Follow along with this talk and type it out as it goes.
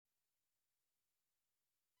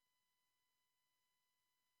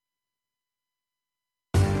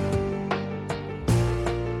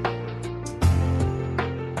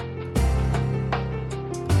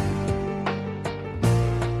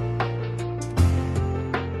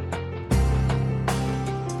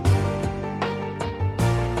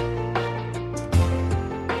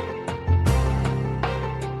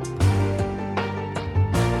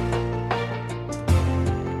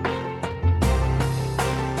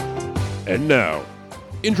And now,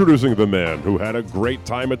 introducing the man who had a great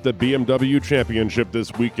time at the BMW Championship this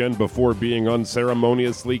weekend before being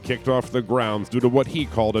unceremoniously kicked off the grounds due to what he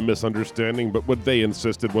called a misunderstanding, but what they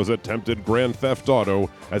insisted was attempted grand theft auto.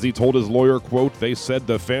 As he told his lawyer, quote, "They said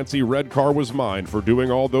the fancy red car was mine for doing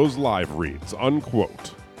all those live reads,"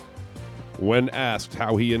 unquote. When asked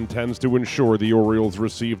how he intends to ensure the Orioles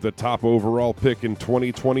receive the top overall pick in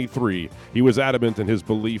 2023, he was adamant in his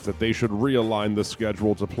belief that they should realign the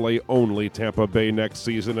schedule to play only Tampa Bay next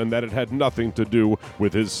season and that it had nothing to do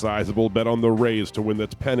with his sizable bet on the Rays to win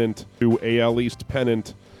its pennant to AL East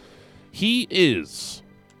pennant. He is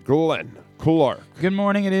Glenn Clark. Good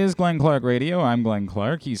morning. It is Glenn Clark Radio. I'm Glenn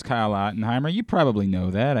Clark. He's Kyle Ottenheimer. You probably know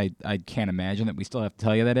that. I can't imagine that we still have to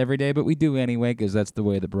tell you that every day, but we do anyway because that's the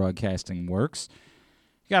way the broadcasting works.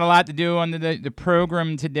 Got a lot to do on the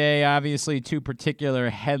program today. Obviously, two particular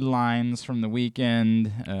headlines from the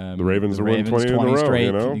weekend. The Ravens are winning 20 in a row, straight.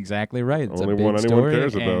 you know? Exactly right. It's Only a big one anyone story,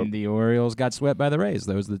 cares about. And the Orioles got swept by the Rays.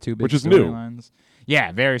 Those are the two big Which is new. storylines.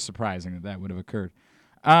 Yeah, very surprising that would have occurred.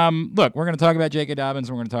 Look, we're going to talk about J.K. Dobbins,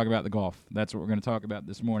 and we're going to talk about the golf. That's what we're going to talk about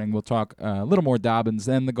this morning. We'll talk a little more Dobbins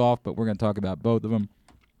than the golf, but we're going to talk about both of them.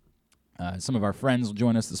 Some of our friends will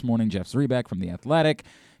join us this morning. Jeff Zrebeck from The Athletic,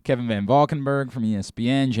 Kevin Van Valkenburg from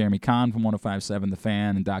ESPN, Jeremy Kahn from 105.7 The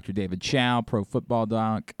Fan, and Dr. David Chow, Pro Football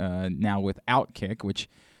Doc, now with Outkick, which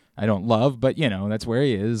I don't love, but, you know, that's where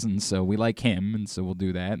he is, and so we like him, and so we'll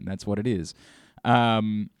do that, and that's what it is.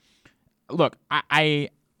 Look, I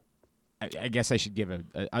guess I should give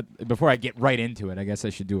before I get right into it, I guess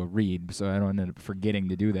I should do a read so I don't end up forgetting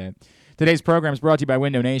to do that. Today's program is brought to you by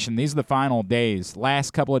Window Nation. These are the final days,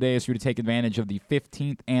 last couple of days for you to take advantage of the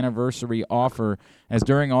 15th anniversary offer, as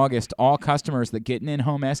during August, all customers that get an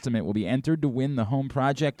in-home estimate will be entered to win the home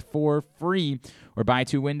project for free, or buy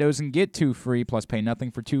 2 windows and get 2 free, plus pay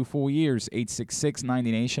nothing for 2 full years.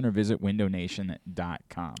 866-90Nation or visit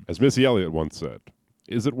windownation.com. As Missy Elliott once said,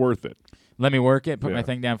 is it worth it? Let me work it, put my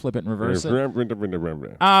thing down, flip it, and reverse it.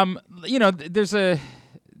 You know, there's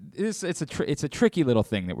it's a tricky little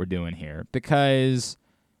thing that we're doing here, because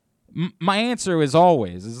my answer is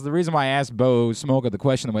always, this is the reason why I asked Bo Smolka the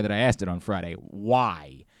question the way that I asked it on Friday,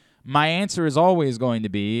 why? My answer is always going to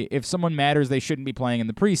be, if someone matters, they shouldn't be playing in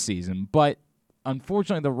the preseason. But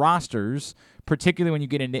unfortunately, the rosters, particularly when you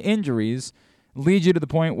get into injuries, leads you to the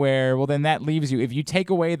point where, well, then that leaves you, if you take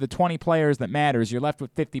away the 20 players that matters, you're left with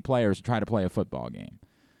 50 players to try to play a football game.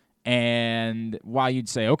 And while you'd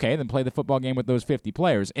say, okay, then play the football game with those 50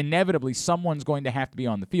 players, inevitably someone's going to have to be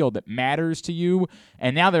on the field that matters to you,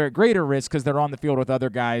 and now they're at greater risk because they're on the field with other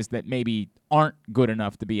guys that maybe aren't good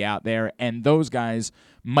enough to be out there, and those guys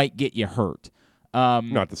might get you hurt.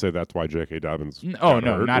 Not to say that's why J.K. Dobbins got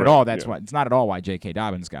hurt, not at all. Why it's not at all why J.K.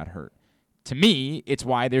 Dobbins got hurt. To me, it's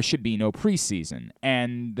why there should be no preseason.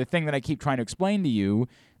 And the thing that I keep trying to explain to you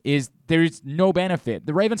is there's no benefit.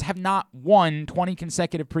 The Ravens have not won 20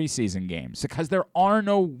 consecutive preseason games because there are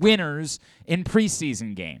no winners in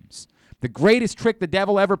preseason games. The greatest trick the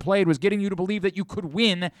devil ever played was getting you to believe that you could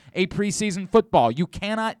win a preseason football. You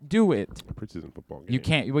cannot do it. A preseason football game. You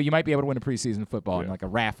can't. Well, you might be able to win a preseason football in like a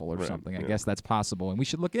raffle or something. I guess that's possible, and we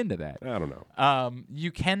should look into that. I don't know. You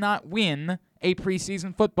cannot win a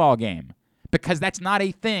preseason football game, because that's not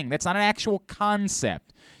a thing. That's not an actual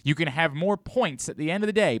concept. You can have more points at the end of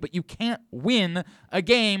the day, but you can't win a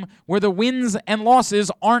game where the wins and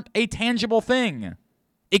losses aren't a tangible thing.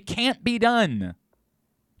 It can't be done.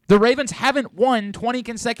 The Ravens haven't won 20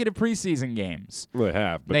 consecutive preseason games. Well, they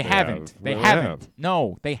have. But they haven't. They haven't.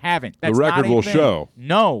 No, they haven't. That's the record not a will thing. show.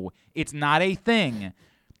 No, it's not a thing.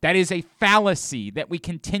 That is a fallacy that we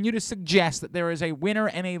continue to suggest that there is a winner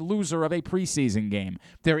and a loser of a preseason game.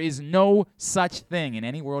 There is no such thing in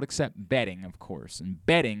any world except betting, of course. And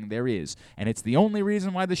betting there is. And it's the only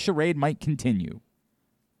reason why the charade might continue.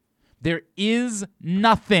 There is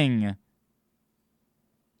nothing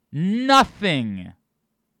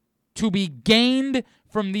to be gained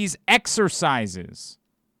from these exercises.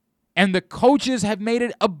 And the coaches have made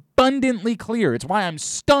it abundantly clear. It's why I'm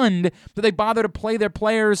stunned that they bother to play their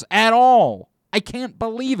players at all. I can't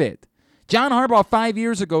believe it. John Harbaugh 5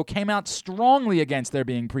 years ago came out strongly against there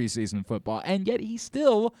being preseason football, and yet he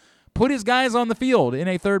still put his guys on the field in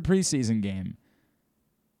a third preseason game.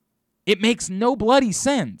 It makes no bloody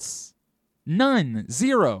sense. None.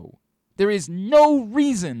 Zero. There is no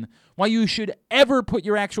reason why you should ever put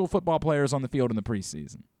your actual football players on the field in the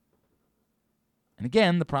preseason. And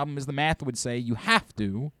again, the problem is the math would say you have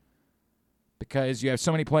to, because you have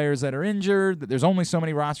so many players that are injured, that there's only so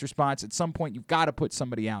many roster spots. At some point, you've got to put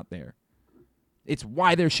somebody out there. It's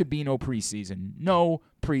why there should be no preseason. No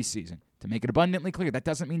preseason. To make it abundantly clear, that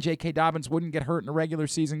doesn't mean J.K. Dobbins wouldn't get hurt in a regular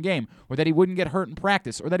season game, or that he wouldn't get hurt in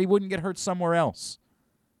practice, or that he wouldn't get hurt somewhere else.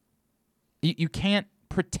 You can't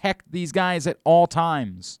protect these guys at all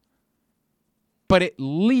times. But at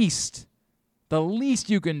least, the least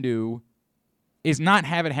you can do is not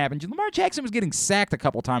have it happen. Lamar Jackson was getting sacked a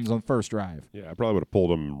couple times on the first drive. Yeah, I probably would have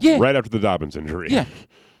pulled him right after the Dobbins injury. Yeah.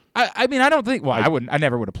 I mean, I don't think, well, I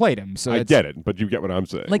never would have played him. So I get it, but you get what I'm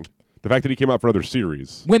saying. Like, the fact that he came out for another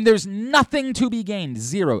series. When there's nothing to be gained,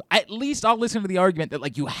 zero, at least I'll listen to the argument that,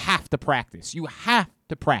 like, you have to practice. You have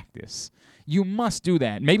to practice. You must do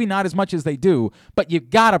that. Maybe not as much as they do, but you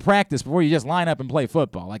got to practice before you just line up and play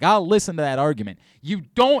football. Like, I'll listen to that argument. You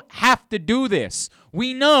don't have to do this.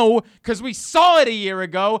 We know because we saw it a year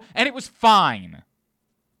ago, and it was fine.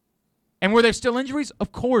 And were there still injuries?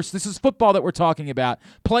 Of course. This is football that we're talking about.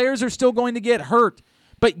 Players are still going to get hurt,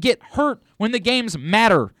 but get hurt when the games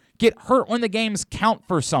matter. Get hurt when the games count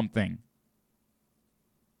for something.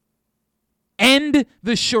 End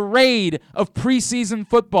the charade of preseason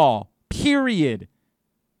football. Period.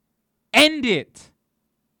 End it.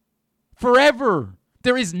 Forever.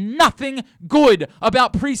 There is nothing good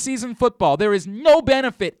about preseason football. There is no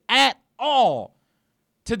benefit at all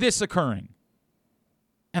to this occurring.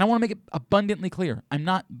 And I want to make it abundantly clear. I'm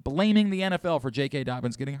not blaming the NFL for J.K.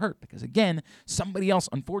 Dobbins getting hurt because, again, somebody else,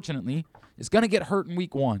 unfortunately, is going to get hurt in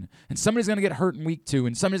week 1, and somebody's going to get hurt in week 2,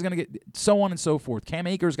 and somebody's going to get so on and so forth. Cam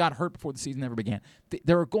Akers got hurt before the season ever began.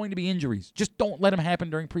 There are going to be injuries. Just don't let them happen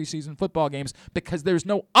during preseason football games because there's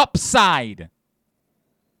no upside.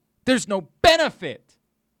 There's no benefit.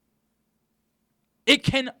 It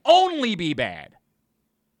can only be bad.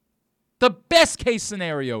 The best case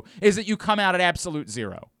scenario is that you come out at absolute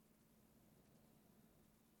zero.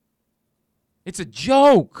 It's a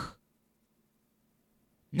joke.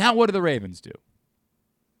 Now what do the Ravens do?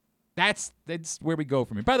 That's where we go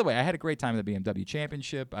from here. By the way, I had a great time at the BMW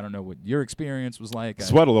Championship. I don't know what your experience was like.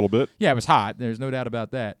 Sweat a little bit. Yeah, it was hot. There's no doubt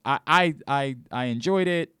about that. I enjoyed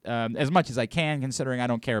it as much as I can, considering I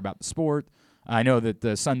don't care about the sport. I know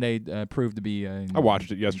that Sunday proved to be I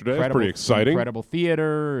watched it yesterday. It was pretty exciting. Incredible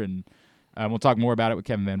theater, and we'll talk more about it with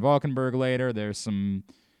Kevin Van Valkenburg later. There's some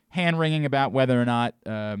hand-wringing about whether or not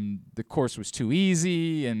the course was too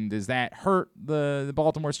easy, and does that hurt the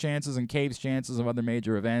Baltimore's chances and Cave's chances of other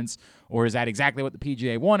major events, or is that exactly what the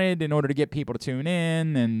PGA wanted in order to get people to tune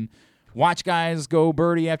in and watch guys go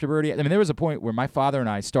birdie after birdie? I mean, there was a point where my father and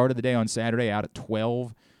I started the day on Saturday out at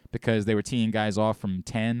 12 because they were teeing guys off from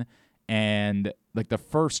 10, and like the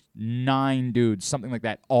first 9 dudes, something like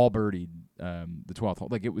that, all birdied the 12th hole.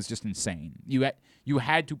 Like, it was just insane. You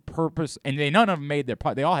had to purpose, and none of them made their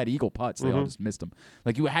putt. They all had eagle putts. They all just missed them.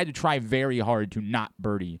 Like, you had to try very hard to not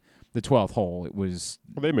birdie the 12th hole. It was.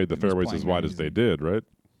 Well, they made the fairways as wide as they did, right?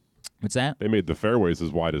 What's that? They made the fairways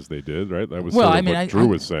as wide as they did, right? That was what Drew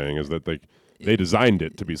was saying, is that they designed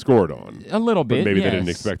it to be scored on. A little bit, but maybe yes. they didn't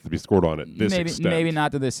expect it to be scored on at this extent. Maybe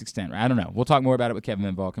not to this extent. Right? I don't know. We'll talk more about it with Kevin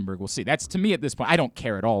Van Valkenburg. We'll see. That's, to me, at this point, I don't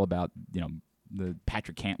care at all about, the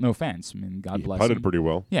Patrick Camp. No offense. I mean, God bless him. He putted pretty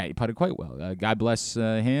well. Yeah, he putted quite well. God bless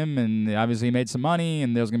him, and obviously he made some money,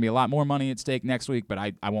 and there's going to be a lot more money at stake next week, but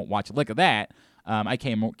I won't watch a lick of that. I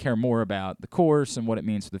care more about the course and what it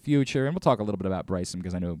means for the future, and we'll talk a little bit about Bryson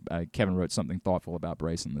because I know Kevin wrote something thoughtful about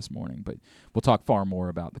Bryson this morning, but we'll talk far more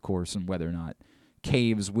about the course and whether or not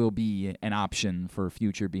Caves will be an option for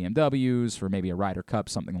future BMWs, for maybe a Ryder Cup,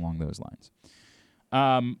 something along those lines.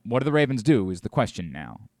 What do the Ravens do is the question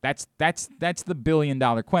now. That's the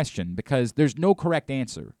billion-dollar question because there's no correct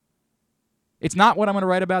answer. It's not what I'm going to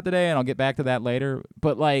write about today, and I'll get back to that later,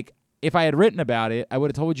 but like, if I had written about it, I would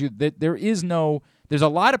have told you that there's a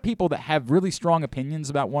lot of people that have really strong opinions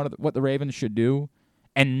about what the Ravens should do,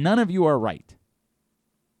 and none of you are right.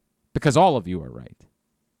 Because all of you are right.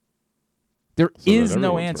 There is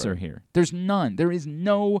no answer here. There's none. There is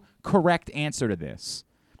no correct answer to this.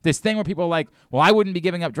 This thing where people are like, well, I wouldn't be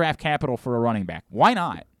giving up draft capital for a running back. Why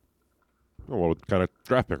not? Well, what kind of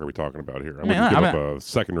draft pick are we talking about here? I wouldn't give up a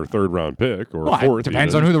second or third round pick or a fourth. It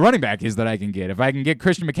depends on who the running back is that I can get. If I can get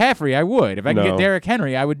Christian McCaffrey, I would. If I can get Derrick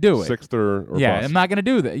Henry, I would do it. Sixth or yeah, bust. I'm not going to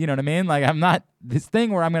do that. You know what I mean? Like, I'm not this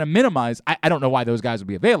thing where I'm going to minimize. I don't know why those guys would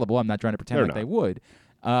be available. I'm not trying to pretend they would.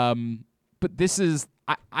 But this is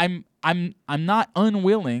I'm not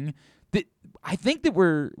unwilling. I think that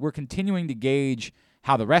we're continuing to gauge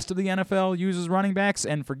how the rest of the NFL uses running backs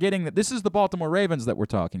and forgetting that this is the Baltimore Ravens that we're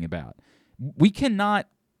talking about. We cannot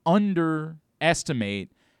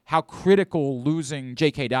underestimate how critical losing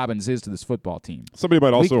J.K. Dobbins is to this football team. Somebody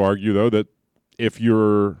might also argue, though, that if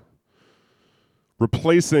you're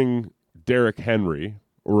replacing Derrick Henry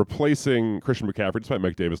replacing Christian McCaffrey, despite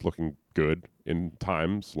Mike Davis looking good in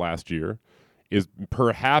times last year, is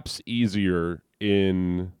perhaps easier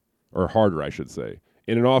or harder, I should say,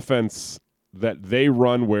 in an offense that they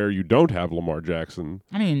run where you don't have Lamar Jackson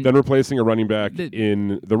than replacing a running back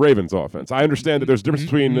in the Ravens offense. I understand that there's a difference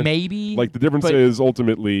between the difference is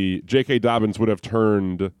ultimately J.K. Dobbins would have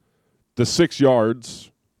turned the 6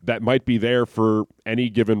 yards that might be there for any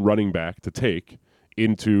given running back to take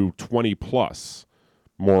into 20 plus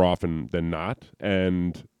more often than not,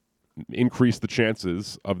 and increase the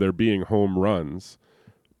chances of there being home runs.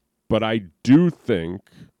 But I do think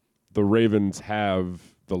the Ravens have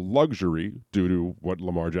the luxury, due to what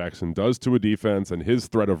Lamar Jackson does to a defense and his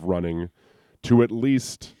threat of running, to at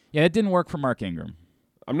least... Yeah, it didn't work for Mark Ingram.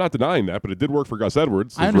 I'm not denying that, but it did work for Gus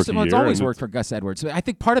Edwards. I understand. Well, it's always worked for Gus Edwards. I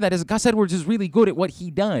think part of that is Gus Edwards is really good at what he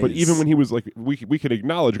does. But even when he was we can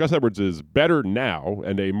acknowledge Gus Edwards is better now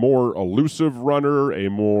and a more elusive runner, a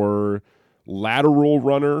more lateral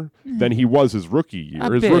runner than he was his rookie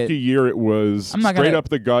year. His rookie year, it was straight up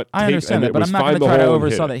the gut. I understand that, but I'm not going to try to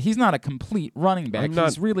oversell that. He's not a complete running back.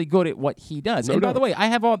 He's really good at what he does. And by the way, I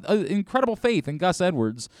have incredible faith in Gus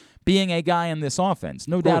Edwards being a guy in this offense,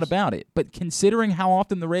 no doubt about it. But considering how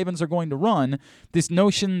often the Ravens are going to run, this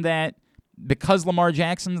notion that because Lamar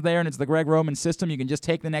Jackson's there and it's the Greg Roman system, you can just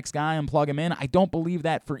take the next guy and plug him in, I don't believe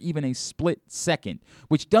that for even a split second,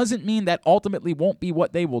 which doesn't mean that ultimately won't be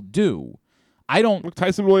what they will do. I don't. Look,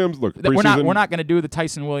 Tyson Williams. Look, we're not going to do the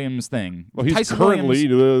Tyson Williams thing. Well, he's Tyson currently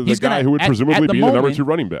the guy who would presumably be the number 2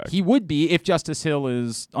 running back. He would be if Justice Hill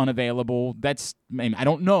is unavailable. I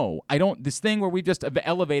don't know. This thing where we just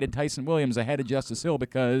elevated Tyson Williams ahead of Justice Hill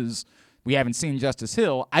because we haven't seen Justice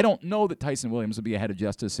Hill. I don't know that Tyson Williams would be ahead of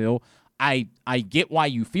Justice Hill. I get why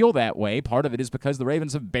you feel that way. Part of it is because the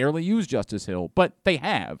Ravens have barely used Justice Hill, but they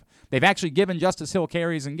have. They've actually given Justice Hill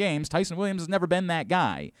carries in games. Tyson Williams has never been that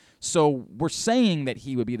guy. So we're saying that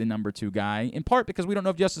he would be the number 2 guy, in part because we don't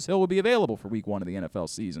know if Justice Hill will be available for week 1 of the NFL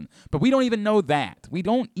season. But we don't even know that. We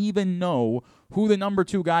don't even know who the number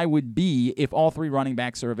 2 guy would be if all 3 running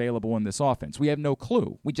backs are available in this offense. We have no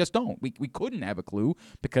clue. We just don't. We couldn't have a clue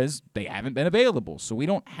because they haven't been available. So we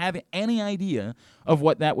don't have any idea of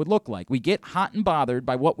what that would look like. We get hot and bothered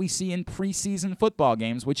by what we see in preseason football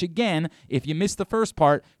games, which, again, if you missed the first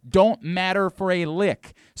part, don't matter for a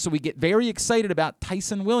lick. So we get very excited about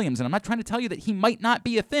Tyson Williams, and I'm not trying to tell you that he might not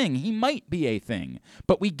be a thing. He might be a thing.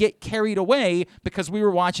 But we get carried away because we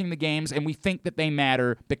were watching the games, and we think that they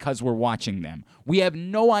matter because we're watching them. We have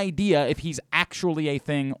no idea if he's actually a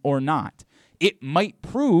thing or not. It might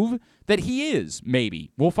prove that he is,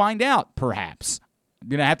 maybe. We'll find out, perhaps. I'm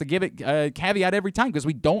going to have to give it a caveat every time because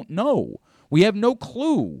we don't know. We have no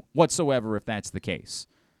clue whatsoever if that's the case.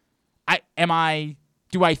 I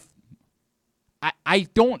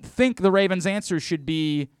don't think the Ravens' answer should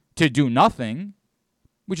be to do nothing,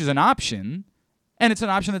 which is an option, and it's an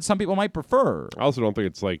option that some people might prefer. I also don't think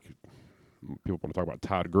it's like people want to talk about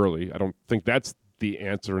Todd Gurley. I don't think that's the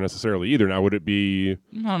answer necessarily either. Now, would it be... I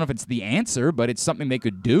don't know if it's the answer, but it's something they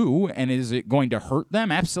could do, and is it going to hurt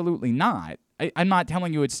them? Absolutely not. I'm not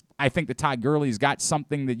telling you I think that Todd Gurley's got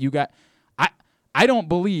something that you got. I don't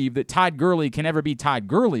believe that Todd Gurley can ever be Todd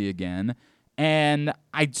Gurley again, and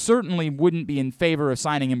I certainly wouldn't be in favor of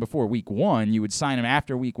signing him before week 1. You would sign him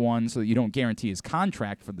after week 1 so that you don't guarantee his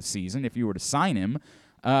contract for the season if you were to sign him.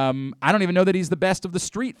 I don't even know that he's the best of the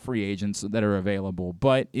street free agents that are available,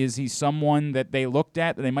 but is he someone that they looked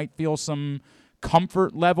at that they might feel some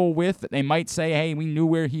comfort level with, that they might say, hey, we knew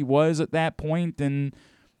where he was at that point, and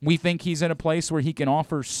we think he's in a place where he can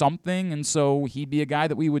offer something, and so he'd be a guy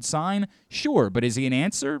that we would sign? Sure, but is he an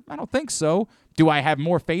answer? I don't think so. Do I have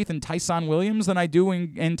more faith in Tyson Williams than I do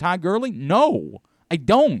in Todd Gurley? No, I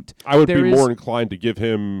don't. I would be more inclined to give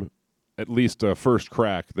him at least a first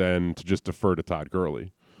crack than to just defer to Todd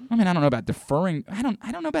Gurley. I mean, I don't know about deferring. I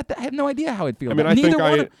don't know about that. I have no idea how I'd feel. I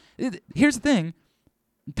mean, here's the thing.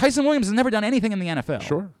 Tyson Williams has never done anything in the NFL.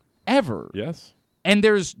 Sure. Ever. Yes. And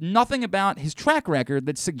there's nothing about his track record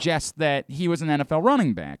that suggests that he was an NFL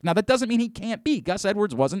running back. Now, that doesn't mean he can't be. Gus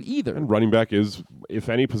Edwards wasn't either. And running back is, if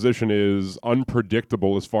any position is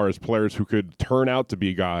unpredictable as far as players who could turn out to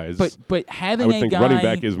be guys. But having a guy running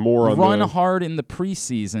back is more run hard in the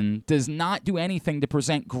preseason does not do anything to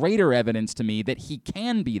present greater evidence to me that he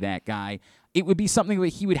can be that guy. It would be something that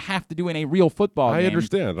he would have to do in a real football game. I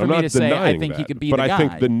understand. For I'm me not to say, denying I think that. he could be but the guy. But I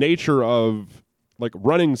think the nature of,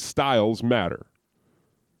 running styles matter.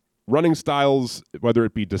 Running styles, whether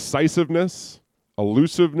it be decisiveness,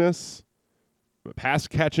 elusiveness,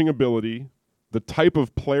 pass-catching ability, the type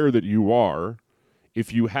of player that you are,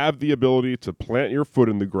 if you have the ability to plant your foot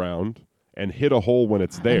in the ground and hit a hole when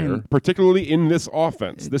it's there, particularly in this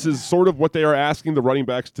offense. This is sort of what they are asking the running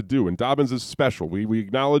backs to do, and Dobbins is special. We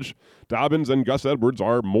acknowledge Dobbins and Gus Edwards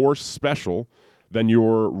are more special than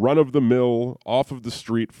your run-of-the-mill,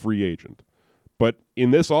 off-of-the-street free agent. But in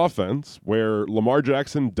this offense, where Lamar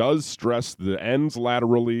Jackson does stress the ends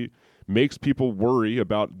laterally, makes people worry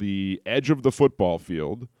about the edge of the football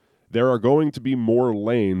field, there are going to be more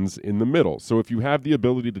lanes in the middle. So if you have the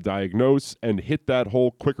ability to diagnose and hit that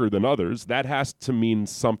hole quicker than others, that has to mean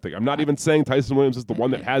something. I'm not even saying Tyson Williams is the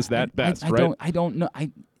one that has that best, right? I don't know.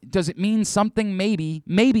 Does it mean something? Maybe.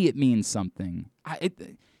 Maybe it means something.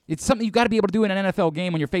 It's something you've got to be able to do in an NFL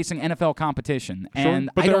game when you're facing NFL competition. And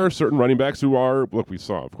but there are certain running backs who are, look, we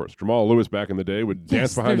saw, of course, Jamal Lewis back in the day would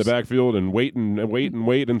dance behind the backfield and wait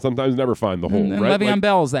and sometimes never find the hole. And right? Le'Veon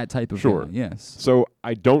Bell's that type of guy, yes. So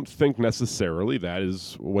I don't think necessarily that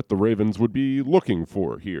is what the Ravens would be looking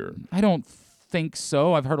for here. I don't think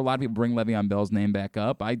so. I've heard a lot of people bring Le'Veon Bell's name back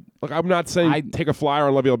up. I'm not saying take a flyer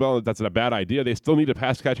on Le'Veon Bell. That's a bad idea. They still need a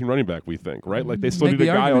pass-catching running back, we think, right? Like they still need a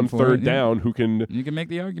guy on third down who can you can make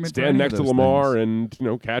the argument stand next to Lamar and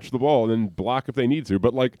catch the ball and then block if they need to.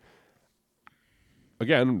 But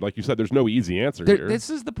again, like you said, there's no easy answer here. This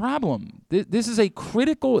is the problem. This is a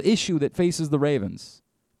critical issue that faces the Ravens,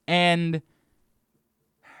 and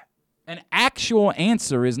an actual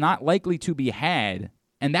answer is not likely to be had.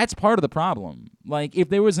 And that's part of the problem. Like, if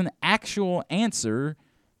there was an actual answer,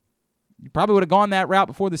 you probably would have gone that route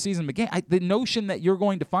before the season began. The notion that you're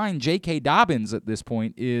going to find J.K. Dobbins at this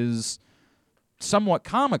point is somewhat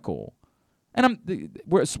comical. And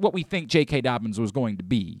what we think J.K. Dobbins was going to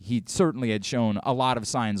be. He certainly had shown a lot of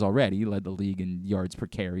signs already. He led the league in yards per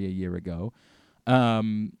carry a year ago.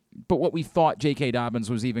 But what we thought J.K. Dobbins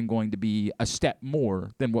was even going to be a step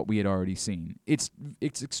more than what we had already seen. It's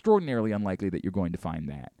extraordinarily unlikely that you're going to find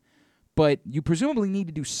that. But you presumably need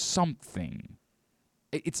to do something.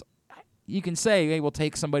 You can say, hey, we'll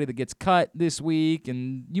take somebody that gets cut this week,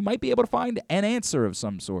 and you might be able to find an answer of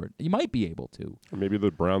some sort. You might be able to. Or maybe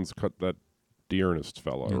the Browns cut that D'Ernest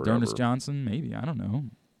fella. Yeah, D'Ernest Johnson, maybe. I don't know.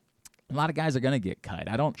 A lot of guys are going to get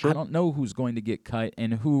cut. I don't know who's going to get cut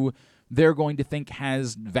and who they're going to think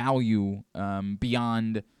has value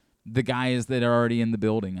beyond the guys that are already in the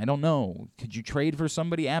building. I don't know. Could you trade for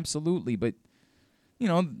somebody? Absolutely. But,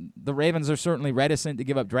 the Ravens are certainly reticent to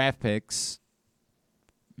give up draft picks.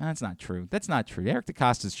 That's not true. Eric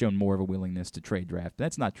DeCosta's shown more of a willingness to trade draft.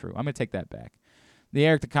 That's not true. I'm going to take that back. The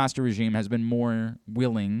Eric DeCosta regime has been more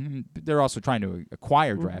willing. They're also trying to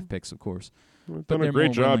acquire draft picks, of course. They've done a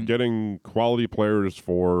great job getting quality players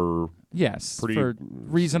for for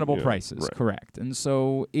reasonable prices, right. Correct. And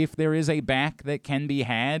so if there is a back that can be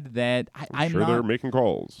had that I'm sure they're making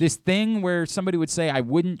calls. This thing where somebody would say I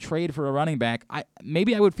wouldn't trade for a running back,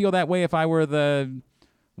 maybe I would feel that way if I were the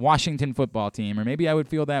Washington football team, or maybe I would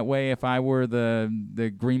feel that way if I were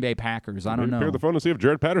the Green Bay Packers. I don't know. Pick up the phone to see if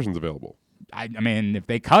Jared Patterson's available. I mean, if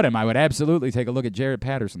they cut him, I would absolutely take a look at Jared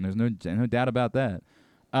Patterson. There's no doubt about that.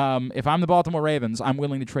 If I'm the Baltimore Ravens, I'm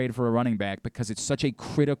willing to trade for a running back because it's such a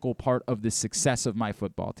critical part of the success of my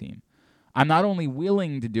football team. I'm not only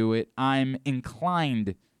willing to do it, I'm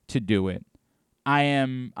inclined to do it. I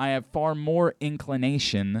have far more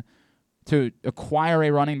inclination to acquire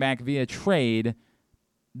a running back via trade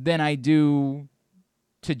than I do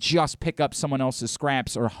to just pick up someone else's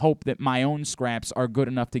scraps or hope that my own scraps are good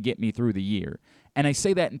enough to get me through the year. And I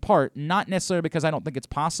say that in part, not necessarily because I don't think it's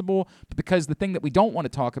possible, but because the thing that we don't want to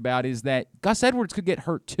talk about is that Gus Edwards could get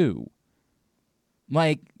hurt too.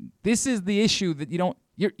 Like, this is the issue that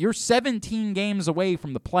you're 17 games away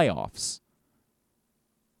from the playoffs.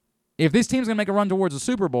 If this team's going to make a run towards the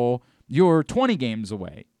Super Bowl, you're 20 games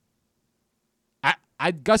away.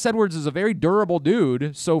 Gus Edwards is a very durable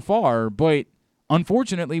dude so far, but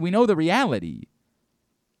unfortunately, we know the reality.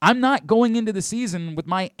 I'm not going into the season with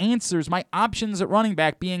my answers, my options at running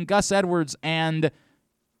back being Gus Edwards and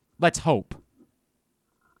let's hope.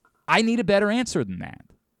 I need a better answer than that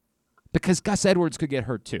because Gus Edwards could get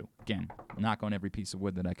hurt too. Again, knock on every piece of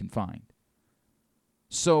wood that I can find.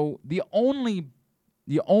 So the only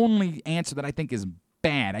answer that I think is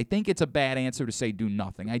bad, I think it's a bad answer to say do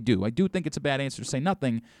nothing. I do think it's a bad answer to say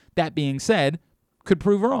nothing. That being said, could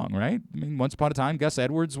prove wrong, right? I mean, once upon a time, Gus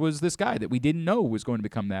Edwards was this guy that we didn't know was going to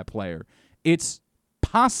become that player. It's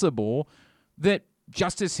possible that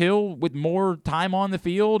Justice Hill, with more time on the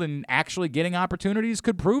field and actually getting opportunities,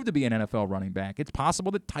 could prove to be an NFL running back. It's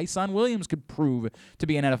possible that Tyson Williams could prove to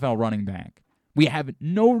be an NFL running back. We have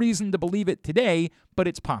no reason to believe it today, but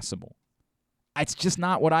it's possible. It's just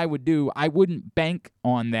not what I would do. I wouldn't bank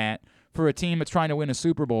on that for a team that's trying to win a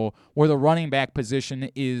Super Bowl where the running back position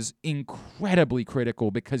is incredibly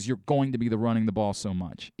critical because you're going to be running the ball so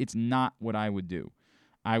much. It's not what I would do.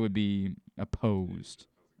 I would be opposed.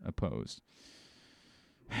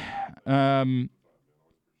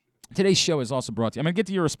 Today's show is also brought to you. I'm going to get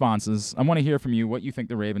to your responses. I want to hear from you what you think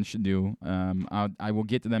the Ravens should do. I will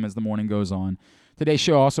get to them as the morning goes on. Today's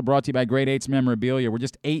show also brought to you by Grade 8's Memorabilia. We're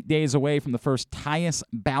just 8 days away from the first Tyus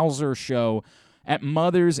Bowser show at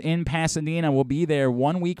Mother's in Pasadena. We'll be there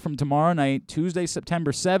 1 week from tomorrow night, Tuesday,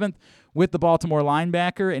 September 7th, with the Baltimore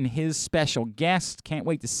linebacker and his special guest. Can't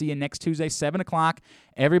wait to see you next Tuesday, 7 o'clock.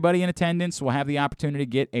 Everybody in attendance will have the opportunity to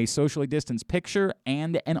get a socially distanced picture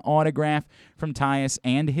and an autograph from Tyus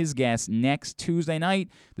and his guest next Tuesday night.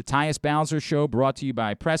 The Tyus Bowser Show, brought to you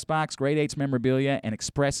by Pressbox, Grade 8's Memorabilia, and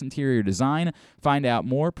Express Interior Design. Find out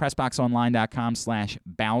more,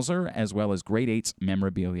 PressBoxOnline.com/Bowser, as well as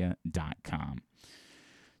Grade8'sMemorabilia.com.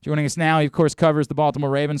 Joining us now, he, of course, covers the Baltimore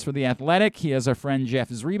Ravens for The Athletic. He is our friend Jeff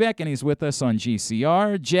Zrebiec, and he's with us on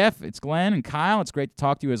GCR. Jeff, it's Glenn and Kyle. It's great to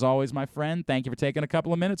talk to you as always, my friend. Thank you for taking a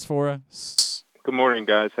couple of minutes for us. Good morning,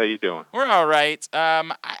 guys. How you doing? We're all right.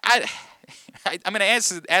 I'm going to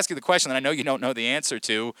ask you the question that I know you don't know the answer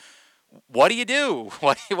to. What do you do?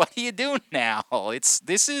 What do you do now? I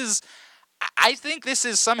think this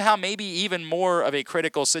is somehow maybe even more of a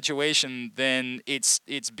critical situation than it's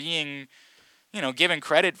being given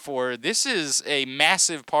credit for. This is a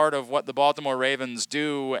massive part of what the Baltimore Ravens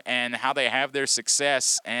do and how they have their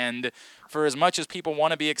success. And for as much as people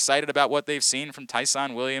want to be excited about what they've seen from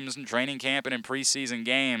Tyson Williams in training camp and in preseason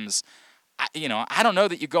games, I don't know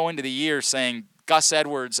that you go into the year saying Gus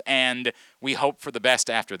Edwards and we hope for the best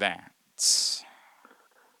after that.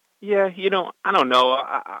 Yeah, I don't know.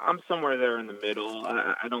 I'm somewhere there in the middle.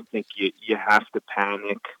 I don't think you have to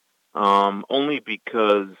panic, only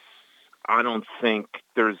because I don't think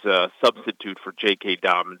there's a substitute for J.K.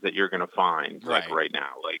 Dobbins that you're going to find right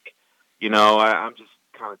now. I'm just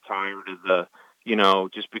kind of tired of the,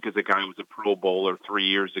 just because a guy was a Pro Bowler 3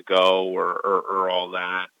 years ago or all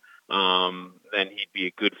that, then he'd be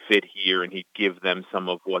a good fit here and he'd give them some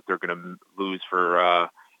of what they're going to lose for,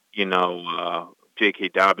 J.K.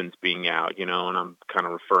 Dobbins being out, and I'm kind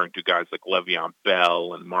of referring to guys like Le'Veon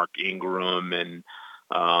Bell and Mark Ingram and,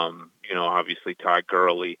 obviously Ty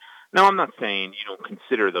Gurley. Now, I'm not saying you don't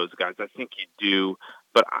consider those guys. I think you do,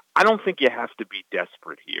 but I don't think you have to be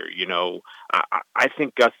desperate here. I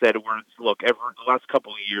think Gus Edwards, the last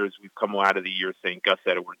couple of years, we've come out of the year saying Gus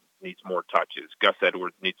Edwards needs more touches. Gus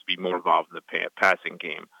Edwards needs to be more involved in the passing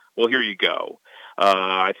game. Well, here you go.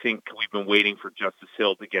 I think we've been waiting for Justice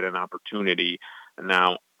Hill to get an opportunity.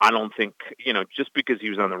 Now, I don't think, just because he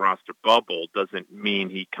was on the roster bubble doesn't mean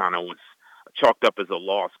he kind of was chalked up as a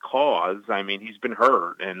lost cause. I mean, he's been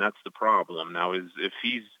hurt, and that's the problem. Now, if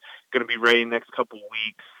he's going to be ready next couple of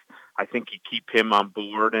weeks, I think you keep him on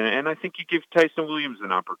board, and I think you give Tyson Williams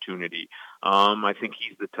an opportunity. I think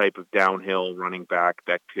he's the type of downhill running back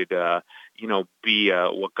that could, be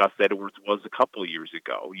what Gus Edwards was a couple of years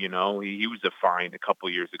ago. He was a find a couple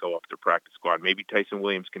of years ago off the practice squad. Maybe Tyson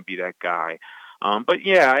Williams can be that guy. But,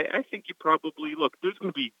 yeah, I think you probably, there's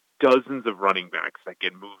going to be dozens of running backs that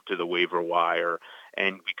get moved to the waiver wire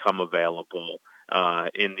and become available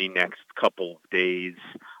in the next couple of days.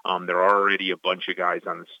 There are already a bunch of guys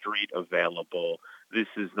on the street available. This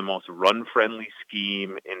is the most run-friendly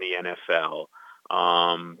scheme in the NFL.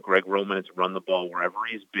 Greg Roman has run the ball wherever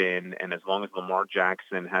he's been, and as long as Lamar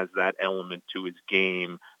Jackson has that element to his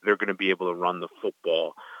game, they're going to be able to run the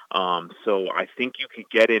football. So I think you can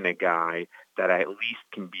get in a guy that at least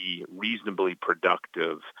can be reasonably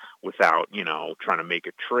productive without, trying to make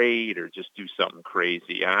a trade or just do something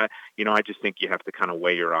crazy. I just think you have to kind of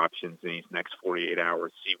weigh your options in these next 48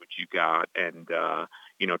 hours, see what you got, and,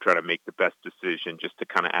 try to make the best decision just to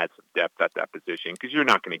kind of add some depth at that position, because you're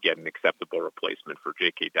not going to get an acceptable replacement for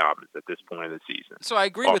J.K. Dobbins at this point of the season. So I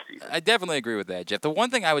definitely agree with that, Jeff. The one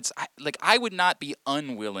thing I would not be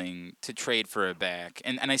unwilling to trade for a back,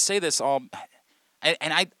 and I say this all.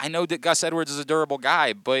 And I know that Gus Edwards is a durable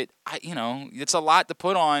guy, but it's a lot to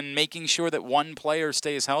put on making sure that one player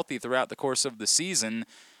stays healthy throughout the course of the season.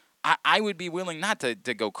 I would be willing not to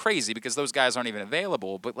go crazy because those guys aren't even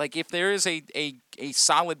available. But if there is a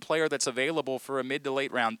solid player that's available for a mid to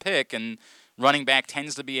late round pick, and running back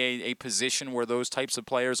tends to be a position where those types of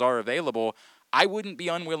players are available, I wouldn't be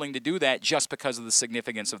unwilling to do that just because of the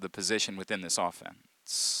significance of the position within this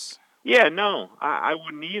offense. Yeah, no, I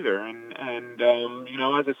wouldn't either. And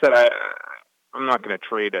as I said, I'm not going to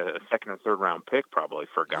trade a second or third round pick probably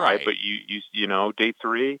for a guy, right. But day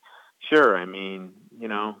 3, sure. I mean,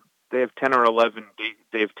 they have 10 or 11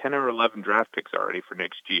 draft picks already for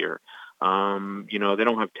next year. They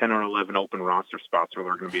don't have 10 or 11 open roster spots where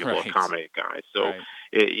they're going to be able to accommodate guys. So, right.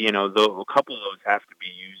 A couple of those have to be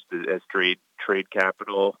used as trade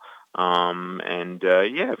capital.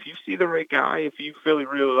 If you see the right guy, if you really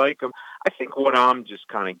like him, I think what I'm just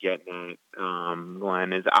kind of getting at,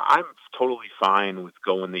 Glenn, is I'm totally fine with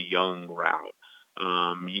going the young route.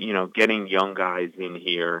 Getting young guys in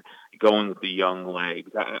here, going with the young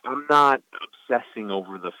legs. I'm not obsessing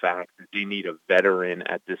over the fact that they need a veteran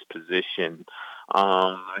at this position.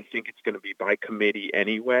 I think it's going to be by committee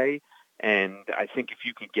anyway. And I think if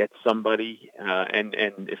you can get somebody, and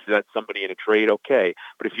if that's somebody in a trade, okay.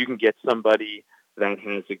 But if you can get somebody that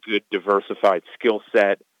has a good diversified skill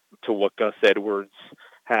set to what Gus Edwards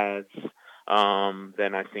has,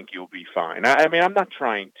 then I think you'll be fine. I'm not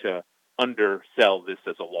trying to undersell this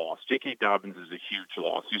as a loss. J.K. Dobbins is a huge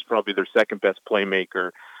loss. He's probably their second best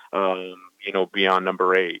playmaker, beyond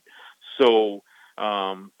number 8. So,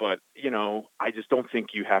 I just don't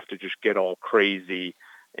think you have to just get all crazy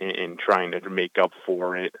in trying to make up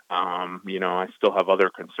for it. I still have other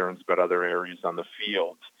concerns about other areas on the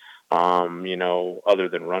field, other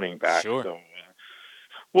than running back. Sure. So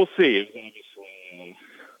we'll see.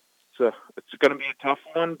 It's going to be a tough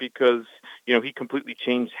one because, he completely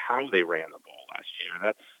changed how they ran the ball last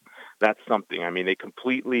year. That's something. I mean, they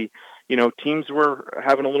completely, teams were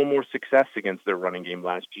having a little more success against their running game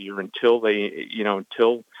last year until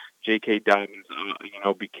until J.K. Dobbins,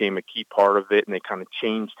 became a key part of it, and they kind of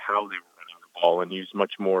changed how they were running the ball and used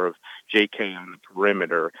much more of J.K. on the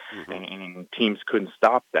perimeter, and teams couldn't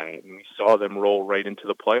stop that. And we saw them roll right into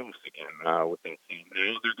the playoffs again with that team.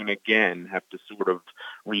 Now they're going to, again, have to sort of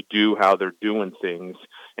redo how they're doing things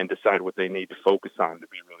and decide what they need to focus on to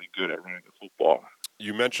be really good at running the football.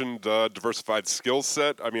 You mentioned diversified skill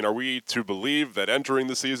set. I mean, are we to believe that entering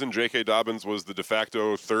the season, J.K. Dobbins was the de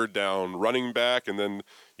facto third down running back? And then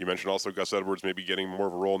you mentioned also Gus Edwards maybe getting more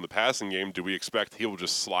of a role in the passing game. Do we expect he will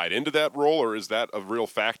just slide into that role, or is that a real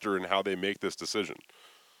factor in how they make this decision?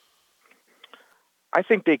 I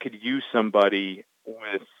think they could use somebody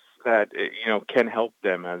with that, can help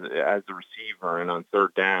them as the receiver and on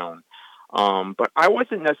third down. But I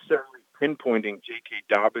wasn't necessarily pinpointing J.K.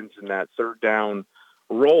 Dobbins in that third down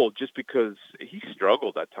role just because he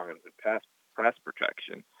struggled at times in pass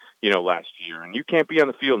protection, last year. And you can't be on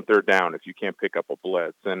the field in third down if you can't pick up a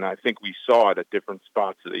blitz. And I think we saw it at different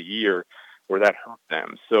spots of the year where that hurt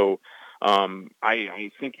them. So I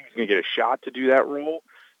think he was going to get a shot to do that role,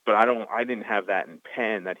 but I didn't have that in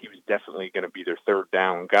pen that he was definitely going to be their third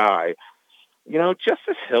down guy.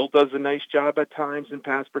 Justice Hill does a nice job at times in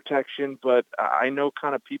pass protection, but I know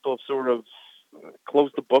kind of people have sort of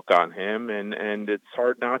closed the book on him, and it's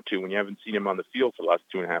hard not to when you haven't seen him on the field for the last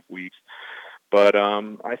 2.5 weeks. But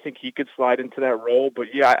I think he could slide into that role.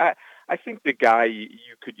 But, yeah, I think the guy you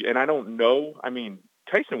could – and I don't know. I mean,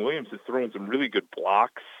 Tyson Williams has thrown some really good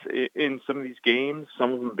blocks in some of these games.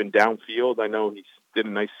 Some of them have been downfield. I know he did a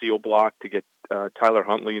nice seal block to get Tyler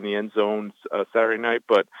Huntley in the end zone Saturday night.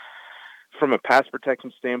 But from a pass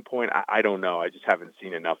protection standpoint, I don't know. I just haven't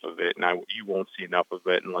seen enough of it, and you won't see enough of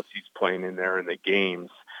it unless he's playing in there in the games.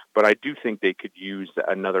 But I do think they could use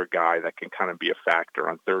another guy that can kind of be a factor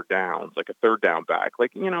on third downs, like a third down back,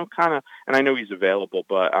 like, kind of, and I know he's available,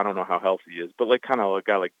 but I don't know how healthy he is, but like kind of a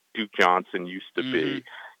guy like Duke Johnson used to be,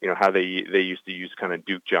 how they used to use kind of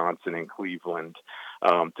Duke Johnson in Cleveland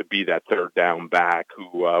to be that third down back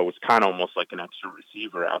who was kind of almost like an extra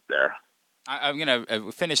receiver out there. I'm going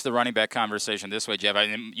to finish the running back conversation this way, Jeff.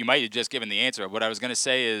 You might have just given the answer. What I was going to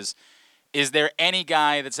say is there any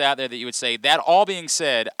guy that's out there that you would say, that all being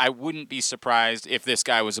said, I wouldn't be surprised if this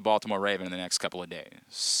guy was a Baltimore Raven in the next couple of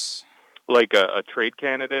days? Like a trade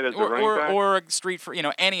candidate as a running back? Or a street for,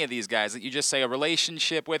 any of these guys that you just say a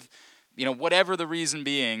relationship with, whatever the reason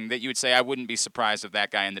being, that you would say, I wouldn't be surprised if that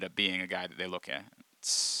guy ended up being a guy that they look at.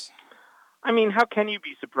 I mean, how can you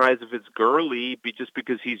be surprised if it's Gurley just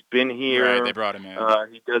because he's been here? Right, they brought him in.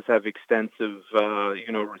 He does have extensive,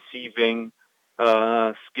 receiving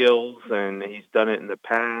skills, and he's done it in the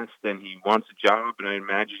past, and he wants a job, and I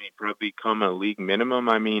imagine he'd probably come a league minimum.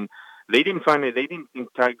 I mean, they didn't think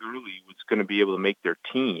Ty Gurley was going to be able to make their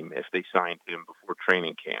team if they signed him before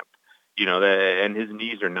training camp. And his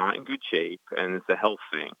knees are not in good shape, and it's a health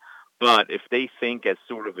thing. But if they think as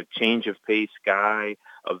sort of a change of pace guy,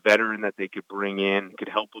 a veteran that they could bring in, could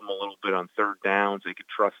help them a little bit on third downs, they could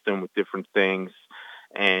trust him with different things,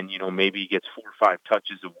 and, maybe he gets 4 or 5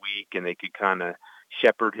 touches a week, and they could kind of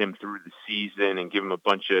shepherd him through the season and give him a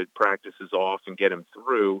bunch of practices off and get him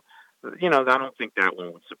through, I don't think that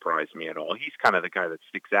one would surprise me at all. He's kind of the guy that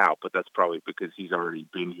sticks out, but that's probably because he's already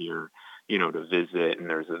been here, to visit, and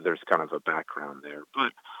there's kind of a background there.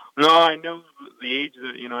 But No, I know the age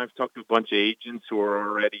that, I've talked to a bunch of agents who are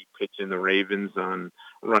already pitching the Ravens on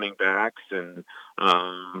running backs. And,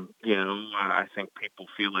 I think people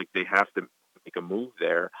feel like they have to make a move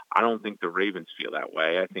there. I don't think the Ravens feel that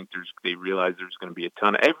way. I think they realize there's going to be a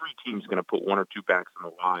ton. Every team's going to put one or two backs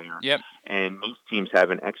on the wire. Yep. And most teams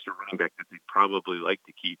have an extra running back that they probably like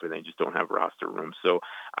to keep, and they just don't have roster room. So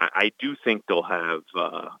I do think they'll have,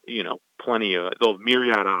 they'll have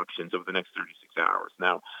myriad options over the next 36 hours.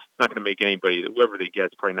 Now, it's not going to make anybody, whoever they get,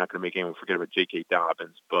 it's probably not going to make anyone forget about J.K.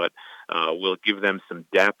 Dobbins, but will it give them some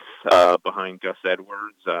depth behind Gus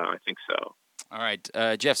Edwards? I think so. All right.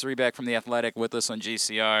 Jeff Zrebiec from The Athletic with us on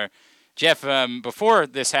GCR. Jeff, before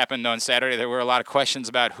this happened on Saturday, there were a lot of questions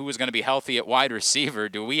about who was going to be healthy at wide receiver.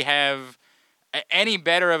 Do we have any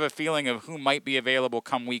better of a feeling of who might be available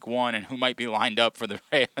come week one and who might be lined up for the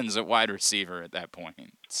Ravens at wide receiver at that point?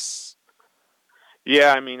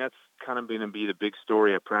 Yeah, that's kind of going to be the big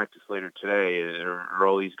story at practice later today. Are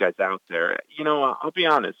all these guys out there? I'll be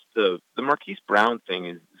honest. The Marquise Brown thing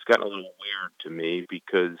has gotten a little weird to me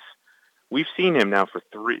because we've seen him now for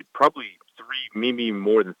probably three, maybe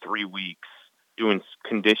more than 3 weeks doing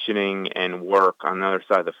conditioning and work on the other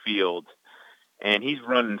side of the field. And he's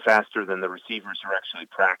running faster than the receivers who are actually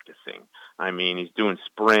practicing. He's doing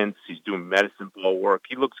sprints. He's doing medicine ball work.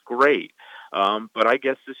 He looks great. But I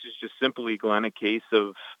guess this is just simply, Glenn, a case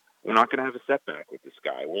of we're not going to have a setback with this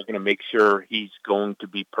guy. We're going to make sure he's going to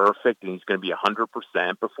be perfect and he's going to be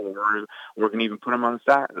 100% before we're going to even put him on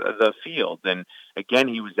the field. And again,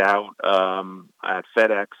 he was out at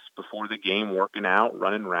FedEx before the game, working out,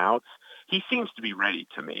 running routes. He seems to be ready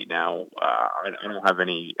to me now. I don't have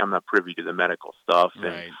I'm not privy to the medical stuff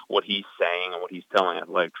and what he's saying and what he's telling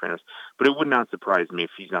athletic trainers, but it would not surprise me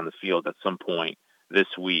if he's on the field at some point this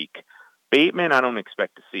week. Bateman, I don't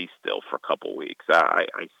expect to see still for a couple weeks. I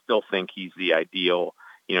still think he's the ideal.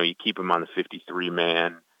 You keep him on the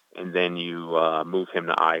 53-man, and then you move him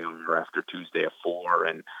to IR after Tuesday at 4,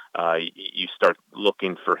 and you start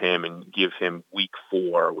looking for him and give him week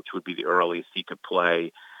 4, which would be the earliest he could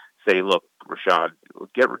play. Say, look, Rashad,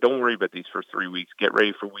 don't worry about these first 3 weeks. Get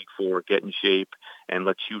ready for week 4, get in shape, and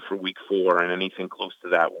let's shoot for week 4, and anything close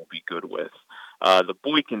to that we'll be good with. The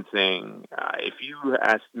Boykin thing, if you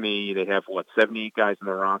asked me, they have, 78 guys in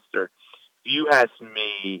the roster. If you asked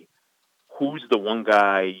me who's the one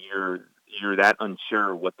guy you're that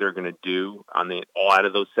unsure what they're going to do all out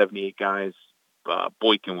of those 78 guys,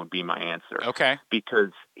 Boykin would be my answer. Okay.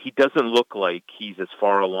 Because he doesn't look like he's as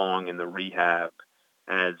far along in the rehab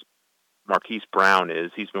as Marquise Brown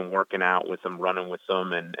is. He's been working out with them, running with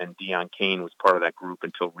them, and Deon Cain was part of that group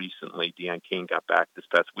until recently. Deon Cain got back this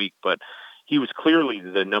past week, but he was clearly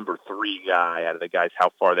the number 3 guy out of the guys, how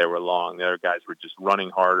far they were along. The other guys were just running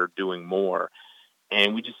harder, doing more.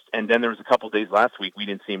 And then there was a couple of days last week we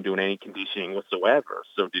didn't see him doing any conditioning whatsoever.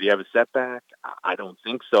 So did he have a setback? I don't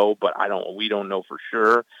think so, but we don't know for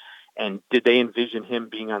sure. And did they envision him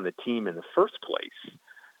being on the team in the first place?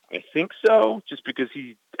 I think so, just because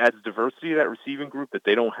he adds diversity to that receiving group that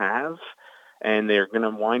they don't have. And they're going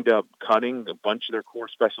to wind up cutting a bunch of their core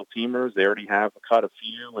special teamers. They already have cut a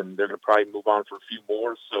few, and they're going to probably move on for a few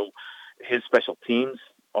more. So his special teams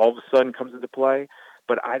all of a sudden comes into play.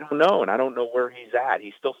 But I don't know, and I don't know where he's at.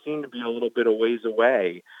 He still seemed to be a little bit of ways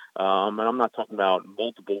away. And I'm not talking about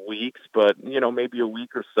multiple weeks, but, maybe a week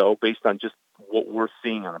or so based on just what we're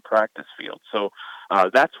seeing on the practice field. So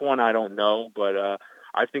that's one I don't know, but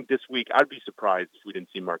I think this week I'd be surprised if we didn't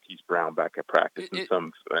see Marquise Brown back at practice in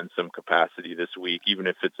some capacity this week, even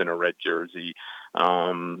if it's in a red jersey,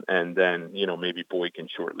 and then maybe Boykin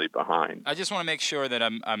shortly behind. I just want to make sure that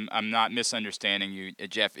I'm not misunderstanding you,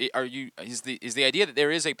 Jeff. Is the idea that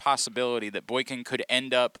there is a possibility that Boykin could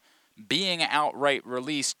end up being outright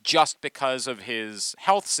released just because of his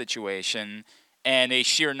health situation and a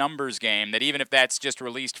sheer numbers game? That even if that's just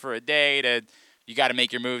released for a day you got to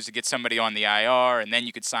make your moves to get somebody on the IR, and then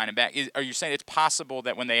you could sign him back. Are you saying it's possible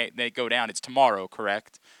that when they go down, it's tomorrow,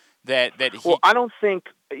 correct? Well, I don't think,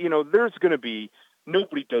 there's going to be –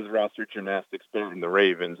 nobody does roster gymnastics better than the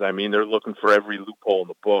Ravens. They're looking for every loophole in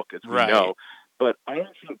the book, as we know. But I don't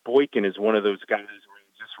think Boykin is one of those guys where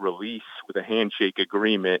you just release with a handshake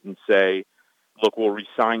agreement and say, look, we'll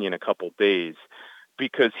re-sign you in a couple days,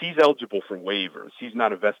 because he's eligible for waivers. He's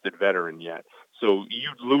not a vested veteran yet. So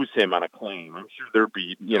you'd lose him on a claim. I'm sure there'd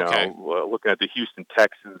be, looking at the Houston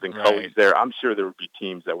Texans and colleagues there, I'm sure there would be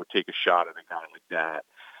teams that would take a shot at a guy like that.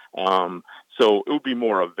 So it would be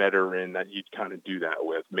more a veteran that you'd kind of do that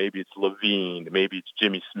with. Maybe it's Levine, maybe it's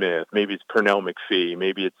Jimmy Smith, maybe it's Pernell McPhee,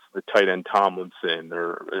 maybe it's the tight end Tomlinson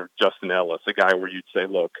or Justin Ellis, a guy where you'd say,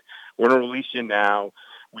 look, we're going to release you now.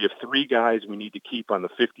 we have 3 guys we need to keep on the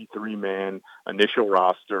 53-man initial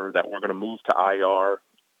roster that we're going to move to IR,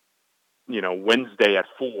 Wednesday at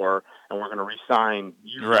 4, and we're going to re-sign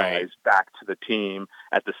you guys back to the team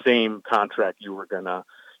at the same contract you were going to,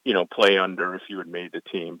 play under if you had made the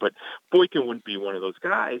team. But Boykin wouldn't be one of those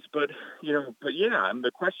guys. But yeah, and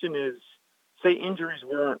the question is, say injuries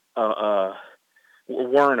weren't a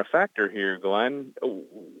factor here, Glenn.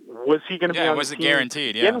 Was he going to be on the team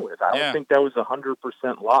guaranteed? To begin with? I don't think that was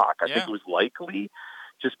 100% lock. I think it was likely,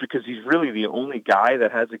 just because he's really the only guy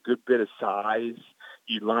that has a good bit of size.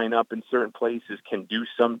 You line up in certain places, can do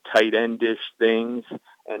some tight endish things,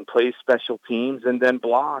 and play special teams, and then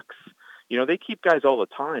blocks. They keep guys all the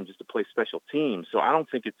time just to play special teams. So I don't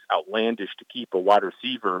think it's outlandish to keep a wide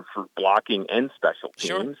receiver for blocking and special teams.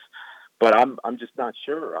 Sure. But I'm just not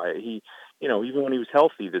sure. Even when he was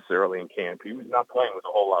healthy this early in camp, he was not playing with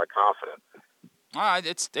a whole lot of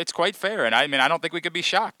confidence. It's quite fair, and I don't think we could be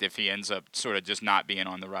shocked if he ends up sort of just not being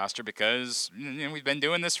on the roster, because we've been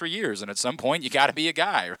doing this for years, and at some point you got to be a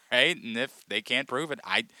guy, right? And if they can't prove it,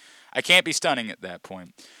 I can't be stunning at that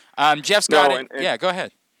point. Jeff's got it. Yeah, go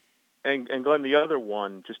ahead. And Glenn, the other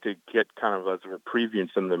one, just to get kind of as we're previewing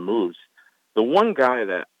some of the moves, the one guy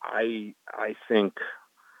that I think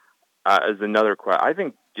is another question. I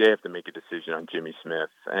think they have to make a decision on Jimmy Smith,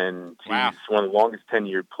 and he's one of the longest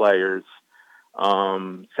tenured players.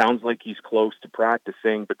 Sounds like he's close to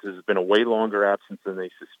practicing, but there's been a way longer absence than they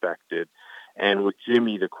suspected. And with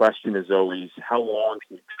Jimmy, the question is always, how long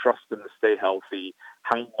can you trust him to stay healthy?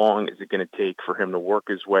 How long is it going to take for him to work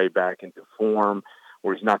his way back into form,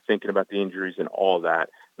 where he's not thinking about the injuries and all that?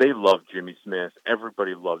 They love Jimmy Smith.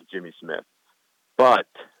 Everybody loves Jimmy Smith. But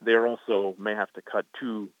they also may have to cut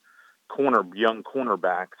 2 young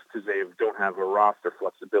cornerbacks because they don't have a roster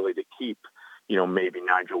flexibility to keep, maybe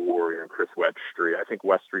Nigel Warrior and Chris Webstry. I think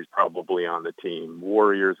Webstry's probably on the team.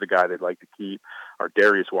 Warrior's the guy they'd like to keep. Or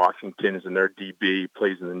Darius Washington is in their DB,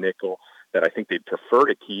 plays in the nickel, that I think they'd prefer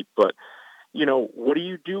to keep. But, what do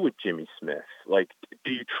you do with Jimmy Smith? Like,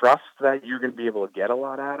 do you trust that you're going to be able to get a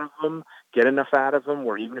lot out of him, get enough out of him,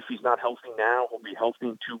 where even if he's not healthy now, he'll be healthy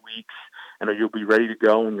in 2 weeks, and you'll be ready to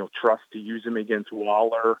go, and you'll trust to use him against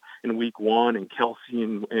Waller in week 1 and Kelsey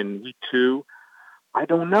in week 2? I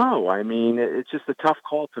don't know. I mean, it's just a tough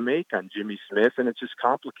call to make on Jimmy Smith, and it's just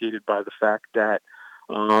complicated by the fact that,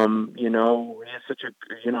 he has such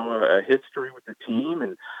a history with the team,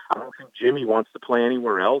 and I don't think Jimmy wants to play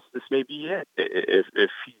anywhere else. This may be it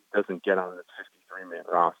if he doesn't get on the 53-man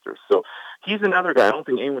roster. So he's another guy I don't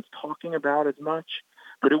think anyone's talking about as much,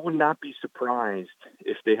 but it would not be surprised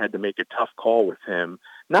if they had to make a tough call with him.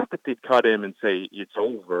 Not that they'd cut him and say it's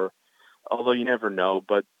over, although you never know,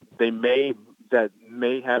 but they may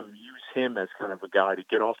have used him as kind of a guy to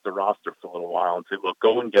get off the roster for a little while and say, look,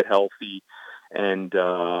 go and get healthy, and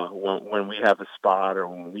when we have a spot or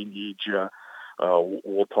when we need you,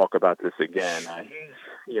 we'll talk about this again.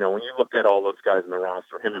 When you look at all those guys in the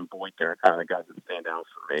roster, him and Boykin are kind of the guys that stand out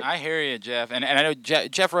for me. I hear you, Jeff. And I know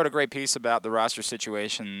Jeff wrote a great piece about the roster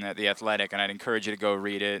situation at The Athletic, and I'd encourage you to go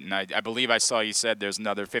read it. And I believe I saw you said there's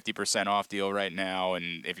another 50% off deal right now,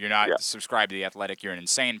 and if you're not subscribed to The Athletic, you're an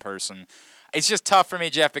insane person. It's just tough for me,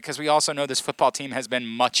 Jeff, because we also know this football team has been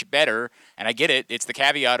much better, and I get it. It's the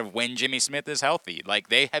caveat of when Jimmy Smith is healthy. Like,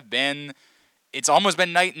 they have been – it's almost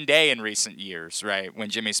been night and day in recent years, right, when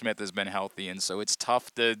Jimmy Smith has been healthy, and so it's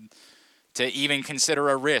tough to even consider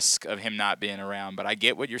a risk of him not being around. But I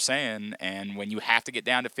get what you're saying, and when you have to get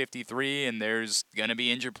down to 53 and there's going to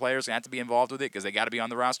be injured players going to have to be involved with it because they got to be on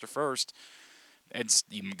the roster first –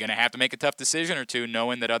 you're going to have to make a tough decision or two,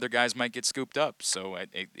 knowing that other guys might get scooped up. So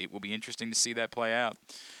it will be interesting to see that play out.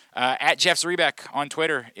 At Jeff Zrebiec on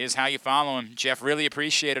Twitter is how you follow him. Jeff, really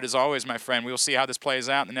appreciate it as always, my friend. We will see how this plays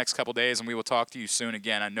out in the next couple of days, and we will talk to you soon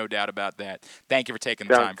again. I have no doubt about that. Thank you for taking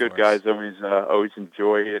the time. Sounds good, guys. Always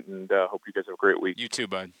enjoy it, and hope you guys have a great week. You too,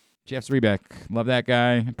 bud. Jeff Zrebiec, love that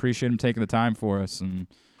guy. Appreciate him taking the time for us. And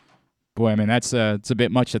boy, I mean, it's a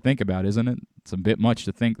bit much to think about, isn't it? It's a bit much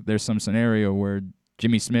to think that there's some scenario where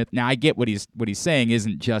Jimmy Smith. Now, I get what he's saying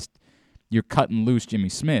isn't just you're cutting loose Jimmy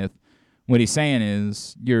Smith. What he's saying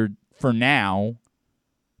is you're, for now,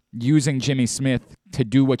 using Jimmy Smith to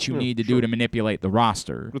do what you need to do to manipulate the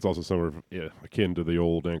roster. But it's also somewhere akin to the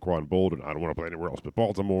old Anquan Boldin. I don't want to play anywhere else but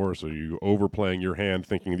Baltimore, so you overplaying your hand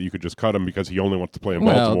thinking that you could just cut him because he only wants to play in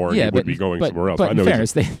Baltimore and he would be going somewhere else. But I know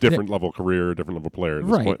fairness, he's a different level career, different level player at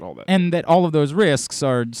this point and all that. And that all of those risks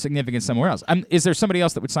are significant somewhere else. Is there somebody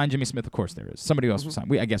else that would sign Jimmy Smith? Of course there is. Somebody else would sign.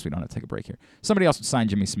 I guess we don't have to take a break here. Somebody else would sign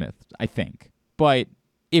Jimmy Smith, I think. But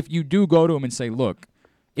if you do go to him and say, look,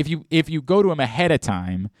 if you go to him ahead of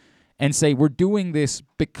time and say, we're doing this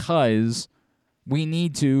because we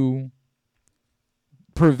need to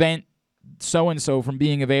prevent so-and-so from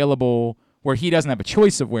being available where he doesn't have a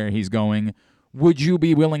choice of where he's going. Would you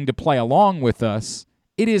be willing to play along with us?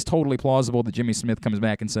 It is totally plausible that Jimmy Smith comes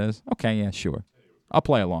back and says, okay, yeah, sure. I'll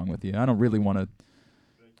play along with you. I don't really want to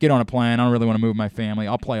get on a plane. I don't really want to move my family.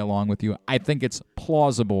 I'll play along with you. I think it's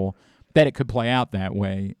plausible that it could play out that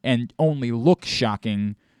way and only look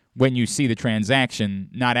shocking when you see the transaction,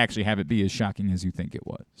 not actually have it be as shocking as you think it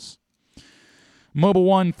was. Mobil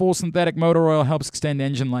 1 full synthetic motor oil helps extend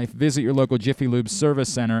engine life. Visit your local Jiffy Lube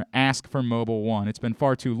service center. Ask for Mobil 1. It's been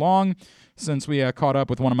far too long since we caught up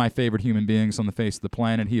with one of my favorite human beings on the face of the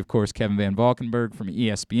planet. He, of course, Kevin Van Valkenburg from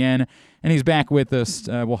ESPN, and he's back with us.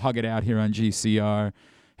 We'll hug it out here on GCR.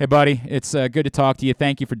 Hey, buddy, it's good to talk to you.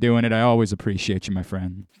 Thank you for doing it. I always appreciate you, my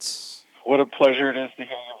friend. What a pleasure it is to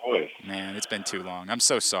hear your voice. Man, it's been too long. I'm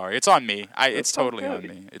so sorry. It's on me. It's totally on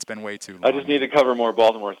me. It's been way too long. I just need to cover more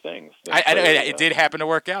Baltimore things. It did happen to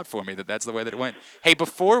work out for me that's the way that it went. Hey,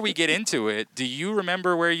 before we get into it, do you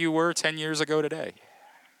remember where you were 10 years ago today?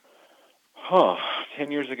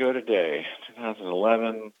 10 years ago today,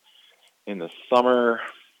 2011, in the summer.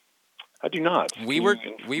 I do not. We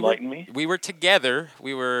were together.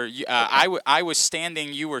 We were. I was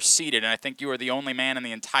standing. You were seated, and I think you were the only man in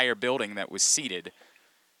the entire building that was seated.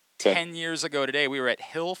 Okay. 10 years ago today, we were at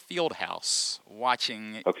Hill Fieldhouse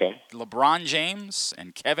watching LeBron James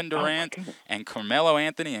and Kevin Durant and Carmelo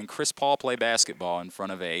Anthony and Chris Paul play basketball in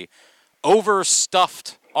front of a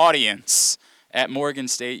overstuffed audience at Morgan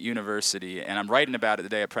State University. And I'm writing about it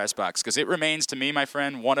today at Press Box because it remains, to me, my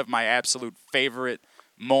friend, one of my absolute favorite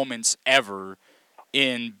moments ever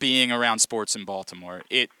in being around sports in Baltimore.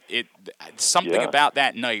 Something about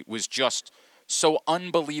that night was just so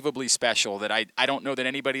unbelievably special that I don't know that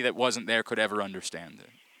anybody that wasn't there could ever understand it.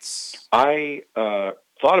 I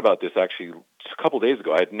thought about this actually just a couple days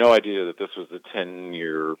ago. I had no idea that this was the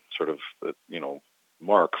 10-year sort of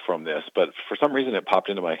mark from this, but for some reason it popped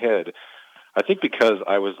into my head. I think because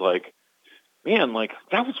I was like, man, like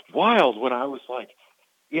that was wild when I was like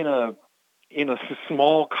in a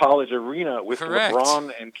small college arena with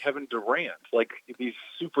LeBron and Kevin Durant, like these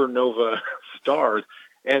supernova stars.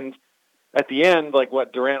 And at the end, like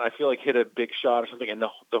Durant, I feel like hit a big shot or something, and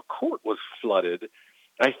the court was flooded.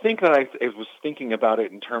 I think that I was thinking about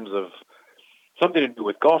it in terms of something to do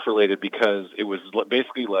with golf related because it was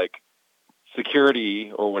basically like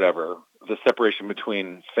security or whatever, the separation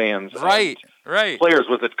between fans and players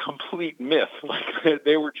was a complete myth. Like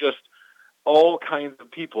they were just all kinds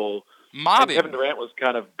of people mobbing. And Kevin Durant was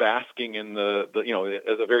kind of basking in the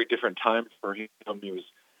as a very different time for him. He was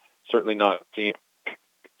certainly not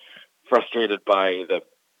frustrated by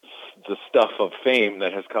the stuff of fame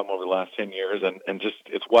that has come over the last 10 years. And just,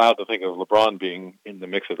 it's wild to think of LeBron being in the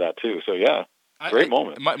mix of that too. So yeah, great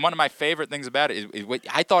moment. One of my favorite things about it is what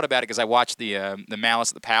I thought about it because I watched the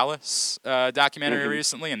Malice at the Palace documentary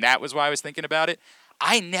recently, and that was why I was thinking about it.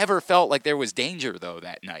 I never felt like there was danger though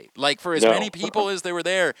that night. Like for as many people as they were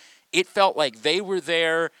there, it felt like they were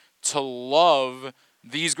there to love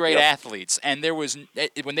these great athletes. And there was,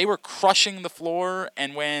 when they were crushing the floor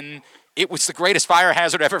and when it was the greatest fire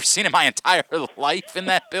hazard I've ever seen in my entire life in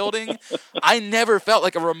that building, I never felt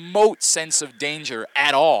like a remote sense of danger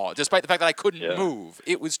at all, despite the fact that I couldn't move.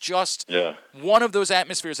 It was just one of those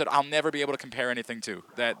atmospheres that I'll never be able to compare anything to,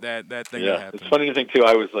 that thing that happened. It's funny to think, too,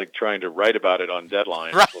 I was like trying to write about it on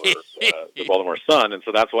Deadline for the Baltimore Sun, and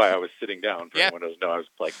so that's why I was sitting down. For anyone who doesn't know, I was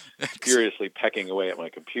like furiously pecking away at my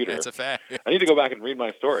computer. That's a fact. I need to go back and read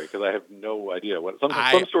my story because I have no idea. Some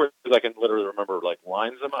stories I can literally remember like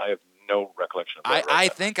lines of them. I have no recollection of that. I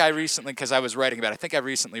think I recently, because I was writing about it, I think I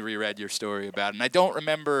recently reread your story about it, and I don't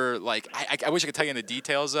remember, like, I wish I could tell you the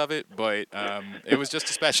details of it, but it was just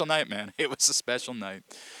a special night, man. It was a special night.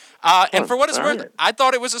 And for what it's worth, I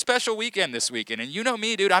thought it was a special weekend this weekend, and you know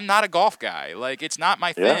me, dude, I'm not a golf guy. Like, it's not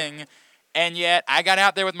my thing, and yet I got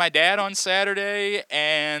out there with my dad on Saturday,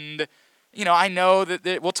 and I know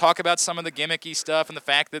that we'll talk about some of the gimmicky stuff and the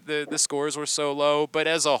fact that the scores were so low, but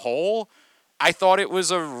as a whole, I thought it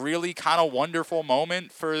was a really kind of wonderful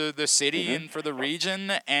moment for the city and for the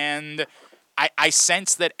region, and I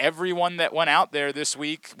sense that everyone that went out there this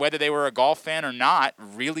week, whether they were a golf fan or not,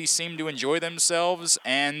 really seemed to enjoy themselves,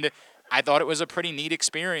 and I thought it was a pretty neat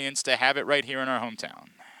experience to have it right here in our hometown.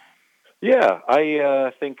 Yeah,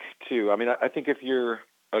 I think, too. I mean, I think if you're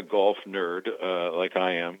a golf nerd like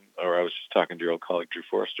I am, or I was just talking to your old colleague Drew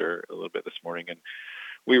Forster a little bit this morning, and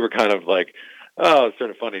we were kind of like, oh, it's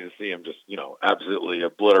sort of funny to see him just, absolutely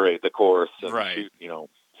obliterate the course and shoot,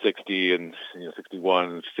 60 and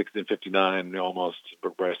 61, 60 and 59 almost for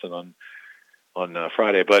Bryson on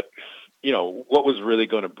Friday. But, what was really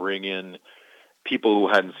going to bring in people who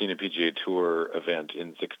hadn't seen a PGA Tour event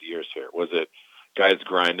in 60 years here? Was it guys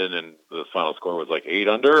grinding and the final score was like 8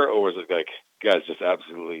 under, or was it like guys just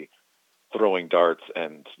absolutely throwing darts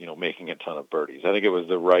and, making a ton of birdies? I think it was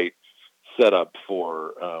the right setup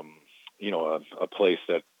for, a place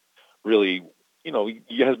that really,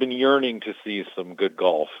 has been yearning to see some good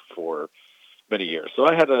golf for many years. So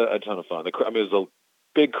I had a ton of fun. It was a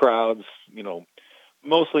big crowds,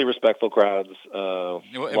 mostly respectful crowds,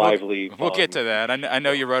 lively. We'll get to that. I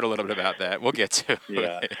know you wrote a little bit about that. We'll get to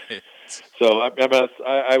it. So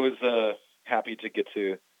I was happy to get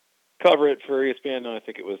to cover it for ESPN. I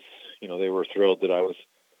think it was, they were thrilled that I was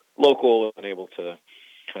local and able to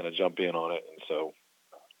kind of jump in on it. And so,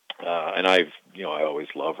 and I always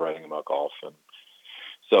love writing about golf. And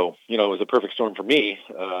so, it was a perfect storm for me.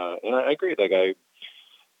 And I agree.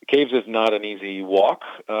 Caves is not an easy walk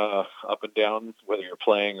up and down, whether you're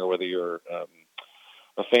playing or whether you're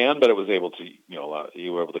a fan, but it was able to,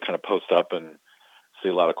 you were able to kind of post up and see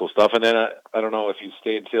a lot of cool stuff. And then I don't know if you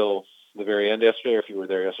stayed till the very end yesterday or if you were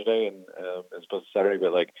there yesterday and as opposed to Saturday,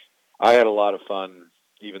 but I had a lot of fun,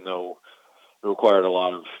 even though it required a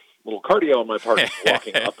lot of little cardio on my part,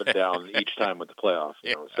 walking up and down each time with the playoffs.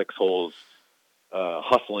 6 holes,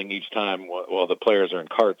 hustling each time while the players are in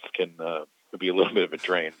carts can be a little bit of a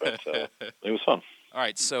drain, but it was fun. All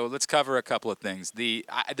right, so let's cover a couple of things. The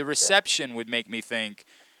reception would make me think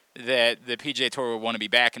that the PGA Tour would want to be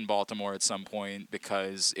back in Baltimore at some point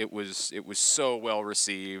because it was so well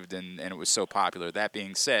received and it was so popular. That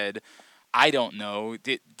being said, I don't know.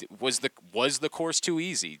 Was the course too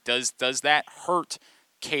easy? Does that hurt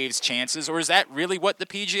Cave's chances, or is that really what the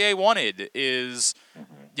PGA wanted? Is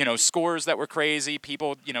scores that were crazy,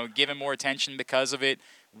 people giving more attention because of it?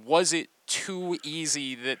 Was it too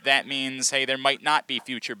easy that means, hey, there might not be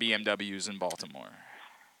future BMWs in Baltimore?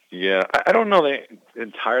 Yeah, I don't know the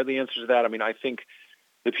entirely answer to that. I mean, I think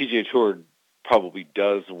the PGA Tour probably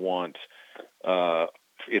does want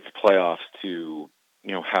its playoffs to,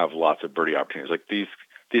 have lots of birdie opportunities. Like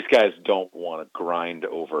these guys don't want to grind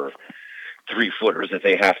over 3-footers that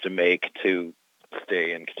they have to make to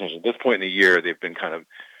stay in contention. At this point in the year, they've been kind of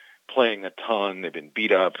playing a ton. They've been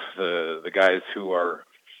beat up. The guys who are,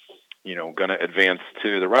 going to advance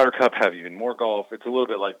to the Ryder Cup have even more golf. It's a little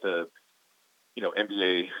bit like the,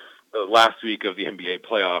 NBA, the last week of the NBA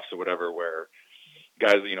playoffs or whatever, where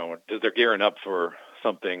guys, they're gearing up for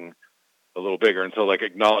something a little bigger. And so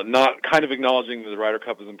not kind of acknowledging that the Ryder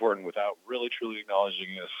Cup is important without really truly acknowledging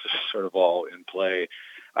it's sort of all in play.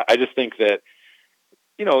 I just think that,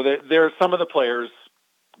 there are some of the players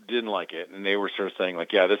didn't like it, and they were sort of saying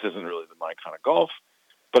yeah, this isn't really my kind of golf.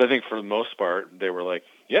 But I think for the most part, they were like,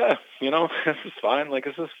 yeah, this is fine.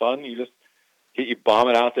 This is fun. You bomb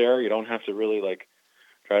it out there. You don't have to really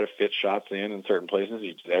try to fit shots in certain places.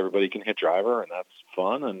 Everybody can hit driver, and that's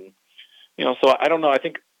fun. And so I don't know. I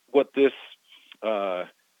think what this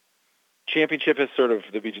championship is sort of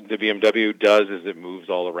the BMW does is it moves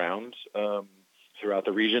all around throughout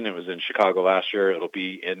the region. It was in Chicago last year. It'll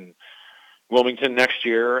be in Wilmington next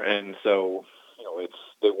year, and so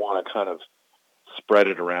they want to kind of spread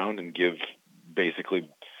it around and give basically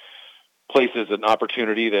places an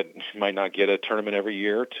opportunity that might not get a tournament every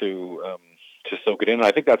year to soak it in. And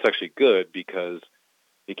I think that's actually good because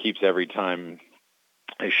it keeps every time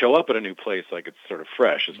they show up at a new place it's sort of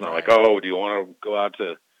fresh. It's not do you want to go out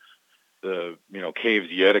to the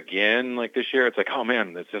Caves yet again this year? It's oh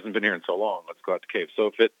man, this hasn't been here in so long. Let's go out to Caves. So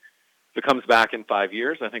if it comes back in 5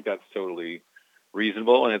 years, I think that's totally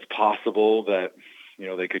reasonable, and it's possible that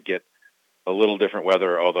they could get a little different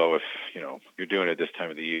weather. Although if you're doing it this time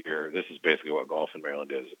of the year, this is basically what golf in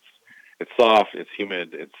Maryland is. It's soft, it's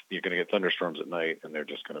humid, you're going to get thunderstorms at night, and they're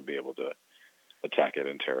just going to be able to attack it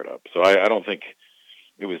and tear it up. So I don't think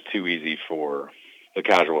it was too easy for the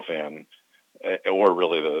casual fan or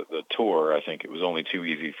really the tour. I think it was only too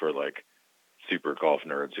easy for super golf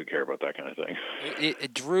nerds who care about that kind of thing.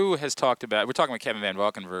 Drew has talked about, we're talking with Kevin Van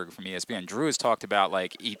Valkenburg from ESPN. Drew has talked about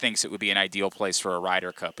he thinks it would be an ideal place for a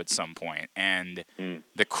Ryder Cup at some point. And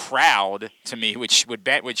the crowd, to me, which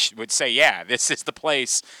would say, yeah, this is the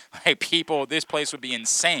place. This place would be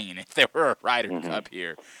insane if there were a Ryder Cup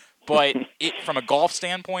here. But from a golf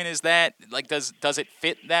standpoint, is that does it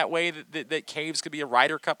fit that way that Caves could be a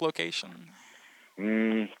Ryder Cup location?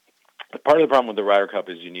 Part of the problem with the Ryder Cup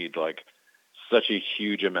is you need such a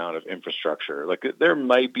huge amount of infrastructure. There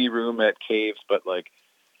might be room at Caves, but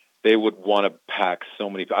they would want to pack so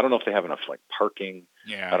many. I don't know if they have enough parking.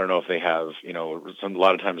 Yeah. I don't know if they have. A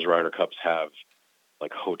lot of times Ryder Cups have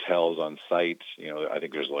hotels on site. I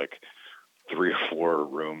think there's 3 or 4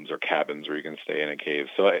 rooms or cabins where you can stay in a cave.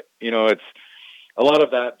 So a lot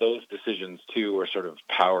of those decisions too are sort of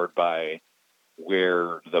powered by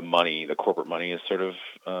where the money, the corporate money, is sort of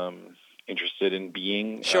interested in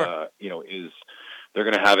being. Sure. Is they're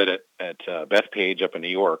going to have it at Bethpage up in New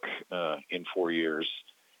York in 4 years,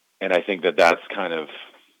 and I think that's kind of,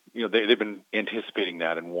 they've been anticipating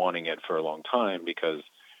that and wanting it for a long time because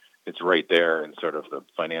it's right there in sort of the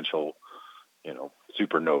financial,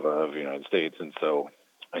 supernova of the United States, and so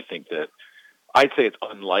I think that I'd say it's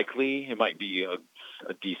unlikely. It might be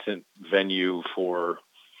a decent venue for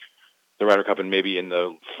the Ryder Cup, and maybe in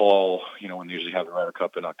the fall, when they usually have the Ryder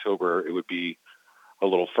Cup in October, it would be a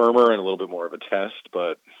little firmer and a little bit more of a test,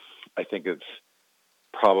 but I think it's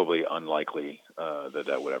probably unlikely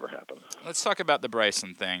that would ever happen. Let's talk about the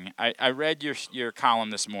Bryson thing. I read your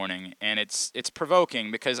column this morning, and it's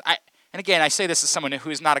provoking because and again, I say this as someone who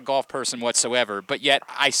is not a golf person whatsoever, but yet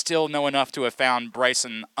I still know enough to have found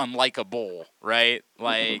Bryson unlikable, right?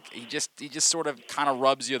 Like, he just sort of kind of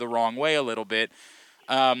rubs you the wrong way a little bit.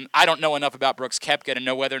 I don't know enough about Brooks Koepka to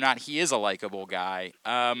know whether or not he is a likable guy.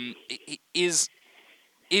 Is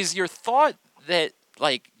your thought that,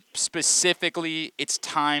 like, specifically it's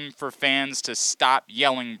time for fans to stop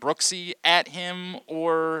yelling Brooksy at him,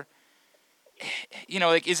 or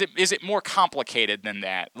is it more complicated than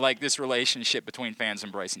that, like this relationship between fans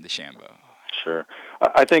and Bryson DeChambeau? Sure.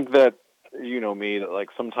 I think that, me, that like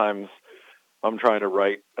sometimes I'm trying to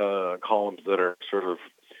write columns that are sort of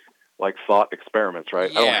like thought experiments,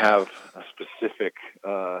 right? Yeah. I don't have a specific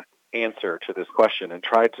answer to this question, and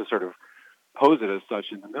tried to sort of pose it as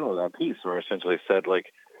such in the middle of that piece, where I essentially said,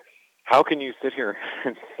 like, how can you sit here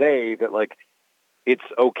and say that, like, it's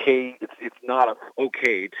okay, it's not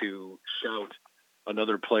okay to shout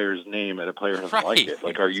another player's name at a player who doesn't like it?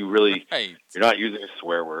 Like, are you really, right. You're not using a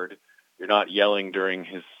swear word, you're not yelling during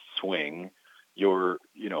his swing, you're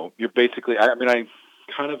basically, I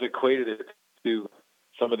kind of equated it to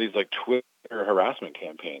some of these, like, Twitter harassment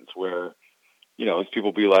campaigns where, as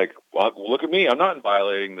people be like, well, look at me, I'm not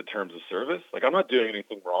violating the terms of service, like, I'm not doing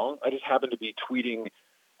anything wrong, I just happen to be tweeting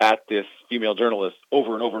at this female journalist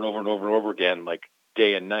over and over and over and over and over again, like,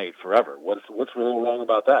 day and night forever. What's really wrong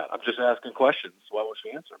about that? I'm just asking questions. Why won't she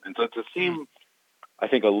answer them? And so it's the same, I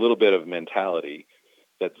think, a little bit of mentality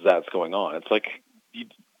that's going on. It's like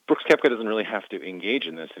Brooks Koepka doesn't really have to engage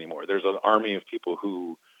in this anymore. There's an army of people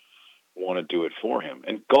who want to do it for him.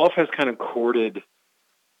 And golf has kind of courted,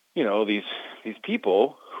 these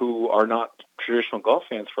people who are not traditional golf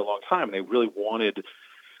fans for a long time. And they really wanted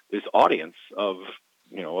this audience of,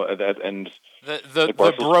 that, and the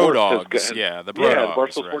bro dogs, the bro dogs.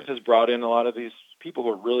 Barstool Sports has brought in a lot of these people who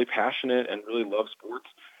are really passionate and really love sports,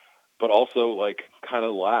 but also, like, kind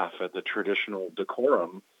of laugh at the traditional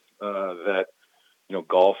decorum that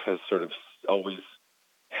golf has sort of always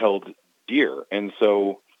held dear. And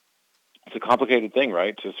so it's a complicated thing,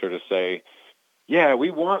 right? To sort of say, yeah,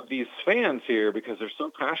 we want these fans here because they're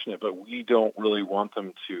so passionate, but we don't really want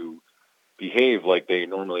them to behave like they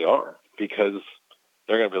normally are, because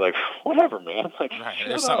they're going to be like, whatever, man. Like, right.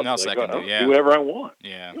 There's something else I can do. Yeah. Do whatever I want.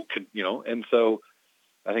 Yeah. And so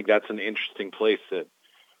I think that's an interesting place that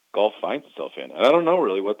golf finds itself in. And I don't know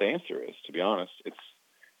really what the answer is, to be honest.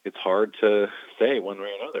 It's hard to say one way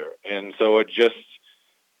or another. And so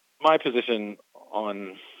my position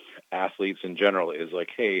on athletes in general is like,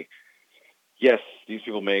 hey, yes, these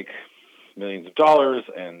people make millions of dollars,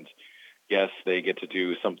 and yes, they get to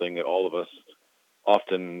do something that all of us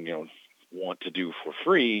often, want to do for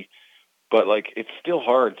free, but, like, it's still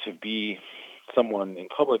hard to be someone in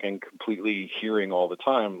public and completely hearing all the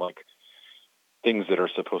time, like, things that are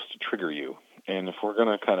supposed to trigger you. And if we're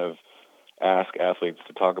going to kind of ask athletes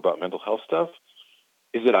to talk about mental health stuff,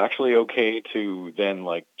 is it actually okay to then,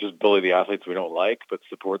 like, just bully the athletes we don't like, but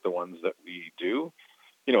support the ones that we do?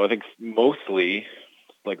 I think mostly,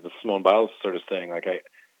 like, the Simone Biles sort of saying, like,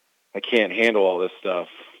 I can't handle all this stuff,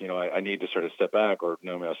 I need to sort of step back, or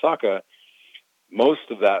Naomi Osaka, most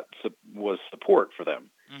of that was support for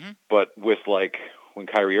them. Mm-hmm. But with, like, when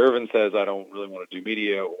Kyrie Irving says, I don't really want to do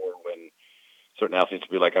media, or when certain athletes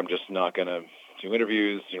be like, I'm just not going to do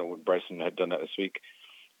interviews, when Bryson had done that this week,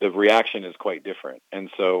 the reaction is quite different. And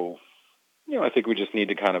so, I think we just need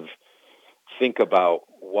to kind of think about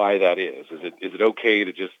why that is. Is it okay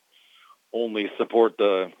to just only support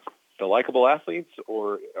the likable athletes,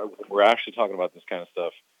 or we're actually talking about this kind of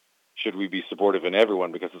stuff? Should we be supportive in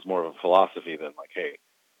everyone because it's more of a philosophy than, like, hey,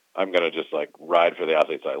 I'm going to just, like, ride for the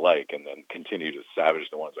athletes I like and then continue to savage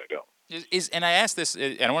the ones I don't? And I ask this,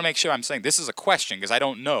 and I want to make sure I'm saying this is a question because I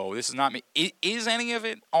don't know. This is not me. Is any of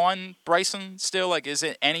it on Bryson still? Like, is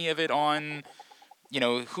it any of it on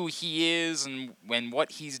who he is and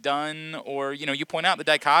what he's done, or, you point out the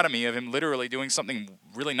dichotomy of him literally doing something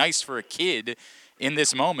really nice for a kid in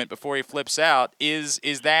this moment before he flips out. Is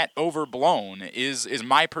that overblown? Is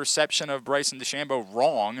my perception of Bryson DeChambeau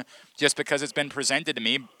wrong just because it's been presented to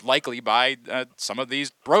me likely by some of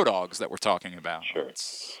these bro dogs that we're talking about? Sure.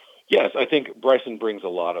 Yes, I think Bryson brings a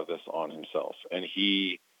lot of this on himself, and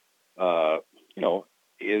he,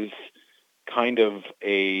 is kind of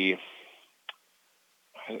a.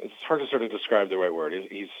 It's hard to sort of describe the right word.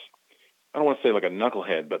 He's, I don't want to say like a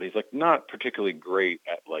knucklehead, but he's like not particularly great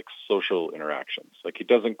at like social interactions. Like he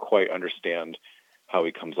doesn't quite understand how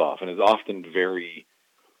he comes off, and is often very,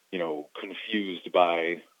 confused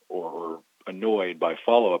by or annoyed by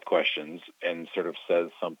follow-up questions, and sort of says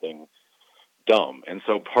something dumb. And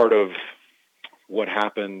so part of what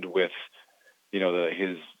happened with, he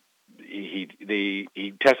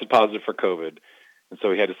tested positive for COVID, and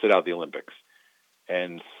so he had to sit out the Olympics.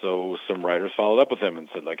 And so some writers followed up with him and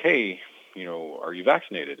said, like, hey, are you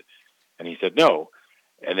vaccinated? And he said no.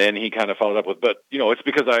 And then he kind of followed up with, but, it's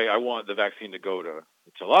because I want the vaccine to go to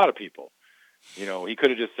a lot of people. He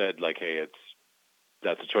could have just said, like, hey,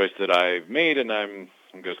 that's a choice that I've made, and I'm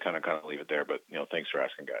just kind of leave it there. But, thanks for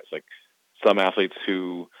asking, guys. Like, some athletes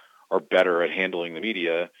who are better at handling the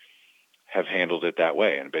media have handled it that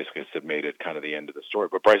way, and basically have made it kind of the end of the story.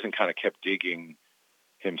 But Bryson kind of kept digging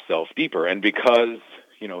himself deeper, and because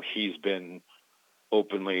he's been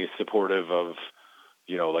openly supportive of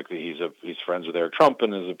he's friends with Eric Trump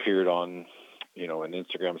and has appeared on in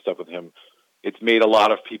Instagram stuff with him, it's made a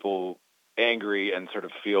lot of people angry and sort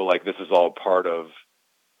of feel like this is all part of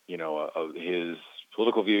of his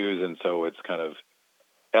political views, and so it's kind of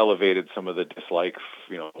elevated some of the dislike.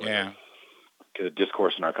 The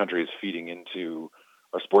discourse in our country is feeding into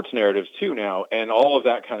our sports narratives too now, and all of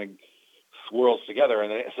that kind of swirls together.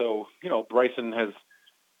 And so, Bryson has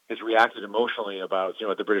reacted emotionally about,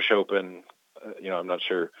 at the British Open, I'm not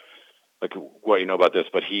sure like what you know about this,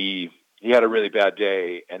 but he had a really bad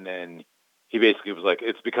day, and then he basically was like,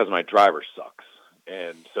 it's because my driver sucks.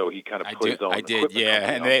 And so he kind of put his own equipment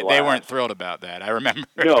and they weren't thrilled about that. I remember.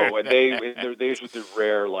 No, and they just did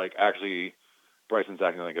rare, like, actually Bryson's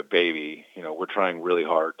acting like a baby. We're trying really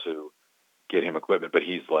hard to get him equipment, but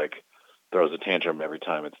he's like, throws a tantrum every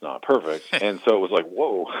time it's not perfect. And so it was like,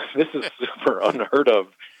 whoa, this is super unheard of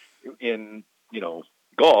in,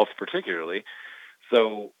 golf particularly.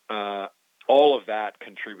 So all of that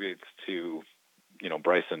contributes to,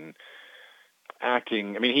 Bryson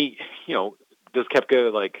acting. I mean, he, does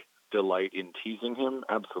Koepka like delight in teasing him?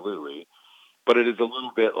 Absolutely. But it is a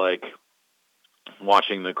little bit like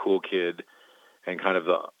watching the cool kid and kind of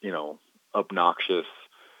the, obnoxious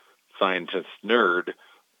scientist nerd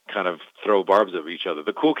kind of throw barbs at each other.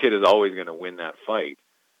 The cool kid is always going to win that fight,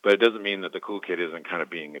 but it doesn't mean that the cool kid isn't kind of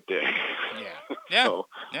being a dick. Yeah. So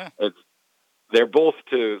they're both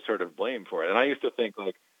to sort of blame for it. And I used to think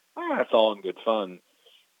like, it's all in good fun.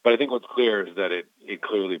 But I think what's clear is that it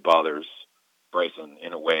clearly bothers Bryson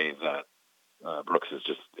in a way that Brooks is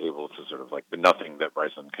just able to sort of like, nothing that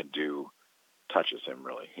Bryson can do touches him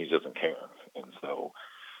really. He doesn't care. And so,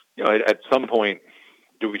 at some point,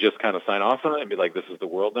 do we just kind of sign off on it and be like, this is the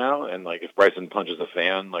world now? And like, if Bryson punches a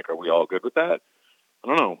fan, like, are we all good with that? I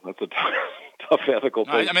don't know. That's a tough ethical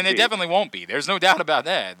thing. I mean, they definitely won't be. There's no doubt about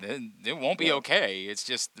that. It won't be okay. It's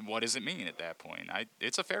just, what does it mean at that point?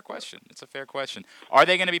 It's a fair question. Are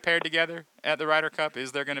they going to be paired together at the Ryder Cup?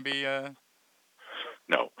 Is there going to be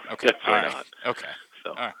No. Okay. All right. Not. Okay.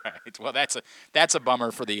 So. All right. Well, that's a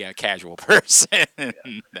bummer for the casual person. Yeah.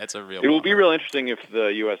 That's a real. It will be real interesting if the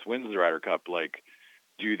U.S. wins the Ryder Cup. Like,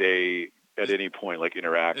 do they at any point like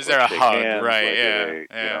interact? Is there a hug? Hands? Right. Like,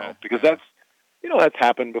 yeah. They, because that's that's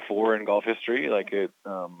happened before in golf history. Like it,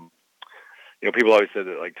 people always said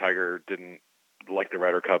that like Tiger didn't like the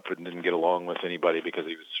Ryder Cup and didn't get along with anybody because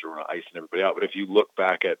he was sort of icing everybody out. But if you look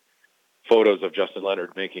back at photos of Justin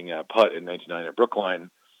Leonard making a putt in 1999 at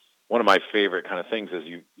Brookline, one of my favorite kind of things is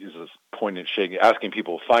this pointed shaking, asking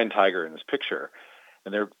people find Tiger in this picture,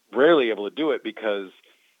 and they're rarely able to do it because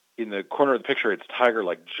in the corner of the picture it's Tiger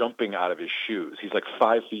like jumping out of his shoes. He's like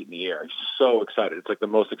 5 feet in the air. He's so excited. It's like the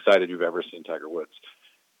most excited you've ever seen Tiger Woods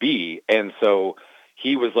be. And so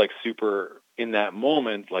he was like super in that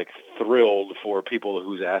moment, like thrilled for people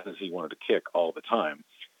whose asses he wanted to kick all the time.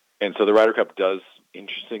 And so the Ryder Cup does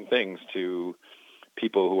interesting things to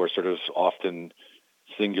people who are sort of often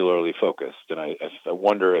singularly focused. And I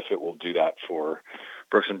wonder if it will do that for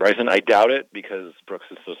Brooks and Bryson. I doubt it because Brooks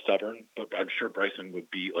is so stubborn, but I'm sure Bryson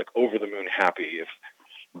would be like over the moon happy if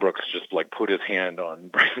Brooks just like put his hand on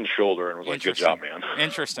Bryson's shoulder and was like, good job, man.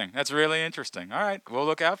 Interesting. That's really interesting. All right. We'll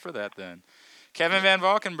look out for that then. Kevin Van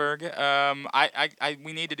Valkenburg.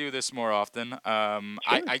 We need to do this more often.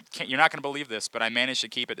 I can't. You're not going to believe this, but I managed to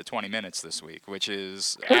keep it to 20 minutes this week, which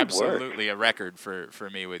is absolutely a record for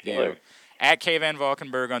me with you. At K Van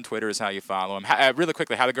Valkenburg on Twitter is how you follow him. Really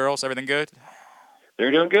quickly, how the girls? Everything good? They're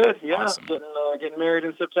doing good. Yeah, awesome. Getting married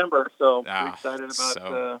in September, so we're excited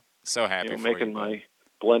about. So happy for making you, my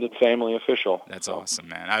blended family official. That's awesome,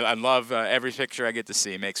 man. I love every picture I get to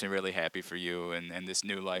see. It makes me really happy for you and this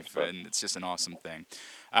new life, and it's just an awesome thing.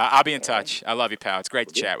 I'll be in touch. I love you, pal. It's great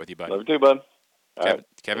to chat with you, buddy. Love you too, bud.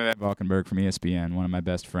 Kevin Van Valkenburg from ESPN, one of my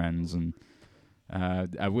best friends, and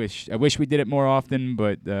I wish we did it more often,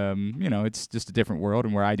 but it's just a different world,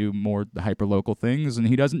 and where I do more hyper-local things, and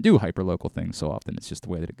he doesn't do hyper-local things so often. It's just the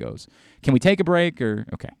way that it goes. Can we take a break? Or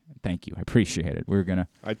okay, thank you. I appreciate it.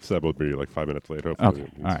 I'd said we'll be like 5 minutes late. Hopefully,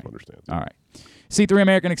 okay. All right. Understands. All right. C3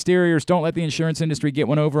 American Exteriors. Don't let the insurance industry get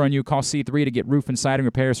one over on you. Call C3 to get roof and siding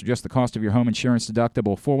repairs for just the cost of your home insurance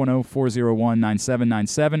deductible.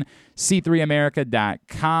 410-401-9797.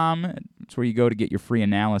 C3America.com. That's where you go to get your free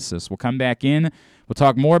analysis. We'll come back in. We'll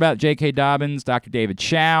talk more about J.K. Dobbins, Dr. David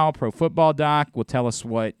Chow, Pro Football Doc. Will tell us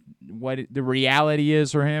what the reality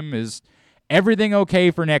is for him. Is everything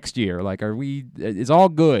okay for next year? Like, is all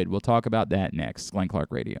good? We'll talk about that next. Glenn Clark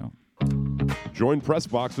Radio. Join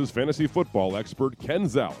PressBox's fantasy football expert Ken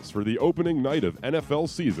Zales for the opening night of NFL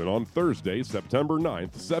season on Thursday, September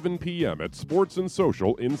 9th, 7 p.m. at Sports and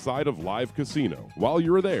Social inside of Live Casino. While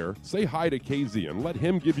you're there, say hi to KZ and let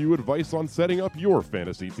him give you advice on setting up your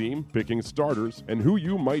fantasy team, picking starters, and who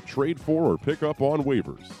you might trade for or pick up on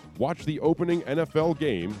waivers. Watch the opening NFL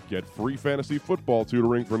game, get free fantasy football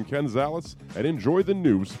tutoring from Ken Zales, and enjoy the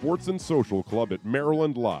new Sports and Social Club at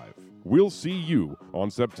Maryland Live. We'll see you on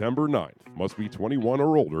September 9th. Must be 21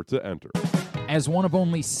 or older to enter. As one of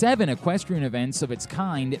only 7 equestrian events of its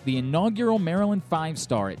kind, the inaugural Maryland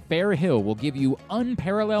 5-Star at Fair Hill will give you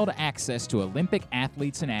unparalleled access to Olympic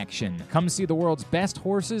athletes in action. Come see the world's best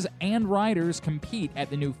horses and riders compete at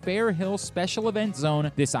the new Fair Hill Special Event Zone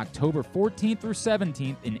this October 14th through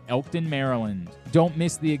 17th in Elkton, Maryland. Don't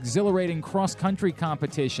miss the exhilarating cross-country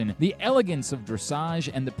competition, the elegance of dressage,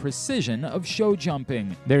 and the precision of show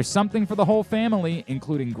jumping. There's something for the whole family,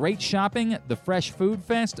 including great shopping, the Fresh Food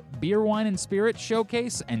Fest, beer, wine, and spirit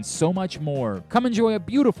showcase, and so much more. Come enjoy a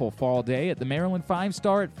beautiful fall day at the Maryland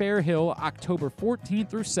 5-Star at Fair Hill, October 14th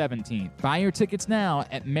through 17th. Buy your tickets now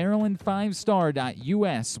at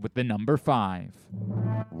maryland5star.us with the number 5.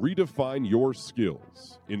 Redefine your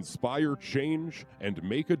skills, inspire change, and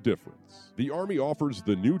make a difference. The Army offers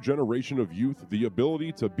the new generation of youth the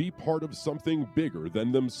ability to be part of something bigger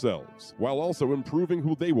than themselves, while also improving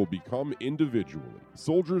who they will become individually.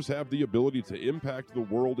 Soldiers have the ability to impact the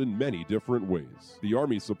world in many different ways. The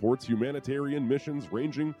Army supports humanitarian missions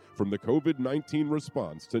ranging from the COVID-19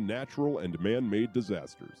 response to natural and man-made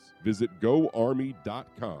disasters. Visit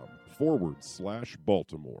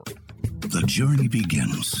goarmy.com/Baltimore. The journey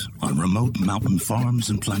begins on remote mountain farms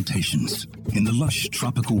and plantations in the lush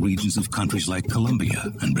tropical regions of countries like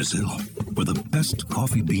Colombia and Brazil, where the best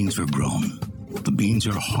coffee beans are grown. The beans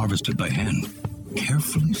are harvested by hand,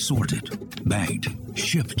 carefully sorted, bagged,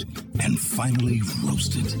 shipped, and finally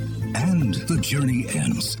roasted. And the journey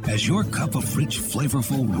ends as your cup of rich,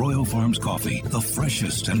 flavorful Royal Farms coffee, the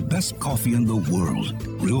freshest and best coffee in the world.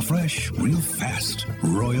 Real fresh, real fast.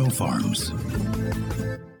 Royal Farms.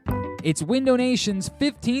 It's Window Nation's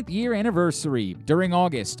 15th year anniversary. During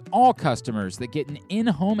August, all customers that get an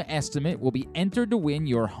in-home estimate will be entered to win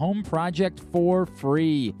your home project for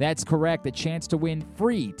free. That's correct, a chance to win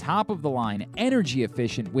free, top-of-the-line,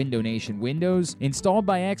 energy-efficient Window Nation windows installed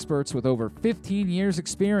by experts with over 15 years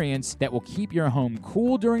experience that will keep your home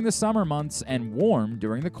cool during the summer months and warm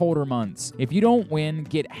during the colder months. If you don't win,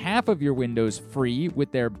 get half of your windows free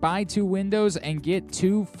with their buy 2 windows and get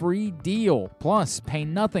 2 free deal. Plus, pay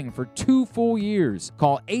nothing for 2 full years.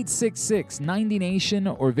 Call 866-90-NATION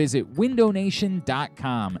or visit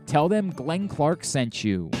windownation.com. Tell them Glenn Clark sent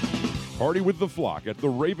you. Party with the flock at the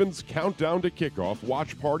Ravens Countdown to Kickoff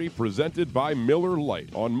Watch Party presented by Miller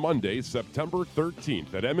Lite on Monday, September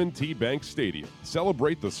 13th at M&T Bank Stadium.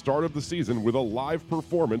 Celebrate the start of the season with a live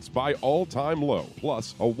performance by All Time Low,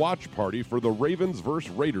 plus a watch party for the Ravens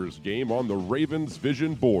vs. Raiders game on the Ravens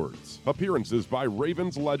Vision boards. Appearances by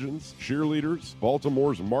Ravens legends, cheerleaders,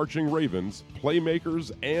 Baltimore's Marching Ravens,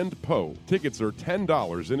 Playmakers, and Poe. Tickets are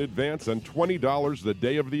 $10 in advance and $20 the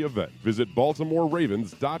day of the event. Visit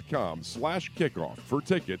BaltimoreRavens.com pressbox.com/kickoff for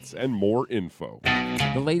tickets and more info.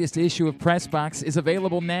 The latest issue of PressBox is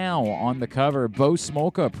available now. On the cover, Bo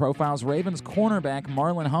Smolka profiles Ravens cornerback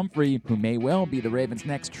Marlon Humphrey, who may well be the Ravens'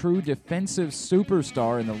 next true defensive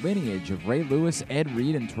superstar in the lineage of Ray Lewis, Ed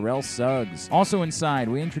Reed, and Terrell Suggs. Also inside,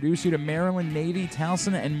 we introduce you to Maryland, Navy,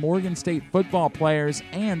 Towson, and Morgan State football players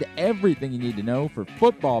and everything you need to know for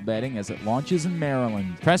football betting as it launches in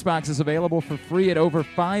Maryland. PressBox is available for free at over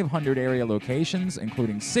 500 area locations,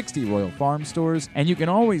 including 60 Royal Farm stores, and you can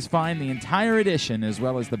always find the entire edition as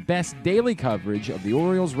well as the best daily coverage of the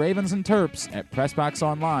Orioles, Ravens, and Terps at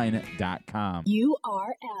PressBoxOnline.com. You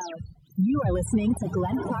are listening to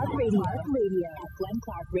Glenn Clark Radio at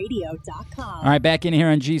GlennClarkRadio.com. All right, back in here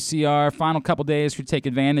on GCR. Final couple days to take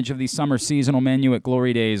advantage of the summer seasonal menu at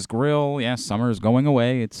Glory Days Grill. Yes, summer is going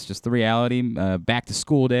away. It's just the reality. Back to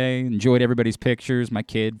school day. Enjoyed everybody's pictures. My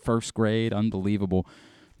kid, first grade, unbelievable.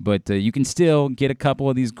 But you can still get a couple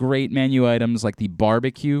of these great menu items like the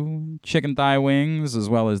barbecue chicken thigh wings, as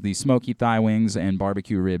well as the smoky thigh wings and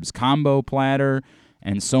barbecue ribs combo platter,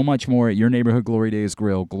 and so much more at your neighborhood Glory Days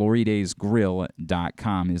Grill.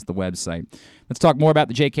 GloryDaysGrill.com is the website. Let's talk more about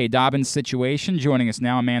the J.K. Dobbins situation. Joining us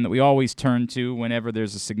now, a man that we always turn to whenever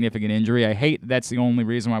there's a significant injury. I hate that's the only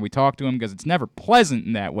reason why we talk to him, because it's never pleasant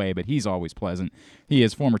in that way, but he's always pleasant. He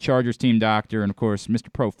is former Chargers team doctor and, of course,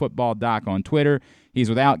 Mr. Pro Football Doc on Twitter. He's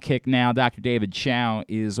with Outkick now. Dr. David Chao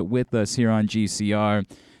is with us here on GCR.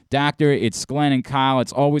 Doctor, it's Glenn and Kyle.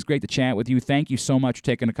 It's always great to chat with you. Thank you so much for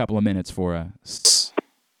taking a couple of minutes for us.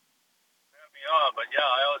 But yeah,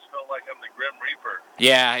 I always feel like I'm the Grim Reaper.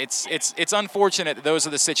 Yeah, it's unfortunate that those are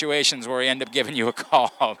the situations where we end up giving you a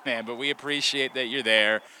call, man, but we appreciate that you're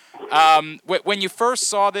there. When you first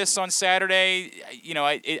saw this on Saturday, you know,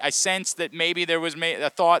 I sensed that maybe there was a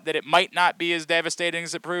thought that it might not be as devastating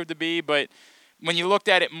as it proved to be, but when you looked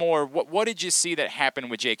at it more, what did you see that happened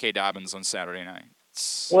with J.K. Dobbins on Saturday night?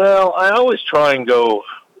 Well, I always try and go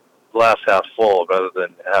glass half full rather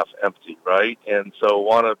than half empty, right? And so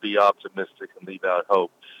want to be optimistic and leave out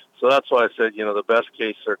hope. So that's why I said, you know, the best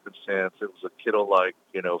case circumstance, it was a Kittle-like,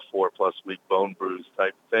 4+ week bone bruise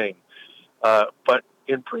type thing. But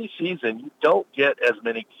in preseason, you don't get as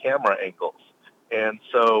many camera angles. And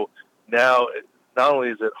so now not only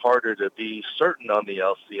is it harder to be certain on the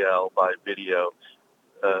LCL by video,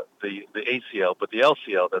 the ACL, but the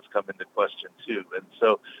LCL that's come into question too. And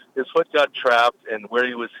so his foot got trapped, and where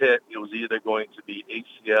he was hit, it was either going to be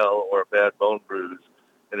ACL or a bad bone bruise,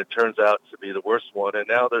 and it turns out to be the worst one. And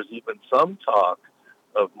now there's even some talk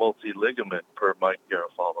of multi-ligament per Mike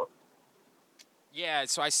Garafolo. Yeah,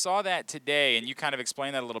 so I saw that today, and you kind of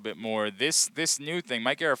explained that a little bit more. This new thing,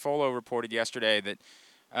 Mike Garafolo reported yesterday that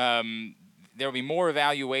there will be more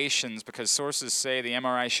evaluations because sources say the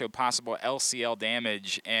MRI showed possible LCL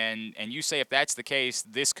damage, and you say if that's the case,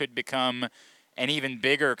 this could become an even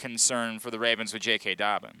bigger concern for the Ravens with J.K.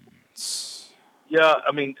 Dobbins. Yeah,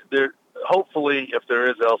 I mean, hopefully if there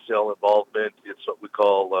is LCL involvement, it's what we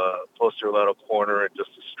call posterior lateral corner and just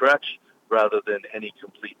a stretch rather than any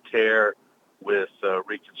complete tear with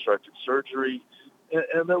reconstructive surgery.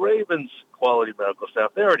 And the Ravens' quality medical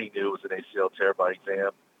staff, they already knew it was an ACL tear by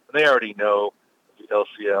exam. They already know the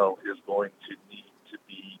LCL is going to need to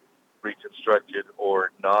be reconstructed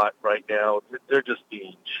or not right now. They're just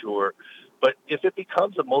being sure. But if it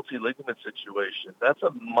becomes a multi-ligament situation, that's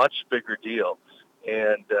a much bigger deal.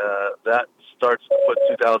 And that starts to put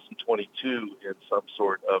 2022 in some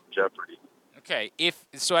sort of jeopardy. Okay,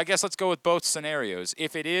 so I guess let's go with both scenarios.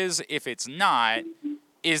 If it is, if it's not,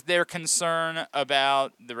 is there concern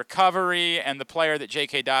about the recovery and the player that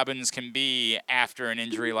J.K. Dobbins can be after an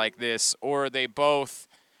injury like this, or are they both?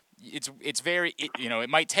 It's very, it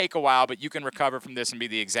might take a while, but you can recover from this and be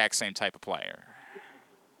the exact same type of player.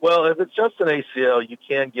 Well, if it's just an ACL, you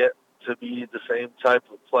can get to be the same type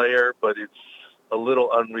of player, but it's a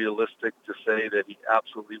little unrealistic to say that he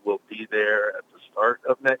absolutely will be there at the start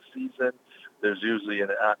of next season. There's usually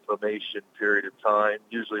an acclimation period of time.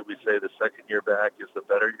 Usually we say the second year back is the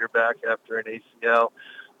better year back after an ACL.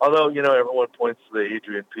 Although, everyone points to the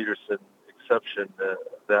Adrian Peterson exception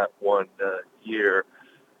that one year.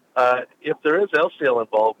 If there is LCL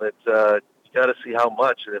involvement, you got to see how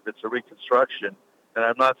much, and if it's a reconstruction. And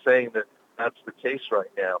I'm not saying that that's the case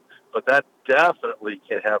right now, but that definitely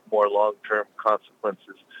can have more long-term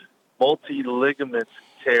consequences. Multi-ligament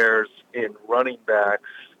tears in running backs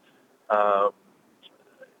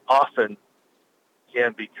often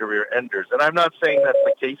can be career enders. And I'm not saying that's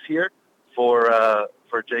the case here for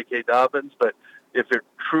J.K. Dobbins, but if it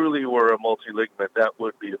truly were a multi-ligament, that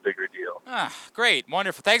would be a bigger deal. Great.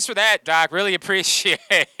 Wonderful. Thanks for that, Doc. Really appreciate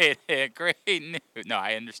it. Great news. No,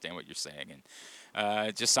 I understand what you're saying. And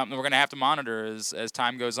Just something we're going to have to monitor as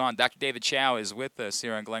time goes on. Dr. David Chao is with us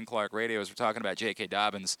here on Glenn Clark Radio as we're talking about J.K.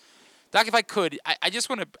 Dobbins. Doc, if I could, I just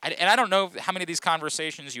want to, and I don't know how many of these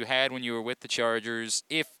conversations you had when you were with the Chargers.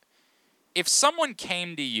 If someone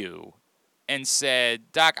came to you and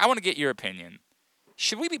said, Doc, I want to get your opinion.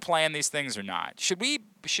 Should we be playing these things or not? Should we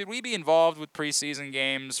be involved with preseason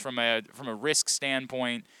games from a risk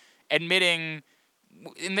standpoint, admitting,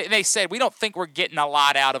 and they said, we don't think we're getting a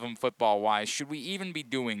lot out of them football-wise. Should we even be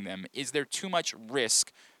doing them? Is there too much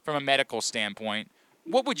risk from a medical standpoint?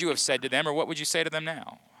 What would you have said to them, or what would you say to them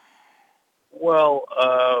now? Well,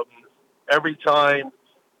 every time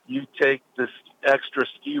you take this extra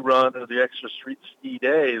ski run or the extra ski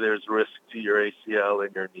day, there's risk to your ACL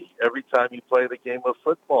and your knee. Every time you play the game of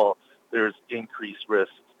football, there's increased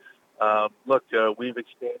risk. Look, we've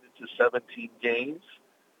expanded to 17 games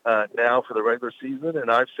now for the regular season,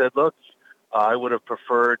 and I've said, look, I would have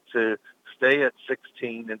preferred to stay at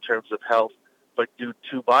 16 in terms of health, but do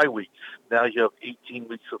 2 bye weeks. Now you have 18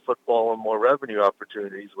 weeks of football and more revenue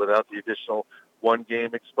opportunities without the additional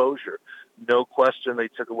 1-game exposure. No question they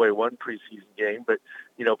took away 1 preseason game, but,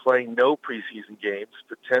 playing no preseason games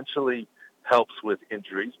potentially helps with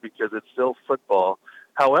injuries because it's still football.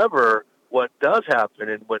 However, what does happen,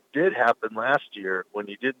 and what did happen last year when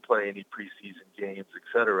you didn't play any preseason games, et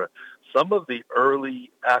cetera, some of the early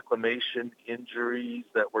acclimation injuries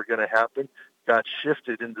that were going to happen got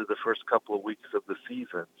shifted into the first couple of weeks of the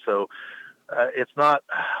season. So it's not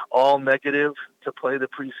all negative to play the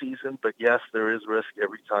preseason, but yes, there is risk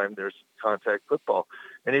every time there's contact football.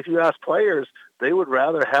 And if you ask players, they would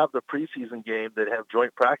rather have the preseason game than have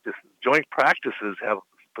joint practices. Joint practices have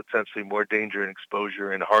potentially more danger and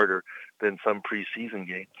exposure and harder than some preseason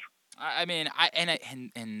games. I mean, I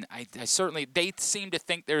certainly, they seem to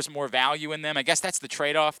think there's more value in them. I guess that's the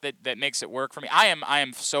trade-off that makes it work for me. I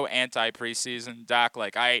am so anti-preseason, Doc.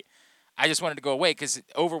 Like, I just wanted to go away because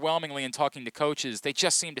overwhelmingly in talking to coaches, they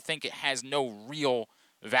just seem to think it has no real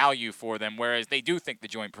value for them, whereas they do think the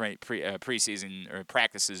joint preseason or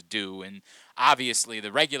practices do. And obviously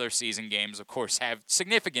the regular season games, of course, have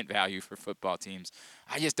significant value for football teams.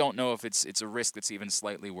 I just don't know if it's a risk that's even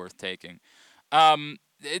slightly worth taking.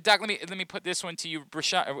 Doc, let me put this one to you. Not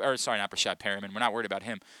Brashad Perriman. We're not worried about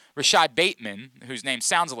him. Rashad Bateman, whose name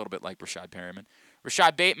sounds a little bit like Brashad Perriman.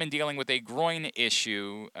 Rashad Bateman dealing with a groin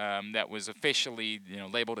issue that was officially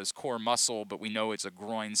labeled as core muscle, but we know it's a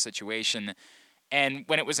groin situation. And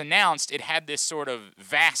when it was announced, it had this sort of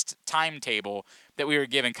vast timetable that we were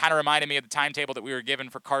given. Kind of reminded me of the timetable that we were given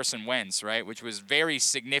for Carson Wentz, right? Which was very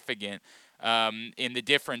significant in the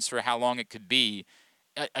difference for how long it could be.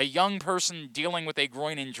 A young person dealing with a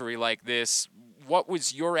groin injury like this, what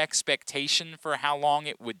was your expectation for how long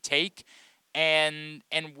it would take? And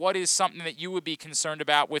what is something that you would be concerned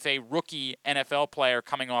about with a rookie NFL player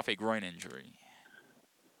coming off a groin injury?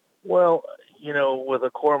 Well, with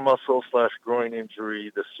a core muscle / groin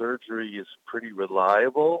injury, the surgery is pretty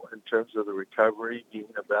reliable in terms of the recovery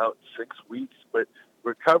being about 6 weeks. But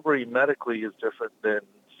recovery medically is different than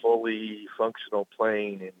fully functional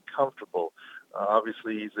playing and comfortable.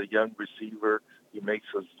 Obviously, he's a young receiver. He makes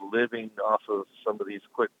his living off of some of these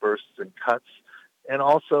quick bursts and cuts. And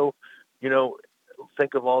also,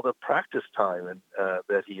 think of all the practice time and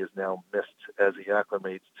that he has now missed as he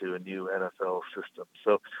acclimates to a new NFL system.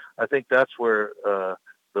 So I think that's where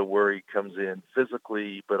the worry comes in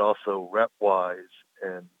physically, but also rep-wise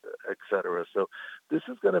and et cetera. So this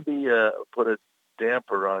is going to be put a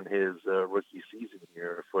damper on his rookie season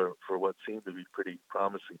here for what seemed to be pretty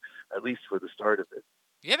promising, at least for the start of it.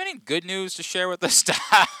 Do you have any good news to share with us, Doc?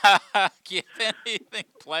 Do you have anything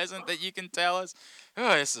pleasant that you can tell us?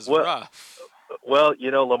 Oh, this is rough. Well,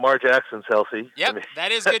 Lamar Jackson's healty. Yep,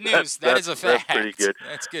 that is good news. That is a fact. That's pretty good.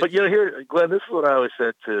 That's good. But, here, Glenn, this is what I always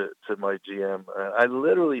said to my GM. I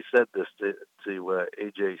literally said this to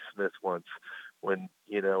A.J. Smith once when,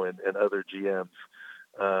 and other GMs,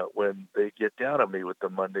 when they get down on me with the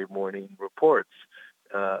Monday morning reports.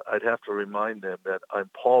 I'd have to remind them that I'm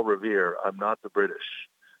Paul Revere. I'm not the British.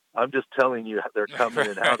 I'm just telling you they're coming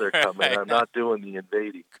and how they're coming. I'm not doing the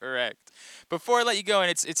invading. Correct. Before I let you go,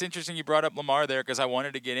 and it's interesting you brought up Lamar there because I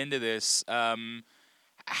wanted to get into this.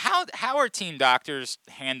 How are team doctors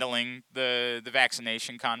handling the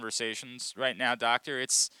vaccination conversations right now, Doctor?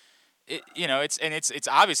 It's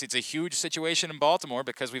obviously it's a huge situation in Baltimore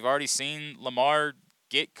because we've already seen Lamar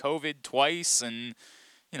get COVID twice, and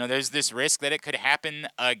there's this risk that it could happen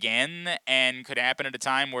again and could happen at a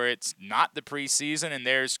time where it's not the preseason and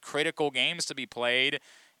there's critical games to be played.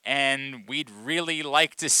 And we'd really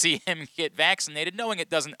like to see him get vaccinated, knowing it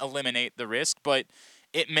doesn't eliminate the risk, but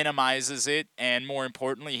it minimizes it, and more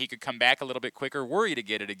importantly, he could come back a little bit quicker were he to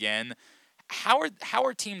get it again. How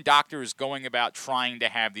are team doctors going about trying to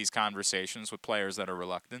have these conversations with players that are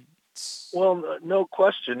reluctant? Well, no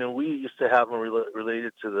question, and we used to have them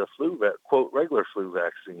related to the quote, regular flu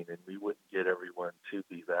vaccine, and we wouldn't get everyone to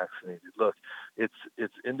be vaccinated. Look,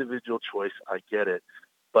 it's individual choice. I get it.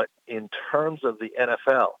 But in terms of the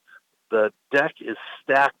NFL, the deck is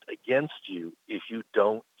stacked against you if you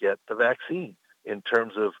don't get the vaccine in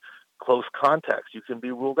terms of close contacts. You can be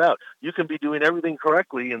ruled out. You can be doing everything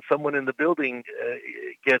correctly and someone in the building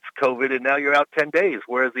gets COVID and now you're out 10 days,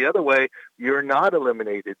 whereas the other way, you're not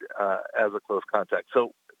eliminated as a close contact.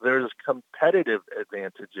 So there's competitive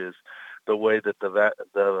advantages the way that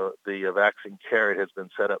the vaccine carrot has been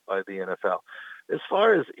set up by the NFL. As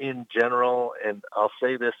far as in general, and I'll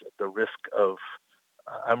say this at the risk of,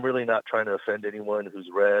 I'm really not trying to offend anyone who's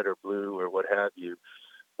red or blue or what have you,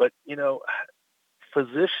 but,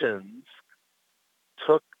 physicians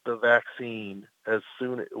took the vaccine as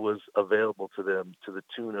soon as it was available to them to the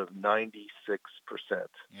tune of 96%.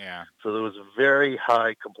 Yeah. So there was very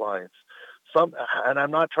high compliance. And I'm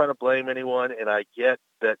not trying to blame anyone, and I get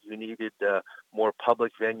that you needed more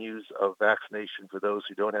public venues of vaccination for those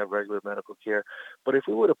who don't have regular medical care. But if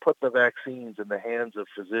we would have put the vaccines in the hands of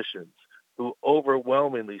physicians who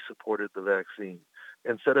overwhelmingly supported the vaccine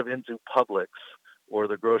instead of into Publix or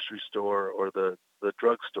the grocery store or the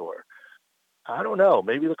drugstore, I don't know.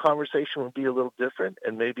 Maybe the conversation would be a little different,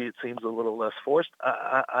 and maybe it seems a little less forced.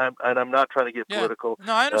 I'm not trying to get political.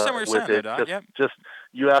 No, I understand what you're saying. Just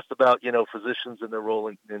you asked about physicians and their role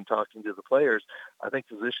in talking to the players. I think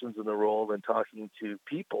physicians in the role in talking to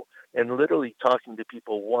people and literally talking to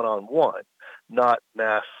people one-on-one, not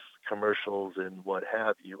mass commercials and what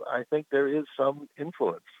have you. I think there is some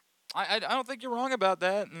influence. I don't think you're wrong about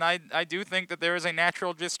that, and I do think that there is a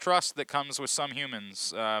natural distrust that comes with some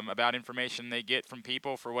humans about information they get from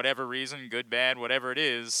people for whatever reason, good, bad, whatever it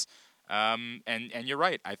is. And you're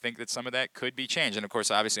right. I think that some of that could be changed. And, of course,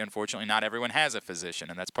 obviously, unfortunately, not everyone has a physician,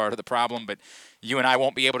 and that's part of the problem. But you and I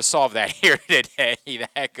won't be able to solve that here today.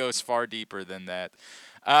 That goes far deeper than that.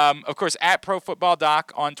 Of course, at Pro Football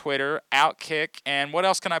Doc on Twitter, Outkick, and what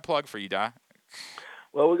else can I plug for you, Doc?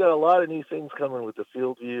 Well, we got a lot of new things coming with the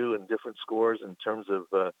Field View and different scores in terms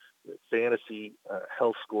of fantasy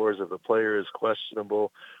health scores. If a player is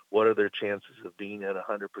questionable, what are their chances of being at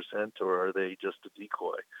 100%, or are they just a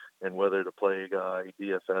decoy? And whether to play a guy,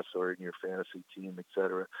 DFS or in your fantasy team, et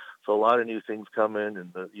cetera. So a lot of new things coming,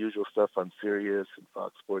 and the usual stuff on Sirius and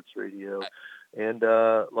Fox Sports Radio, and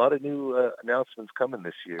a lot of new announcements coming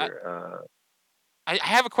this year. I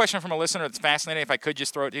have a question from a listener that's fascinating. If I could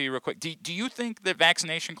just throw it to you real quick. Do you think that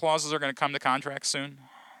vaccination clauses are going to come to contracts soon?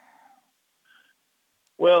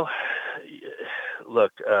 Well,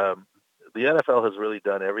 look, the NFL has really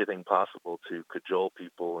done everything possible to cajole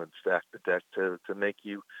people and stack the deck to make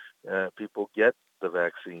people get the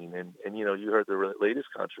vaccine. And you heard the latest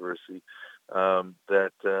controversy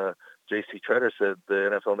that J.C. Treader said the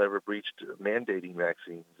NFL never breached mandating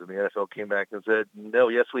vaccines. And the NFL came back and said, no,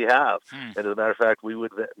 yes, we have. And as a matter of fact, we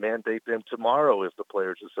would mandate them tomorrow if the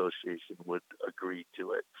Players Association would agree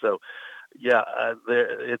to it. So, yeah,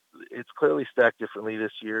 it's clearly stacked differently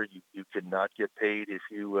this year. You cannot get paid if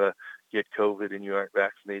you get COVID and you aren't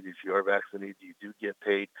vaccinated. If you are vaccinated, you do get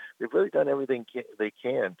paid. They've really done everything they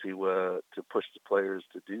can to push the players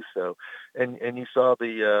to do so. And you saw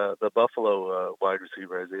the Buffalo wide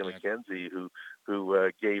receiver Isaiah McKenzie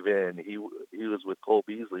who gave in. He was with Cole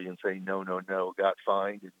Beasley and saying no, got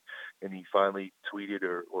fined, and he finally tweeted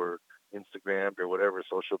or Instagrammed or whatever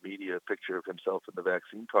social media picture of himself in the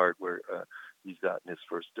vaccine card where he's gotten his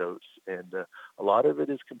first dose. And a lot of it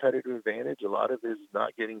is competitive advantage. A lot of it is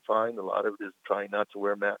not getting fined. A lot of it is trying not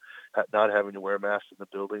having to wear masks in the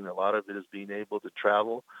building. A lot of it is being able to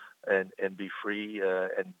travel and be free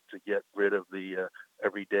and to get rid of the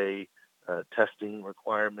everyday testing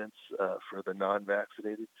requirements for the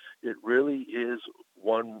non-vaccinated. It really is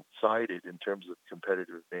one-sided in terms of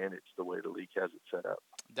competitive advantage, the way the league has it set up.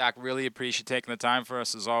 Doc, really appreciate taking the time for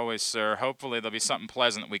us as always, sir. Hopefully there'll be something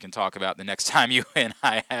pleasant we can talk about the next time you and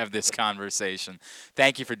I have this conversation.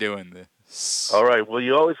 Thank you for doing this. All right. Well,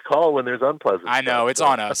 you always call when there's unpleasant I know. It's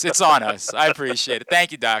on us. It's on us. I appreciate it.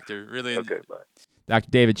 Thank you, Doctor. Really. Okay, bye. Dr.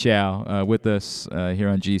 David Chao with us here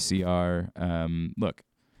on GCR. Look,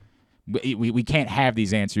 we can't have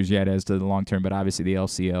these answers yet as to the long term, but obviously the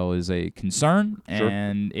LCL is a concern,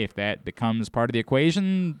 and if that becomes part of the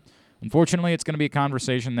equation, unfortunately, it's going to be a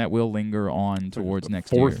conversation that will linger on towards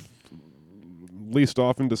next year. Least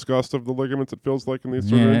often discussed of the ligaments, it feels like, in these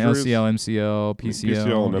sort of injuries. LCL, MCL, PCL.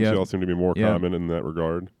 PCL and MCL seem to be more common in that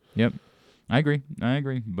regard. Yep. I agree.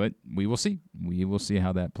 But we will see. We will see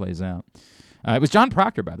how that plays out. It was John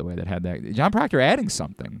Proctor, by the way, that had that. John Proctor adding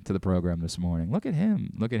something to the program this morning. Look at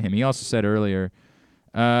him. He also said earlier,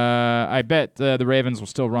 I bet the Ravens will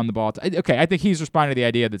still run the ball. Okay, I think he's responding to the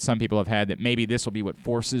idea that some people have had that maybe this will be what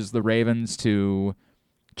forces the Ravens to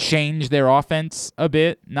change their offense a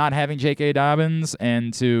bit, not having J.K. Dobbins,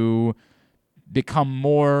 and to become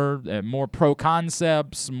more pro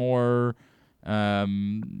concepts, more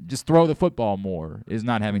just throw the football more, is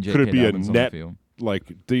not having J.K. Dobbins on the field.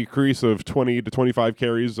 Like decrease of 20 to 25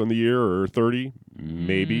 carries on the year, or 30,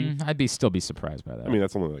 maybe. I'd still be surprised by that. I mean,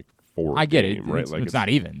 that's only like 4. I get it. Right? It's not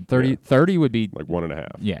even 30. Yeah. 30 would be like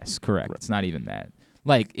 1.5. Yes, correct. Right. It's not even that.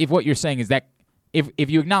 Like, if what you're saying is that if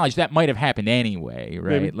you acknowledge that might have happened anyway,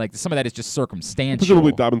 right? Maybe. Like some of that is just circumstantial.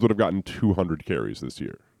 Presumably, Dobbins would have gotten 200 carries this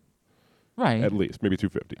year. Right. At least, maybe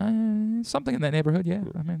 250. Something in that neighborhood, yeah.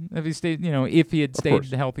 I mean, if he stayed, if he had stayed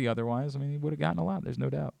healthy otherwise, I mean, he would have gotten a lot. There's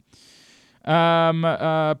no doubt.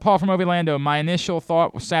 Paul from Orlando. My initial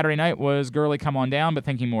thought Saturday night was Gurley come on down, but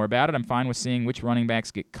thinking more about it, I'm fine with seeing which running backs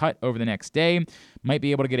get cut over the next day. Might be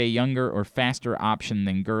able to get a younger or faster option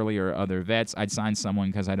than Gurley or other vets. I'd sign someone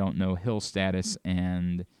because I don't know Hill's status,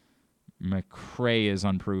 and McCray is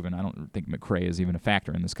unproven. I don't think McCray is even a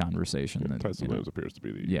factor in this conversation. Yeah, Tyson Williams appears to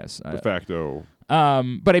be the de facto.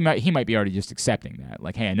 But he might be already just accepting that.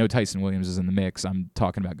 Like, hey, I know Tyson Williams is in the mix. I'm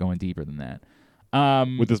talking about going deeper than that.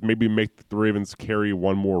 Would this maybe make the Ravens carry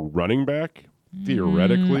one more running back,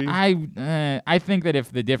 theoretically? I think that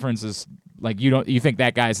if the difference is like you think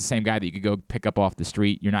that guy is the same guy that you could go pick up off the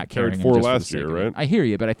street, you're not carrying him 4 just last year, right? I hear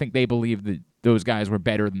you, but I think they believe that those guys were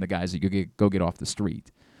better than the guys that you could go get off the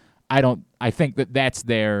street. I think that's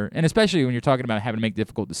there, and especially when you're talking about having to make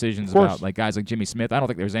difficult decisions about like guys like Jimmy Smith, I don't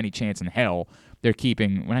think there's any chance in hell they're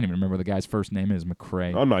keeping. I don't even remember what the guy's first name is.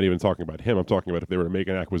 McCray. I'm not even talking about him. I'm talking about if they were to make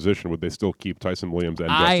an acquisition, would they still keep Tyson Williams and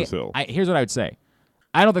Justice Hill? Here's what I would say.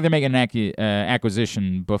 I don't think they're making an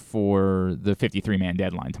acquisition before the 53-man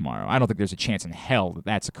deadline tomorrow. I don't think there's a chance in hell that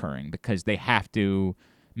that's occurring because they have to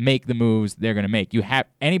make the moves they're going to make. You have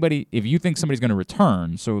anybody if you think somebody's going to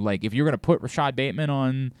return. So like if you're going to put Rashad Bateman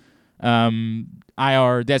on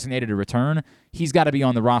IR designated to return, he's got to be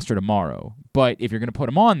on the roster tomorrow. But if you're going to put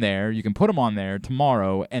him on there, you can put him on there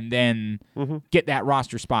tomorrow and then get that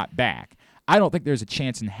roster spot back. I don't think there's a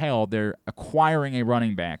chance in hell they're acquiring a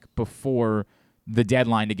running back before the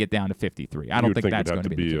deadline to get down to 53. I don't think that's going to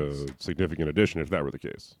be the case. A significant addition if that were the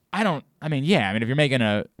case. If you're making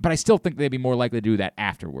but I still think they'd be more likely to do that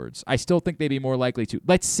afterwards. I still think they'd be more likely to.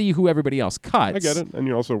 Let's see who everybody else cuts. I get it. And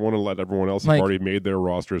you also want to let everyone else who's already made their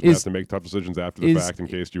rosters have to make tough decisions after the fact in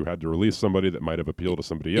case you had to release somebody that might have appealed to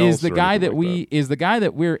somebody else. Is the guy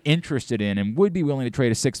that we're interested in and would be willing to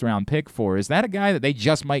trade a 6th-round pick for, is that a guy that they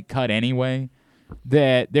just might cut anyway?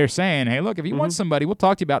 That they're saying, hey, look, if you want somebody, we'll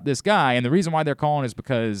talk to you about this guy. And the reason why they're calling is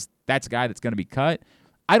because that's a guy that's going to be cut.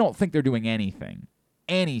 I don't think they're doing anything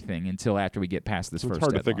until after we get past this first deadline.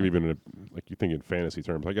 It's hard to think of even like you think in fantasy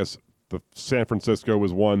terms. I guess the San Francisco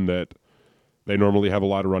was one that they normally have a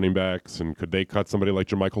lot of running backs, and could they cut somebody like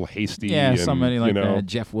JaMychal Hasty? Yeah, somebody like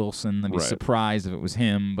Jeff Wilson. I'd be surprised if it was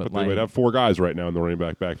him. But they would have 4 guys right now in the running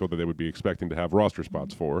back backfield that they would be expecting to have roster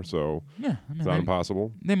spots for. So it's not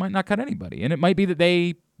impossible. They might not cut anybody, and it might be that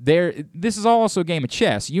this is also a game of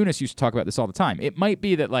chess. Eunice used to talk about this all the time. It might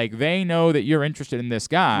be that like they know that you're interested in this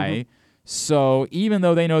guy. So even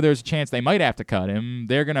though they know there's a chance they might have to cut him,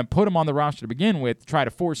 they're going to put him on the roster to begin with, try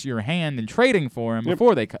to force your hand in trading for him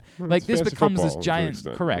before they cut. Like this becomes this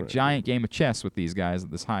giant game of chess with these guys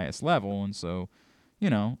at this highest level. And so, I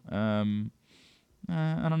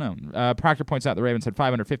don't know. Proctor points out the Ravens had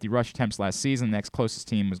 550 rush attempts last season. The next closest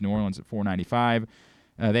team was New Orleans at 495.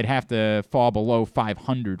 They'd have to fall below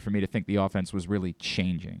 500 for me to think the offense was really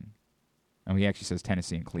changing. And he actually says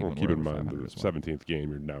Tennessee and Cleveland. Keep in mind the 17th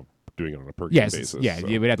game, you're now doing it on a per game basis.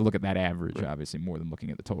 We'd have to look at that average, obviously, more than looking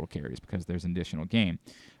at the total carries because there's an additional game.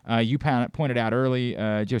 You pointed out early,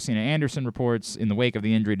 Josina Anderson reports, in the wake of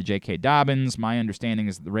the injury to J.K. Dobbins, my understanding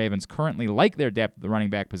is that the Ravens currently like their depth at the running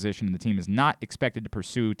back position, and the team is not expected to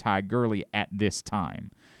pursue Ty Gurley at this time,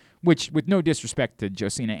 which, with no disrespect to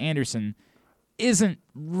Josina Anderson, isn't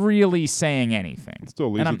really saying anything. It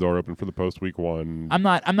still leaves the door open for the post-week 1. I'm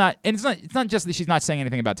not, and it's not just that she's not saying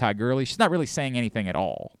anything about Ty Gurley. She's not really saying anything at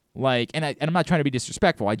all. Like, and I'm not trying to be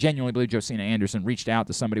disrespectful. I genuinely believe Josina Anderson reached out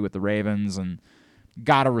to somebody with the Ravens and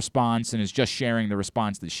got a response and is just sharing the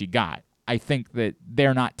response that she got. I think that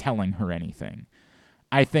they're not telling her anything.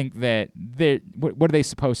 I think that what are they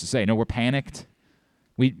supposed to say? No, we're panicked.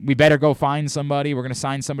 We better go find somebody. We're going to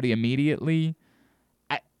sign somebody immediately.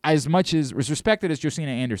 as much as respected as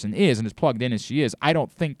Josina Anderson is and as plugged in as she is, I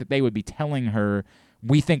don't think that they would be telling her,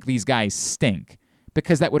 we think these guys stink,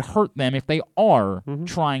 because that would hurt them if they are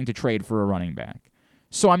trying to trade for a running back.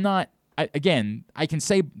 So I'm not, again, I can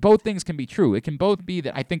say both things can be true. It can both be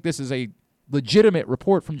that I think this is a legitimate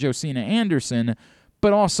report from Josina Anderson,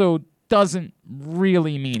 but also doesn't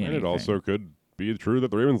really mean anything. And it also could be true that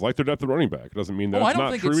the Ravens like their depth of running back. It doesn't mean that it's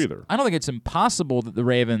not true either. I don't think it's impossible that the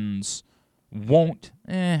Ravens won't.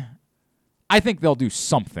 I think they'll do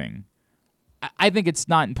something. I think it's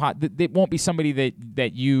not impossible. It won't be somebody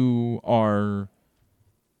that you are,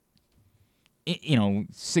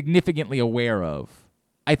 significantly aware of.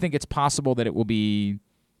 I think it's possible that it will be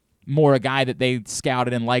more a guy that they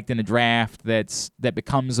scouted and liked in a draft that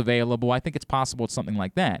becomes available. I think it's possible it's something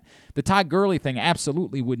like that. The Todd Gurley thing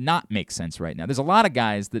absolutely would not make sense right now. There's a lot of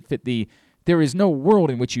guys that fit there is no world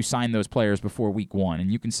in which you sign those players before week 1.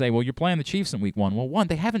 And you can say, well, you're playing the Chiefs in week 1. Well, one,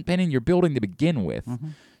 they haven't been in your building to begin with.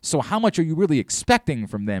 So how much are you really expecting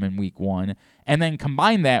from them in week 1? And then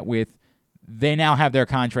combine that with they now have their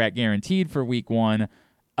contract guaranteed for week 1.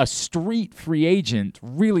 A street free agent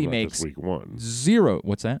really makes week 1. Zero.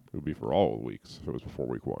 What's that? It would be for all weeks if it was before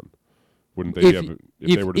week 1. Wouldn't they if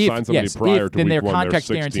they were to sign somebody prior to then week 1, their contract's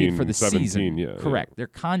 16, guaranteed for the 17, season. Yeah, correct. Yeah. Their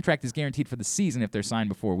contract is guaranteed for the season if they're signed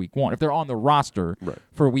before week 1. If they're on the roster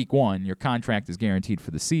for week 1, your contract is guaranteed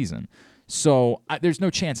for the season. So there's no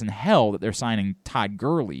chance in hell that they're signing Todd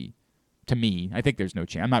Gurley. To me, I think there's no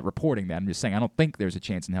chance. I'm not reporting that. I'm just saying I don't think there's a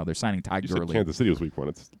chance in hell they're signing Todd Gurley. Said Kansas City was week 1.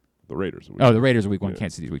 It's the Raiders. The Raiders are week 1.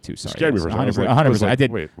 Kansas City's week 2. Sorry, scared me for a second. 100%. I did.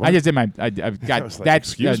 Wait, I just did my. I've got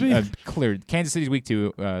that cleared. Kansas City's week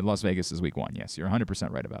 2. Las Vegas is week 1. Yes, you're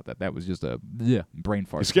 100% right about that. That was just a brain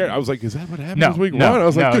fart. You're scared. I was like, is that what happened? No, week 1. I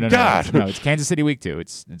was like, good God. No, it's Kansas City week 2.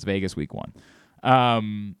 It's Vegas week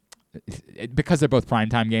 1. Because they're both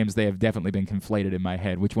primetime games, they have definitely been conflated in my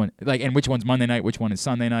head. Which one, and which one's Monday night, which one is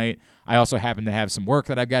Sunday night. I also happen to have some work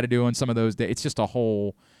that I've got to do on some of those days. It's just a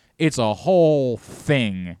whole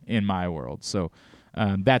thing in my world. So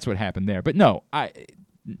that's what happened there. But no,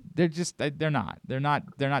 they're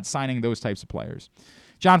not signing those types of players.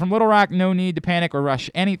 John from Little Rock, no need to panic or rush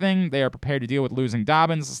anything. They are prepared to deal with losing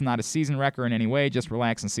Dobbins. It's not a season wrecker in any way. Just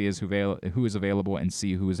relax and see who is available and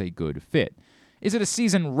see who is a good fit. Is it a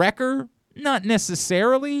season wrecker? Not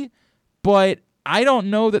necessarily, but I don't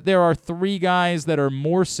know that there are 3 guys that are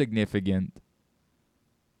more significant.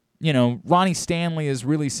 Ronnie Stanley is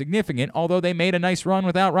really significant, although they made a nice run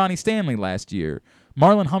without Ronnie Stanley last year.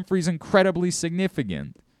 Marlon Humphrey's incredibly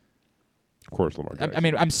significant. Of course, Lamar Jackson. I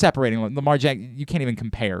mean, I'm separating Lamar Jackson. You can't even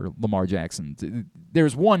compare Lamar Jackson.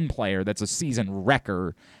 There's one player that's a season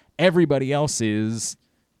wrecker. Everybody else is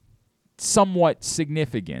somewhat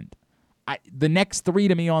significant. The next 3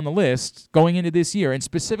 to me on the list going into this year, and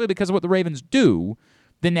specifically because of what the Ravens do,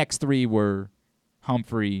 the next 3 were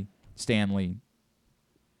Humphrey, Stanley,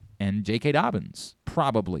 and J.K. Dobbins,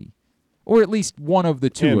 probably. Or at least one of the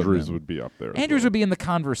 2 Andrews of them. would be up there. Andrews would be in the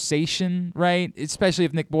conversation, right? Especially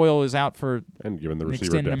if Nick Boyle is out for and given the an receiver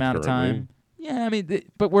extended amount of time. Yeah, I mean,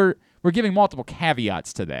 but we're giving multiple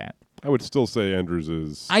caveats to that. I would still say Andrews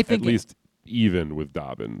is at least even with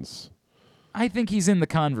Dobbins. I think he's in the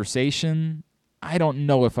conversation. I don't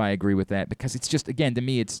know if I agree with that because it's just, again, to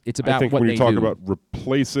me, it's about I think what when they you talk do. about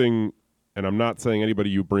replacing, and I'm not saying anybody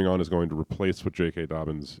you bring on is going to replace what J.K.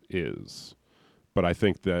 Dobbins is, but I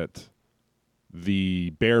think that the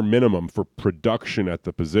bare minimum for production at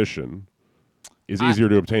the position is easier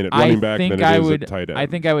to obtain at running back than it is at tight end. I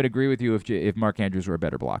think I would agree with you if Mark Andrews were a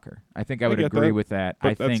better blocker. I think I would agree with that.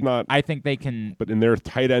 But I think they can. But in their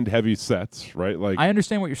tight end heavy sets, right? Like I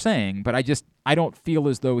understand what you're saying, but I don't feel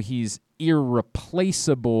as though he's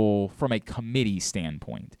irreplaceable from a committee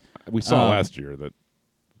standpoint. We saw last year that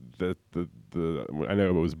I know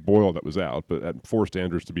it was Boyle that was out, but that forced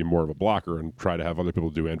Andrews to be more of a blocker and try to have other people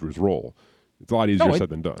do Andrews' role. It's a lot easier said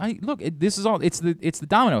than done. This is all. It's the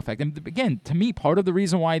domino effect. And again, to me, part of the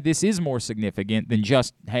reason why this is more significant than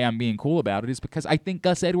just, hey, I'm being cool about it, is because I think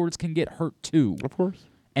Gus Edwards can get hurt too. Of course.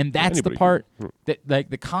 And that's the part that,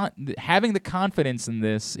 like, having the confidence in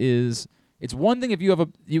this is, it's one thing if you have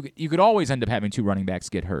you could always end up having 2 running backs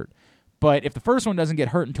get hurt, but if the first one doesn't get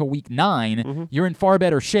hurt until week 9, you're in far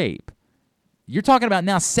better shape. You're talking about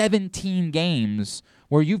now 17 games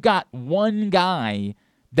where you've got one guy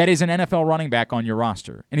that is an NFL running back on your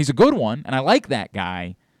roster. And he's a good one, and I like that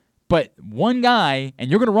guy, but one guy, and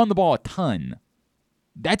you're going to run the ball a ton.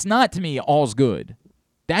 That's not, to me, all's good.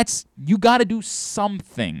 You got to do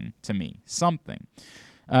something to me, something.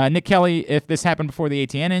 Nick Kelly, if this happened before the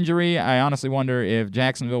ATN injury, I honestly wonder if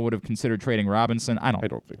Jacksonville would have considered trading Robinson. I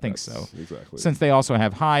don't think so. Exactly. Since they also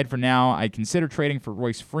have Hyde for now, I'd consider trading for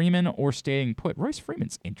Royce Freeman or staying put. Royce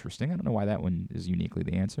Freeman's interesting. I don't know why that one is uniquely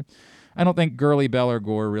the answer. I don't think Gurley, Bell, or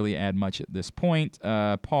Gore really add much at this point.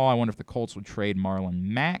 Paul, I wonder if the Colts would trade Marlon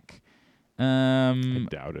Mack. I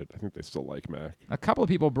doubt it. I think they still like Mack. A couple of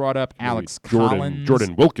people brought up Alex Collins.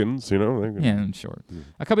 Jordan Wilkins, Yeah, sure.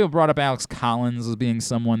 A couple of people brought up Alex Collins as being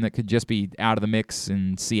someone that could just be out of the mix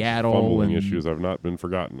in Seattle. Fumbling issues have not been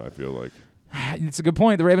forgotten, I feel like. It's a good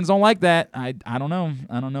point. The Ravens don't like that. I don't know.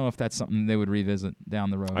 I don't know if that's something they would revisit down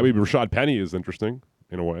the road. I mean, Rashad Penny is interesting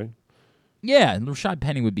in a way. Yeah, Rashad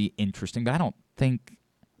Penny would be interesting, but I don't think.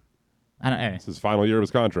 It's his final year of his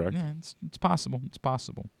contract. Yeah, it's possible. It's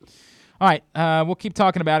possible. All right, we'll keep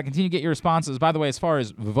talking about it. Continue to get your responses. By the way, as far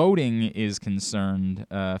as voting is concerned,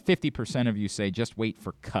 50% of you say just wait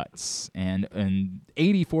for cuts, and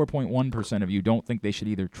 84.1% of you don't think they should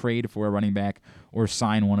either trade for a running back or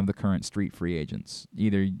sign one of the current street free agents.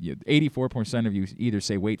 84% of you either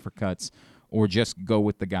say wait for cuts or just go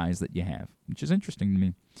with the guys that you have, which is interesting to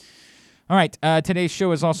me. All right, today's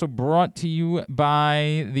show is also brought to you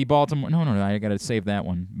by the Baltimore... No, I got to save that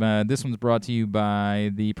one. This one's brought to you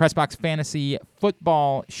by the PressBox Fantasy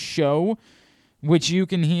Football Show, which you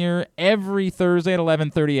can hear every Thursday at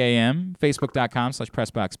 11:30 a.m.,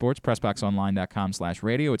 facebook.com/PressBoxSports,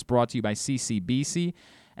 PressBoxOnline.com/radio. It's brought to you by CCBC,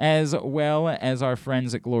 as well as our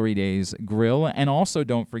friends at Glory Days Grill. And also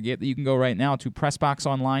don't forget that you can go right now to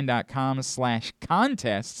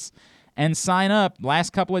PressBoxOnline.com/contests and sign up.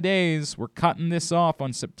 Last couple of days, we're cutting this off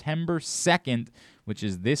on September 2nd, which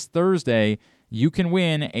is this Thursday. You can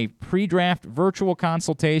win a pre-draft virtual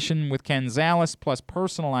consultation with Ken Zales plus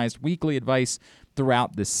personalized weekly advice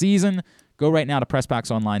throughout the season. Go right now to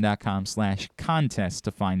PressBoxOnline.com/contest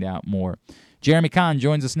to find out more. Jeremy Kahn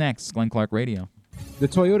joins us next. Glenn Clark Radio. The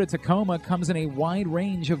Toyota Tacoma comes in a wide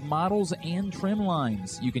range of models and trim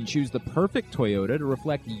lines. You can choose the perfect Toyota to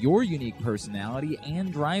reflect your unique personality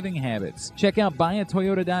and driving habits. Check out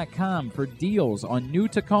buyatoyota.com for deals on new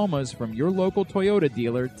Tacomas from your local Toyota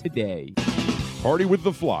dealer today. Party with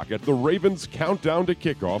the flock at the Ravens Countdown to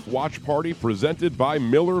Kickoff Watch Party presented by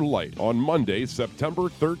Miller Lite on Monday, September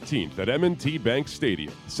 13th at M&T Bank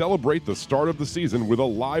Stadium. Celebrate the start of the season with a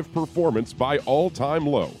live performance by All Time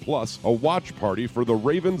Low, plus a watch party for the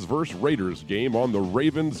Ravens vs. Raiders game on the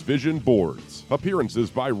Ravens Vision boards. Appearances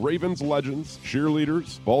by Ravens legends,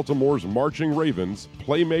 cheerleaders, Baltimore's Marching Ravens,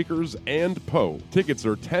 Playmakers, and Poe. Tickets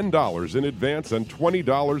are $10 in advance and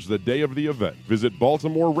 $20 the day of the event. Visit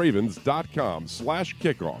BaltimoreRavens.com/kickoff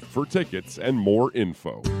for tickets and more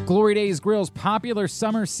info. Glory Days Grill's popular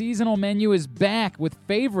summer seasonal menu is back with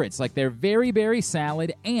favorites like their Very Berry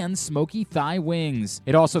Salad and Smoky Thigh Wings.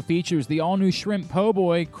 It also features the all-new Shrimp Po'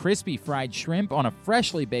 Boy, crispy fried shrimp on a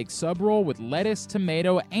freshly baked sub roll with lettuce,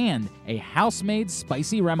 tomato, and a house-made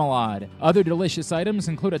spicy remoulade. Other delicious items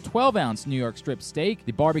include a 12-ounce New York strip steak,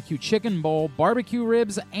 the barbecue chicken bowl, barbecue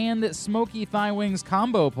ribs, and Smoky Thigh Wings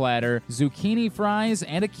combo platter, zucchini fries,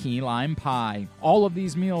 and a key lime pie. All of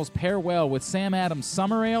these meals pair well with Sam Adams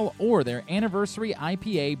Summer Ale or their anniversary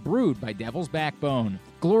IPA brewed by Devil's Backbone.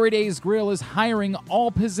 Glory Days Grill is hiring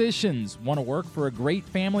all positions. Want to work for a great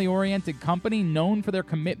family-oriented company known for their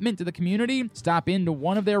commitment to the community? Stop into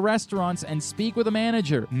one of their restaurants and speak with a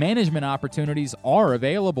manager. Management opportunities are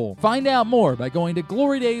available. Find out more by going to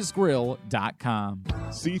glorydaysgrill.com.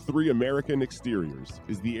 C3 American Exteriors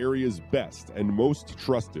is the area's best and most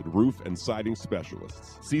trusted roof and siding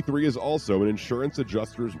specialists. C3 is also an insurance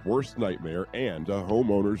adjuster's worst nightmare and a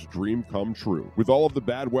homeowner's dream come true. With all of the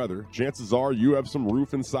bad weather, chances are you have some roof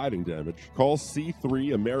and siding damage. Call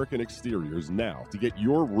C3 American Exteriors now to get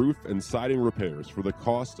your roof and siding repairs for the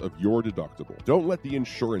cost of your deductible. Don't let the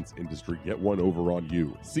insurance industry get one over on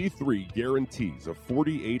you. C3 guarantees a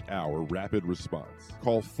 48-hour rapid response.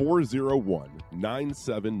 Call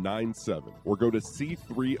 401-9797 or go to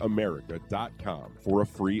c3america.com for a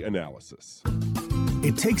free analysis.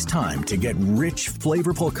 It takes time to get rich,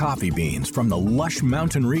 flavorful coffee beans from the lush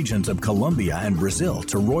mountain regions of Colombia and Brazil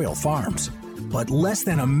to Royal Farms. But less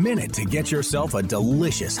than a minute to get yourself a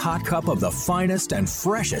delicious hot cup of the finest and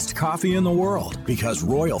freshest coffee in the world. Because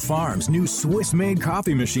Royal Farms' new Swiss-made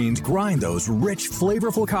coffee machines grind those rich,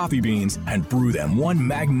 flavorful coffee beans and brew them one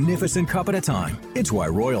magnificent cup at a time. It's why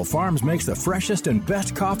Royal Farms makes the freshest and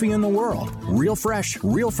best coffee in the world. Real fresh,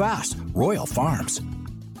 real fast. Royal Farms.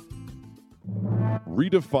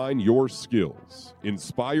 Redefine your skills,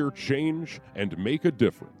 inspire change, and make a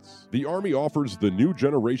difference. The Army offers the new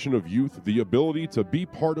generation of youth the ability to be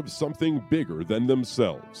part of something bigger than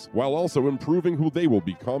themselves, while also improving who they will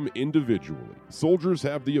become individually. Soldiers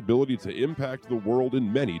have the ability to impact the world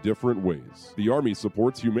in many different ways. The Army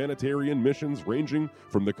supports humanitarian missions ranging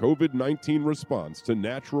from the COVID-19 response to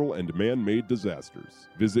natural and man-made disasters.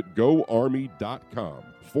 Visit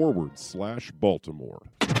goarmy.com/Baltimore.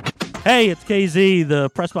 Hey, it's KZ. The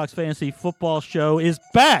Pressbox Fantasy Football Show is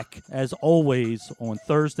back, as always, on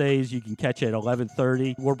Thursdays. You can catch it at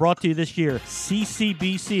 11:30. We're brought to you this year,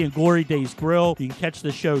 CCBC and Glory Days Grill. You can catch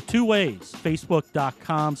the show two ways,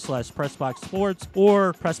 Facebook.com/PressboxSports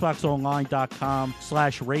or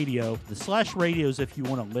PressboxOnline.com/radio. The /radio is if you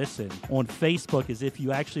want to listen. On Facebook is if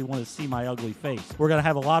you actually want to see my ugly face. We're going to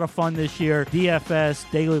have a lot of fun this year.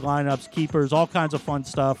 DFS, daily lineups, keepers, all kinds of fun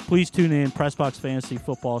stuff. Please tune in, Pressbox Fantasy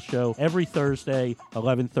Football Show, every Thursday,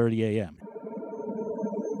 11:30 a.m.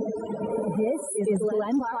 This is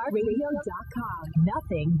GlenClarkRadio.com.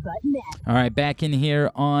 Nothing but net. All right, back in here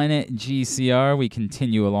on GCR. We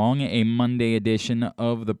continue along a Monday edition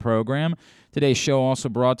of the program. Today's show also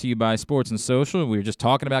brought to you by Sports and Social. We were just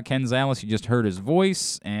talking about Ken Zales. You just heard his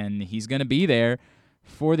voice, and he's going to be there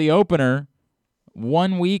for the opener.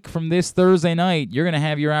 1 week from this Thursday night, you're going to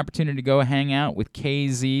have your opportunity to go hang out with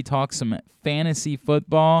KZ, talk some fantasy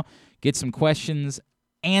football, get some questions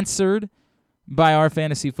answered by our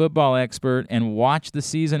fantasy football expert, and watch the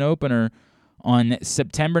season opener on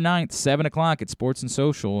September 9th, 7 o'clock at Sports and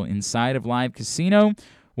Social inside of Live Casino.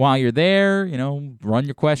 While you're there, run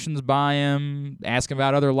your questions by him, ask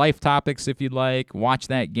about other life topics if you'd like, watch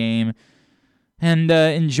that game, and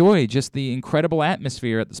enjoy just the incredible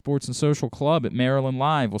atmosphere at the Sports and Social Club at Maryland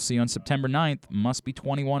Live. We'll see you on September 9th. Must be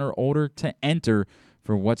 21 or older to enter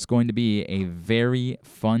for what's going to be a very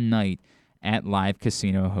fun night at Live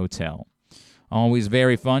Casino Hotel. Always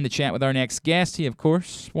very fun to chat with our next guest. He, of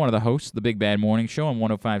course, one of the hosts of the Big Bad Morning Show on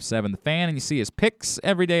 105.7 The Fan, and you see his picks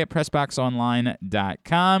every day at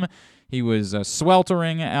PressboxOnline.com. He was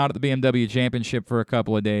sweltering out at the BMW Championship for a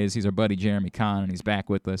couple of days. He's our buddy Jeremy Kahn, and he's back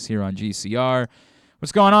with us here on GCR.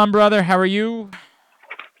 What's going on, brother? How are you?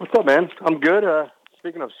 What's up, man? I'm good.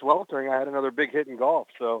 Speaking of sweltering, I had another big hit in golf.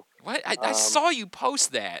 So what? I saw you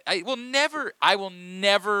post that. I will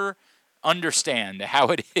never understand how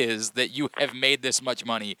it is that you have made this much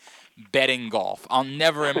money betting golf. I'll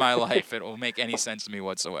never in my life it will make any sense to me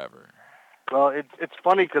whatsoever. Well, it's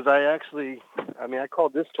funny because I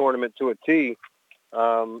called this tournament to a tee,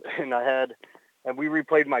 and we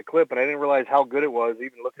replayed my clip, and I didn't realize how good it was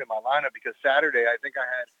even looking at my lineup, because Saturday I think I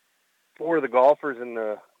had 4 of the golfers in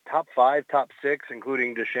the top 5, top 6,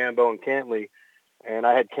 including DeChambeau and Cantley, and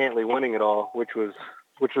I had Cantley winning it all, which was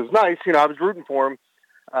nice. I was rooting for him,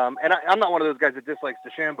 and I'm not one of those guys that dislikes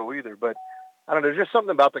DeChambeau either, but I don't know, there's just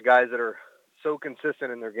something about the guys that are so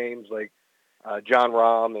consistent in their games, like John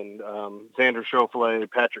Rahm and Xander Schauffele,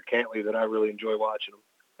 Patrick Cantley, that I really enjoy watching them.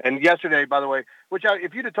 And yesterday, by the way,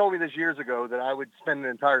 if you'd have told me this years ago that I would spend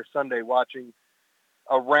an entire Sunday watching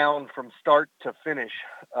a round from start to finish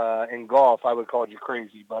in golf, I would call you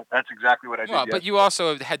crazy. But that's exactly what I did. Well, but you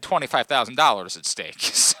also had $25,000 at stake.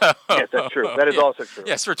 So. Yes, that's true. That is also true.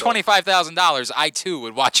 Yes, for $25,000, I too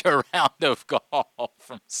would watch a round of golf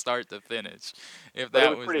from start to finish. If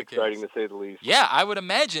that was pretty exciting, to say the least. Yeah, I would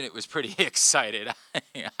imagine it was pretty exciting.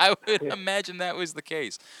 I would imagine that was the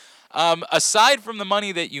case. Aside from the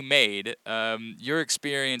money that you made, your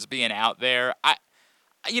experience being out there, I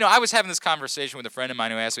was having this conversation with a friend of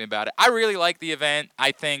mine who asked me about it. I really like the event.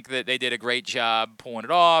 I think that they did a great job pulling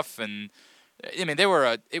it off, and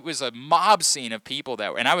it was a mob scene of people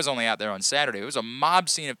and I was only out there on Saturday. It was a mob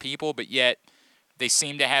scene of people, but yet they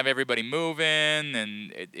seemed to have everybody moving,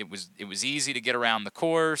 and it was easy to get around the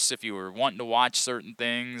course. If you were wanting to watch certain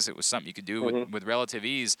things, it was something you could do with relative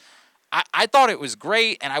ease. I thought it was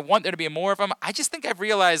great, and I want there to be more of them. I just think I've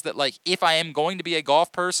realized that, if I am going to be a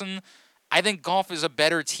golf person, I think golf is a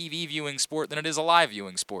better TV viewing sport than it is a live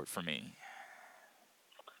viewing sport for me.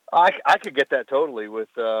 I could get that totally with,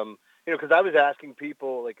 because I was asking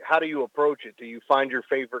people, how do you approach it? Do you find your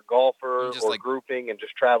favorite golfer or grouping and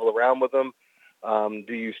just travel around with them?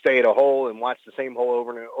 Do you stay at a hole and watch the same hole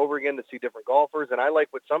over and over again to see different golfers? And I like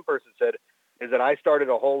what some person said is that I started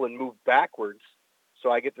a hole and moved backwards,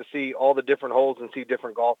 so I get to see all the different holes and see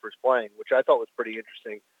different golfers playing, which I thought was pretty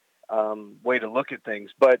interesting way to look at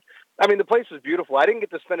things. But, the place was beautiful. I didn't get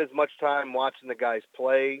to spend as much time watching the guys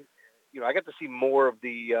play. I got to see more of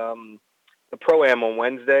the Pro-Am on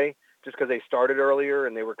Wednesday just because they started earlier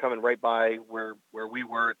and they were coming right by where we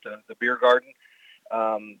were at the beer garden.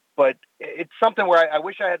 But it's something where I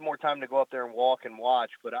wish I had more time to go up there and walk and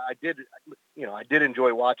watch. But I did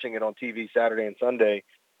enjoy watching it on TV Saturday and Sunday.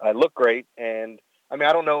 It looked great, and I mean,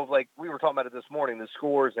 I don't know, like we were talking about it this morning, the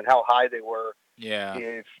scores and how high they were. Yeah.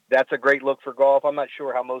 If that's a great look for golf, I'm not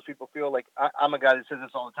sure how most people feel. Like I'm a guy that says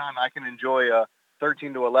this all the time. I can enjoy a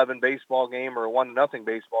 13-11 baseball game or a 1-0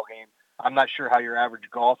 baseball game. I'm not sure how your average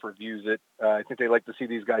golfer views it. I think they like to see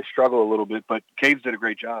these guys struggle a little bit, but Caves did a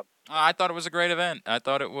great job. I thought it was a great event. I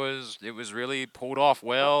thought it was really pulled off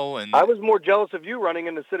well. And I was more jealous of you running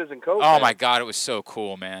into Citizen Cope. Oh, my God, it was so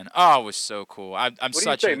cool, man. Oh, it was so cool. What do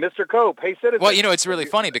you say, Mr. Cope? Hey, Citizen. Well, it's really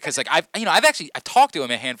funny because like I've talked to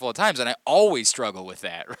him a handful of times, and I always struggle with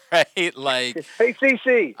that, right? Like, hey,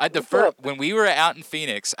 CC. When we were out in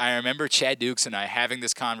Phoenix, I remember Chad Dukes and I having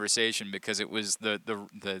this conversation because it was the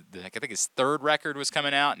I think his third record was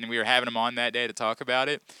coming out, and we were having him on that day to talk about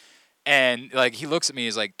it. And like he looks at me,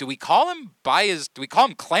 he's like, do we call him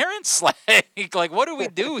Clarence? Like what do we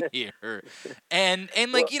do here? And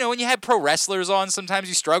like when you have pro wrestlers on, sometimes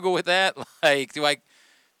you struggle with that. Like do I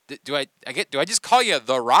just call you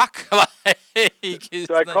The Rock? Do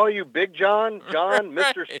I call you Big John,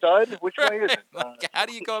 Mr. Stud? Which way is it? Like, how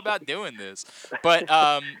do you go about doing this?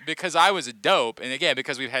 But because I was a dope, and again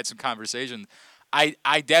because we've had some conversations,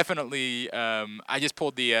 I definitely I just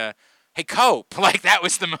pulled the. Hey, Cope. Like, that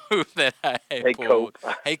was the move that I pulled.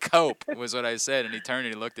 Hey, Cope was what I said. And he turned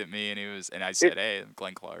and he looked at me, and I said, hey, I'm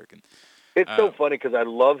Glenn Clark. And it's so funny because I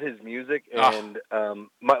love his music. And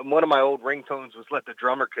one of my old ringtones was Let the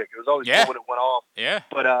Drummer Kick. It was always cool when it went off. Yeah.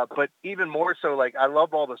 But even more so, like, I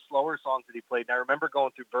love all the slower songs that he played. And I remember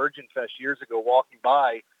going through Virgin Fest years ago, walking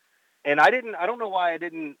by. And I don't know why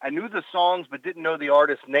I knew the songs but didn't know the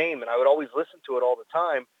artist's name. And I would always listen to it all the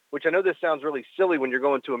time. Which I know this sounds really silly when you're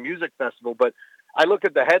going to a music festival, but I looked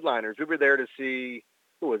at the headliners. We were there to see,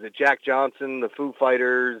 who was it, Jack Johnson, the Foo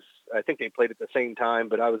Fighters. I think they played at the same time,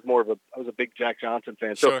 but I was a big Jack Johnson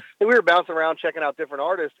fan. So we were bouncing around checking out different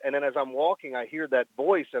artists, and then as I'm walking, I hear that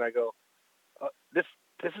voice, and I go, this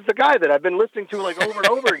is the guy that I've been listening to like over and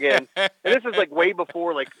over again. And this is like way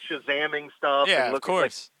before like Shazamming stuff. Yeah, and of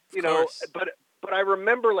course. Like, but I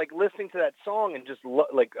remember like listening to that song and just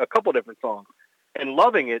like a couple different songs. And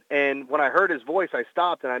loving it. And when I heard his voice, I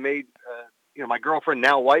stopped and I made, my girlfriend,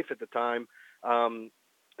 now wife at the time, or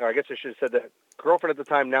I guess I should have said that. Girlfriend at the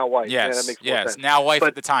time, now wife. Yes, that makes more sense. Now wife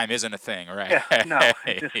at the time isn't a thing, right? Yeah, no.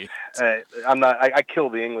 I'm not. I kill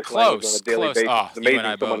the English language on a daily basis. It's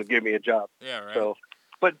amazing someone would give me a job. Yeah, right. So,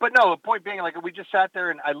 but no. The point being, like, we just sat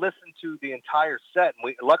there and I listened to the entire set,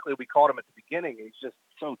 and luckily we caught him at the beginning. He's just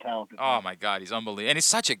so talented. Oh my God, he's unbelievable, and he's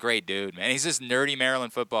such a great dude, man. He's this nerdy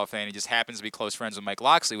Maryland football fan. He just happens to be close friends with Mike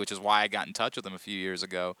Loxley, which is why I got in touch with him a few years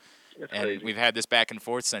ago. That's and crazy. We've had this back and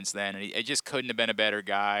forth since then, and he just couldn't have been a better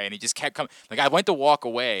guy. And he just kept coming. Like I went to walk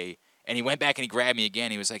away, and he went back and he grabbed me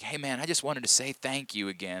again. He was like, "Hey man, I just wanted to say thank you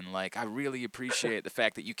again. Like I really appreciate the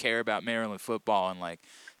fact that you care about Maryland football and like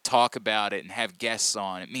talk about it and have guests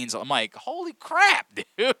on. It means." I'm like, holy crap,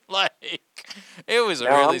 dude! Like it was a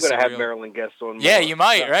now really. I'm gonna have Maryland guests on. Yeah, you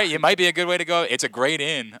might, right? You might be a good way to go. It's a great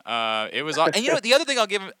in. It was, and the other thing I'll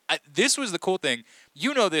give him. This was the cool thing.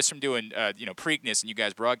 You know this from doing, Preakness and you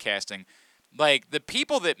guys broadcasting. Like the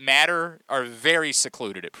people that matter are very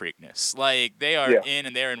secluded at Preakness. Like they are in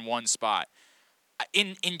and they're in one spot.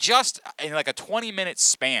 In like a 20-minute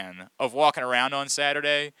span of walking around on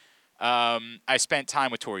Saturday, I spent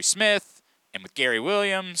time with Torrey Smith and with Gary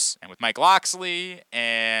Williams and with Mike Loxley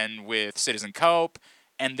and with Citizen Cope.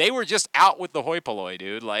 And they were just out with the hoi polloi,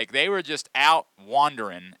 dude. Like, they were just out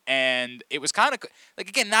wandering. And it was kind of, like,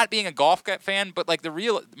 again, not being a golf fan, but, like,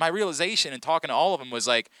 my realization in talking to all of them was,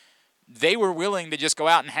 like, they were willing to just go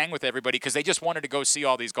out and hang with everybody because they just wanted to go see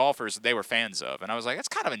all these golfers that they were fans of. And I was like, that's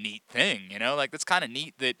kind of a neat thing, Like, that's kind of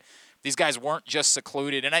neat that these guys weren't just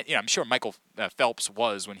secluded. And, I'm sure Michael Phelps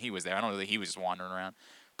was when he was there. I don't know that he was just wandering around.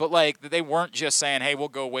 But, like, they weren't just saying, hey, we'll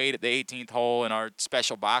go wait at the 18th hole in our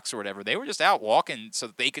special box or whatever. They were just out walking so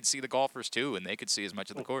that they could see the golfers, too, and they could see as much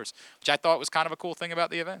of the course, which I thought was kind of a cool thing about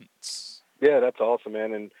the event. Yeah, that's awesome,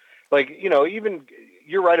 man. And, like, even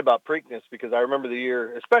you're right about Preakness because I remember the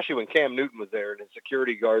year, especially when Cam Newton was there and his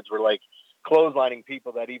security guards were, like, clotheslining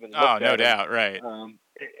people that even looked at him. Doubt, right.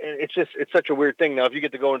 It's such a weird thing. Now, if you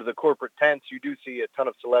get to go into the corporate tents, you do see a ton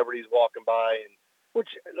of celebrities walking by and which,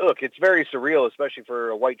 look, it's very surreal, especially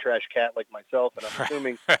for a white trash cat like myself. And I'm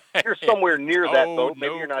assuming you're somewhere near that boat.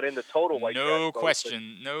 Maybe you're not in the total white trash boat. No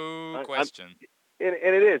question. And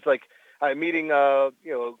it is. Like, I'm meeting,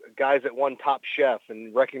 guys at One Top Chef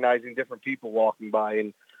and recognizing different people walking by.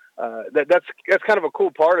 And that's kind of a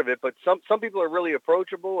cool part of it. But some people are really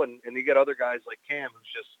approachable, and you get other guys like Cam who's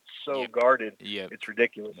just so guarded. Yep. It's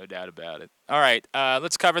ridiculous. No doubt about it. All right,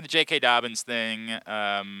 let's cover the J.K. Dobbins thing.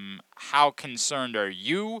 How concerned are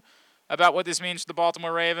you about what this means to the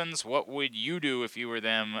Baltimore Ravens? What would you do if you were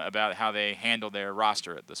them about how they handle their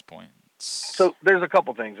roster at this point? So there's a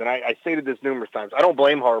couple things, and I stated this numerous times. I don't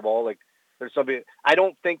blame Harbaugh. Like, there's somebody. I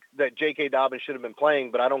don't think that J.K. Dobbins should have been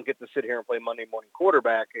playing, but I don't get to sit here and play Monday morning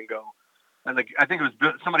quarterback and go. And I think it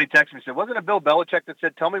was somebody texted me and said, wasn't it Bill Belichick that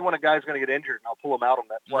said, "Tell me when a guy's going to get injured, and I'll pull him out on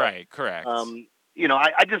that play." Right, correct.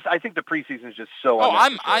 I think the preseason is just so.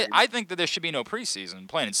 I think that there should be no preseason,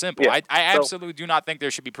 plain and simple. Yeah, I absolutely do not think there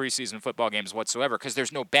should be preseason football games whatsoever because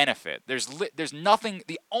there's no benefit. There's nothing.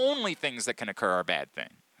 The only things that can occur are bad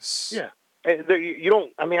things. Yeah. You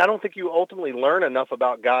don't. I mean, I don't think you ultimately learn enough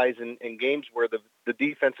about guys in games where the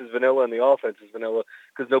defense is vanilla and the offense is vanilla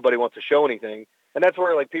because nobody wants to show anything. And that's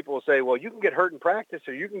where people will say, "Well, you can get hurt in practice,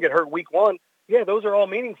 or you can get hurt week one." Yeah, those are all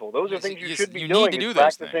meaningful. Those are things you should be doing. You need to do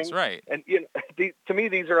those things, right? And to me,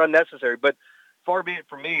 these are unnecessary. But far be it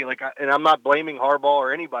from me. And I'm not blaming Harbaugh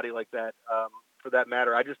or anybody like that for that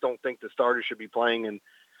matter. I just don't think the starters should be playing in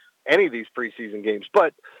any of these preseason games.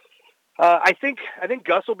 But I think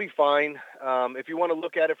Gus will be fine. If you want to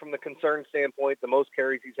look at it from the concern standpoint, the most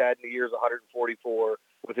carries he's had in the year is 144.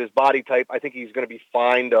 With his body type, I think he's going to be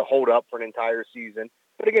fine to hold up for an entire season.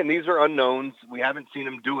 But again, these are unknowns. We haven't seen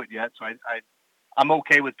him do it yet, so I'm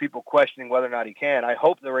okay with people questioning whether or not he can. I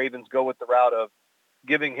hope the Ravens go with the route of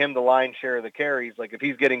giving him the lion's share of the carries. Like if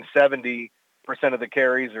he's getting 70% of the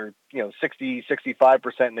carries or 60,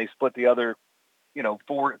 65%, and they split the other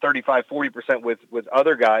 35, 40% with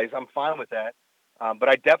other guys, I'm fine with that. But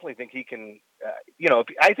I definitely think he can,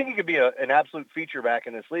 I think he could be an absolute feature back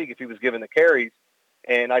in this league if he was given the carries.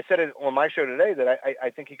 And I said it on my show today that I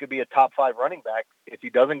think he could be a top 5 running back if he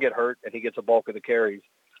doesn't get hurt and he gets a bulk of the carries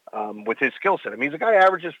with his skill set. I mean, he's a guy who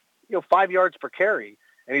averages 5 yards per carry,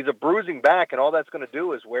 and he's a bruising back, and all that's going to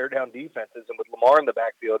do is wear down defenses. And with Lamar in the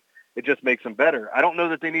backfield, it just makes him better. I don't know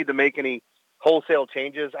that they need to make any wholesale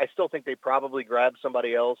changes. I still think they probably grab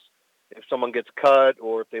somebody else if someone gets cut,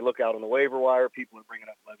 or if they look out on the waiver wire. People are bringing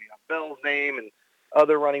up Le'Veon Bell's name and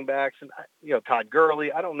other running backs, and Todd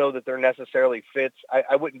Gurley. I don't know that they're necessarily fits.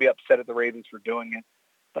 I wouldn't be upset at the Ravens for doing it,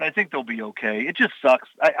 but I think they'll be okay. It just sucks.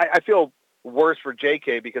 I feel worse for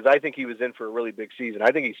JK because I think he was in for a really big season.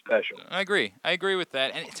 I think he's special. I agree with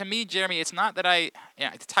that. And to me, Jeremy, it's not that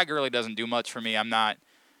Todd Gurley doesn't do much for me. I'm not.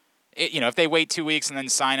 If they wait 2 weeks and then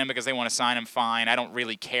sign him because they want to sign him, fine. I don't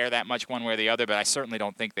really care that much one way or the other, but I certainly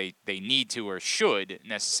don't think they need to or should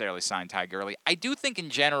necessarily sign Todd Gurley. I do think in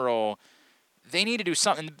general they need to do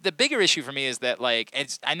something. The bigger issue for me is that,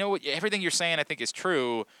 I know everything you're saying I think is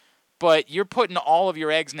true, but you're putting all of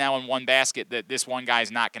your eggs now in one basket that this one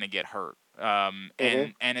guy's not going to get hurt.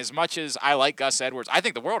 And as much as I like Gus Edwards, I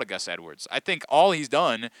think the world of Gus Edwards. I think all he's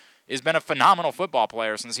done has been a phenomenal football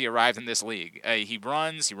player since he arrived in this league. He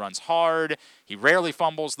runs hard. He rarely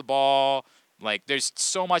fumbles the ball. There's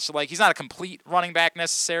so much, he's not a complete running back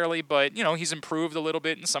necessarily, but, he's improved a little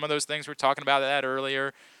bit in some of those things. We were talking about that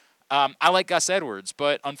earlier. I like Gus Edwards,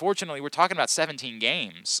 but unfortunately we're talking about 17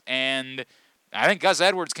 games, and I think Gus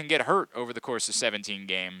Edwards can get hurt over the course of 17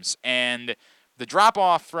 games, and the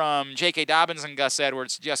drop-off from J.K. Dobbins and Gus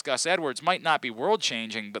Edwards to just Gus Edwards might not be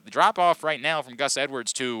world-changing, but the drop-off right now from Gus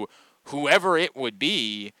Edwards to whoever it would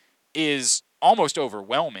be is almost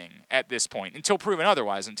overwhelming at this point, until proven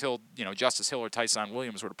otherwise, until Justice Hill or Tyson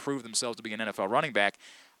Williams were to prove themselves to be an NFL running back.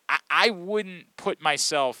 I wouldn't put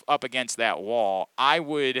myself up against that wall. I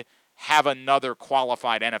would have another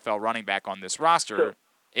qualified NFL running back on this roster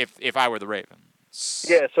if I were the Ravens.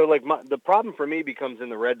 Yeah, so the problem for me becomes in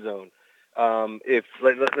the red zone. If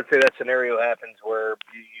let's say that scenario happens where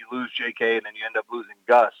you lose JK and then you end up losing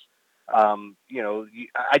Gus,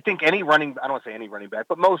 I think I don't want to say any running back,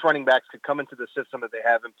 but most running backs could come into the system that they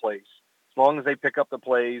have in place. As long as they pick up the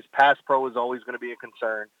plays, pass pro is always going to be a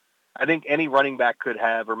concern. I think any running back could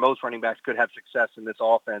have, or most running backs could have success in this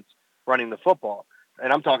offense running the football.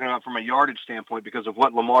 And I'm talking about from a yardage standpoint because of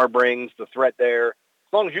what Lamar brings, the threat there.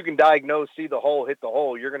 As long as you can diagnose, see the hole, hit the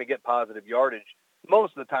hole, you're going to get positive yardage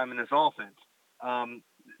most of the time in this offense.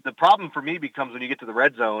 The problem for me becomes when you get to the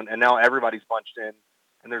red zone and now everybody's bunched in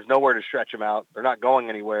and there's nowhere to stretch them out. They're not going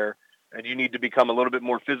anywhere, and you need to become a little bit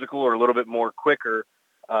more physical or a little bit more quicker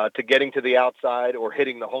to getting to the outside or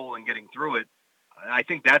hitting the hole and getting through it. I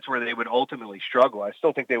think that's where they would ultimately struggle. I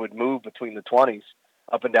still think they would move between the 20s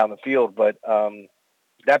up and down the field, but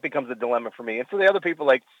that becomes a dilemma for me. And for the other people,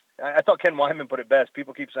 I thought Ken Wyman put it best.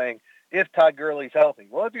 People keep saying, if Todd Gurley's healthy.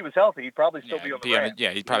 Well, if he was healthy, he'd probably still be on the Rams.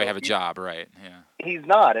 He'd probably have a job, right? Yeah. He's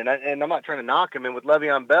not, and I'm not trying to knock him. And with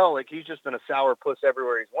Le'Veon Bell, like, he's just been a sour puss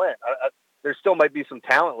everywhere he's went. There still might be some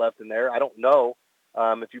talent left in there. I don't know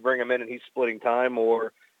if you bring him in and he's splitting time,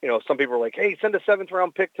 or, some people are like, hey, send a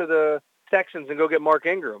 7th-round pick to the Texans and go get Mark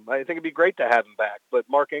Ingram. I think it'd be great to have him back. But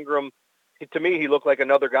Mark Ingram, to me, he looked like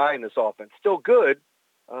another guy in this offense. Still good,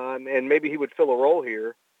 and maybe he would fill a role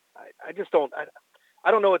here. I just don't.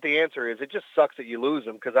 I don't know what the answer is. It just sucks that you lose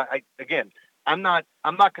him because I'm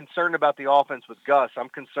not concerned about the offense with Gus. I'm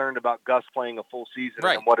concerned about Gus playing a full season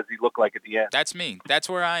and what does he look like at the end. That's me. That's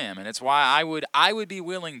where I am, and it's why I would be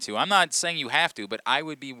willing to. I'm not saying you have to, but I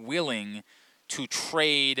would be willing to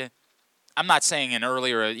trade. I'm not saying an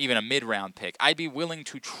early or even a mid-round pick. I'd be willing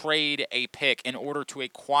to trade a pick in order to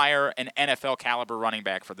acquire an NFL-caliber running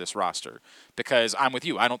back for this roster because I'm with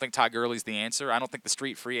you. I don't think Todd Gurley's the answer. I don't think the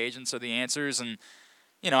street free agents are the answers, and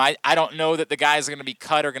I don't know that the guys that are going to be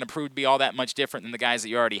cut are going to prove to be all that much different than the guys that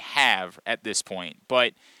you already have at this point.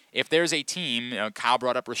 But if there's a team, Kyle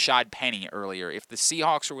brought up Rashad Penny earlier. If the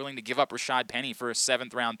Seahawks are willing to give up Rashad Penny for a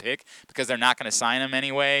 7th-round pick because they're not going to sign him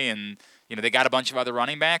anyway, and they got a bunch of other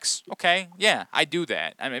running backs, okay, yeah, I do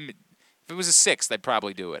that. I mean, if it was a 6th, I'd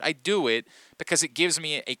probably do it. I do it because it gives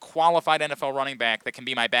me a qualified NFL running back that can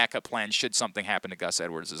be my backup plan should something happen to Gus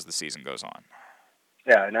Edwards as the season goes on.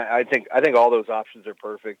 Yeah, and I think all those options are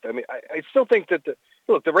perfect. I mean, I still think that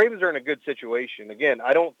the Ravens are in a good situation. Again,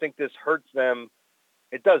 I don't think this hurts them.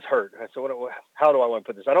 It does hurt. So how do I want to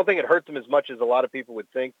put this? I don't think it hurts them as much as a lot of people would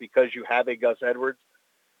think because you have a Gus Edwards.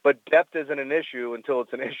 But depth isn't an issue until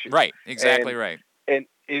it's an issue. Right, exactly right. And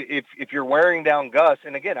if you're wearing down Gus,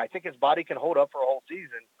 and again, I think his body can hold up for a whole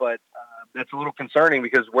season, but that's a little concerning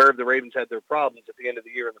because where have the Ravens had their problems at the end of the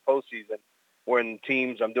year in the postseason? When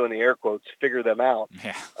teams, I'm doing the air quotes, figure them out,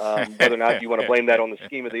 whether or not you want to blame that on the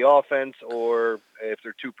scheme of the offense or if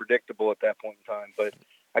they're too predictable at that point in time. But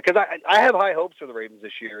because I have high hopes for the Ravens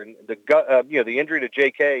this year, and the injury to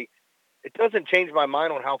J.K., it doesn't change my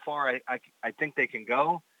mind on how far I think they can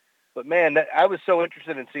go. But man, I was so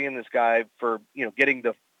interested in seeing this guy for getting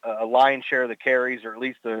the a lion's share of the carries, or at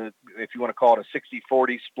least if you want to call it a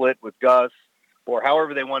 60-40 split with Gus, or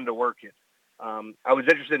however they wanted to work it. I was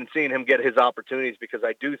interested in seeing him get his opportunities because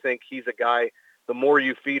I do think he's a guy, the more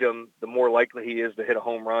you feed him, the more likely he is to hit a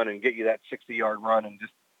home run and get you that 60-yard run and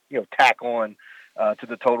just, tack on to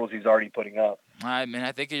the totals he's already putting up. I mean,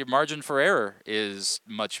 I think your margin for error is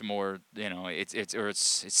much more,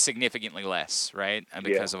 it's significantly less, right?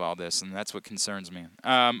 Because of all this, and that's what concerns me.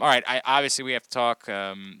 All right, obviously we have to talk.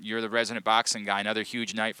 You're the resident boxing guy. Another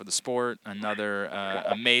huge night for the sport. Another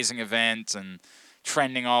amazing event and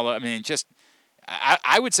trending all. I mean, just.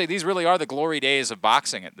 I would say these really are the glory days of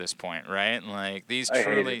boxing at this point, right? Like these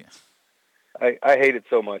truly. I hate it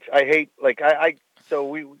so much. I hate so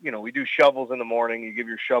we do shovels in the morning. You give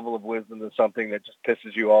your shovel of wisdom to something that just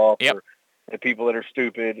pisses you off, or the people that are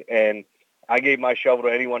stupid. And I gave my shovel to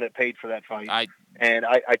anyone that paid for that fight. And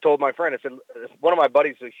I told my friend, I said, one of my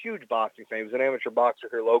buddies is a huge boxing fan. He was an amateur boxer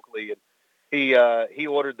here locally, and he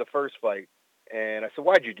ordered the first fight. And I said,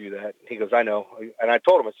 why'd you do that? He goes, I know. And I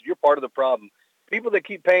told him, I said, you're part of the problem. People that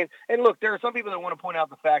keep paying. And look, there are some people that want to point out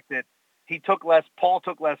the fact that Paul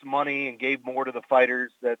took less money and gave more to the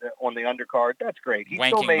fighters that on the undercard. That's great. He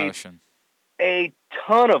still made a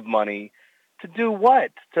ton of money to do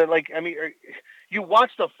what? You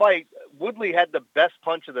watched the fight. Woodley had the best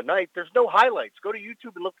punch of the night. There's no highlights. Go to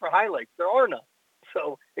YouTube and look for highlights. There are none.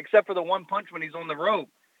 So, except for the one punch when he's on the rope.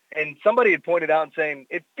 And somebody had pointed out and saying,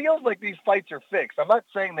 it feels like these fights are fixed. I'm not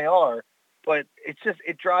saying they are, but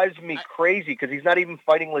it drives me crazy because he's not even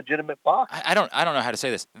fighting legitimate boxing. I don't know how to say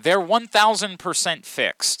this. They're 1,000%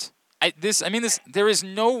 fixed. There is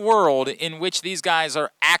no world in which these guys are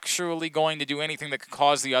actually going to do anything that could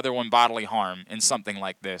cause the other one bodily harm in something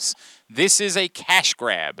like this. This is a cash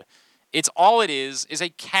grab. It's all it is a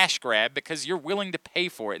cash grab because you're willing to pay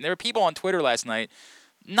for it. And there were people on Twitter last night,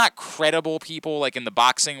 not credible people like in the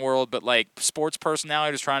boxing world, but like sports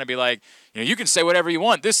personalities trying to be like, you can say whatever you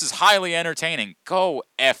want. This is highly entertaining. Go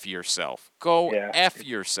F yourself. F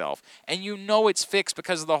yourself. And it's fixed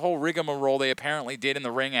because of the whole rigmarole they apparently did in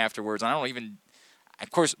the ring afterwards. And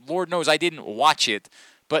of course, Lord knows I didn't watch it,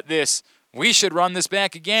 but we should run this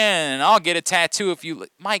back again and I'll get a tattoo if you,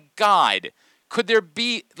 my God, could there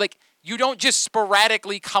be, you don't just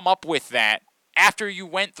sporadically come up with that after you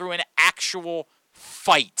went through an actual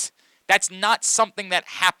fight. That's not something that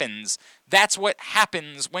happens. That's what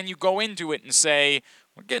happens when you go into it and say,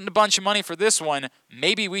 we're getting a bunch of money for this one.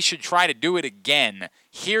 Maybe we should try to do it again.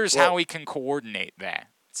 Here's how we can coordinate that.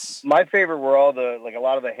 My favorite were all a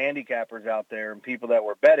lot of the handicappers out there and people that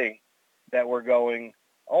were betting that were going,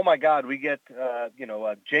 oh my God, we get,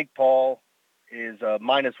 Jake Paul is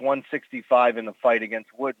minus 165 in the fight against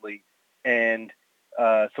Woodley. And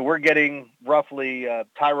so we're getting roughly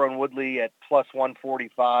Tyron Woodley at plus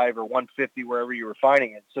 145 or 150, wherever you were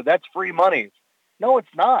finding it. So that's free money. No,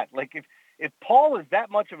 it's not. Like if Paul is that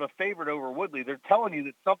much of a favorite over Woodley, they're telling you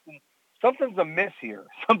that something's amiss here.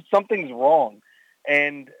 Something's wrong.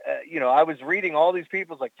 And, I was reading all these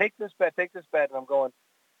people's like, take this bet. And I'm going,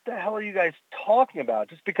 what the hell are you guys talking about?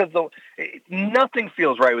 Just because nothing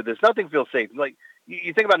feels right with this. Nothing feels safe. Like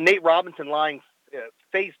you think about Nate Robinson lying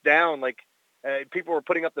face down, like people were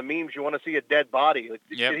putting up the memes. You want to see a dead body. Like,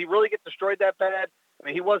 Did he really get destroyed that bad? I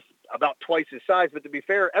mean, he was about twice his size, but to be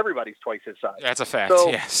fair, everybody's twice his size. That's a fact, so,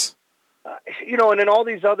 yes. And in all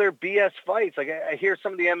these other BS fights, like I hear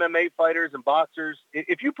some of the MMA fighters and boxers,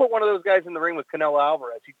 if you put one of those guys in the ring with Canelo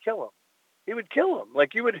Alvarez, he'd kill him. He would kill him.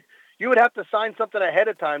 Like you would have to sign something ahead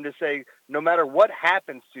of time to say, no matter what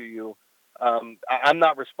happens to you, I'm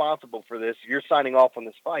not responsible for this. You're signing off on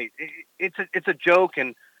this fight. It's a joke,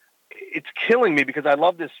 and it's killing me because I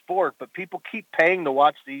love this sport, but people keep paying to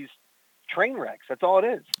watch these train wrecks. That's all it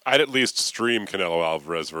is. I'd at least stream Canelo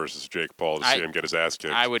Alvarez versus Jake Paul to see him get his ass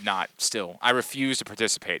kicked. I would not. Still, I refuse to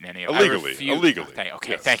participate in any of it. Illegally.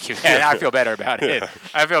 Okay, yes. Thank you. Now I feel better about it.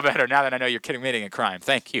 I feel better now that I know you're committing a crime.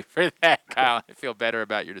 Thank you for that, Kyle. I feel better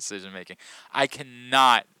about your decision making. I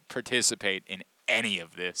cannot participate in any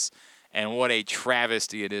of this. And what a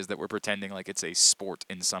travesty it is that we're pretending like it's a sport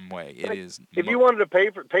in some way. It is. If you wanted to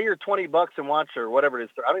pay your $20 and watch or whatever it is,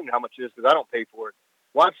 I don't even know how much it is because I don't pay for it.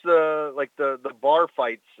 Watch the bar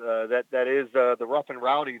fights that is the Rough and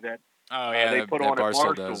Rowdy that they put on at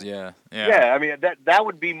Barstool does. Yeah. I mean that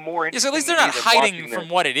would be more interesting. So at least they're not hiding from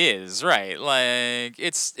what it is, right? Like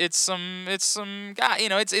it's some guy.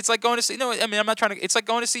 It's like going to see. No, I mean I'm not trying to. It's like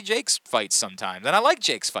going to see Jake's fights sometimes, and I like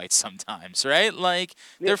Jake's fights sometimes, right? Like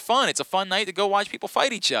they're fun. It's a fun night to go watch people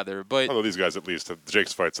fight each other. But although these guys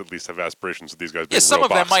Jake's fights at least have aspirations of these guys being some real of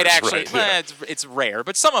them boxers, might actually. Right? It's rare,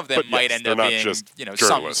 but some of them might end up being just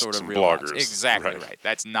some sort of real bloggers. Exactly right.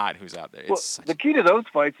 That's not who's out there. Well, the key to those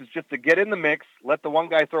fights is just to get in the mix, let the one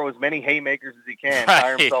guy throw as many haymakers as he can,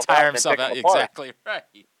 tire himself out. Exactly right.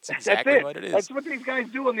 That's exactly what it is. That's what these guys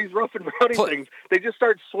do on these Rough and Rowdy things. They just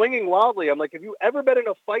start swinging wildly. I'm like, have you ever been in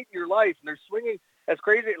a fight in your life and they're swinging as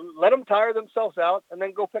crazy? Let them tire themselves out and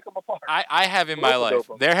then go pick them apart. I have in my life.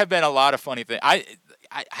 There have been a lot of funny things. I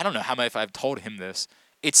don't know how many if I've told him this.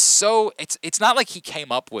 It's not like he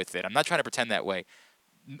came up with it. I'm not trying to pretend that way.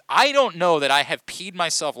 I don't know that I have peed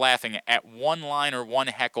myself laughing at one line or one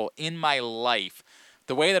heckle in my life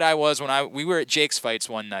the way that I was when we were at Jake's fights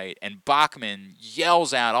one night and Bachman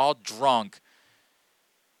yells out all drunk,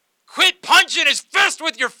 "Quit punching his fist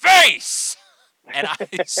with your face!" And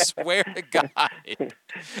I swear to God,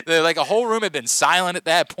 like a whole room had been silent at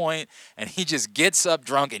that point, and he just gets up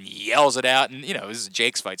drunk and yells it out. And this is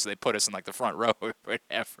Jake's fight, so they put us in like the front row or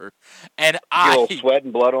whatever. And sweat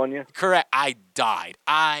and blood on you. Correct. I died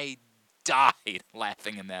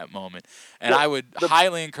laughing in that moment. And I would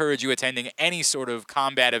highly encourage you attending any sort of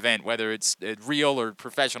combat event, whether it's real or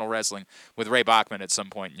professional wrestling, with Ray Bachman at some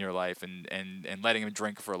point in your life and letting him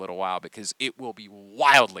drink for a little while because it will be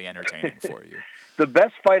wildly entertaining for you. The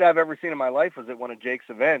best fight I've ever seen in my life was at one of Jake's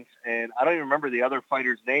events, and I don't even remember the other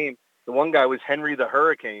fighter's name. The one guy was Henry the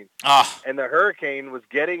Hurricane. And the Hurricane was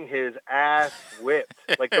getting his ass whipped.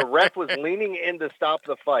 Like the ref was leaning in to stop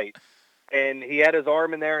the fight. And he had his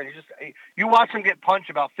arm in there, and you watch him get punched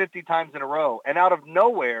about 50 times in a row. And out of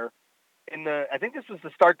nowhere, I think this was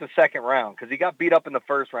to start the second round, because he got beat up in the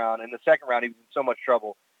first round. In the second round, he was in so much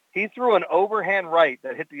trouble. He threw an overhand right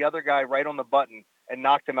that hit the other guy right on the button and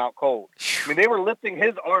knocked him out cold. I mean, they were lifting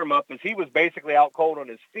his arm up as he was basically out cold on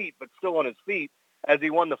his feet, but still on his feet as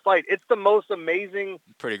he won the fight. It's the most amazing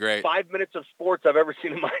pretty great 5 minutes of sports I've ever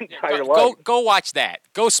seen in my entire life. Go watch that.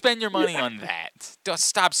 Go spend your money on that. Don't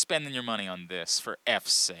stop spending your money on this, for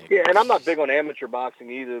F's sake. Yeah, and I'm not big on amateur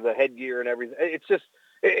boxing either, the headgear and everything. It's just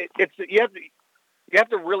you have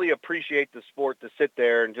to really appreciate the sport to sit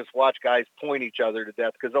there and just watch guys point each other to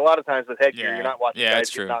death, because a lot of times with headgear you're not watching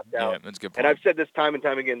guys get knocked out. Yeah, that's a good point. And I've said this time and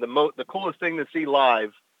time again, the coolest thing to see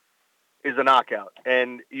live is a knockout,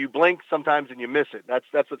 and you blink sometimes and you miss it.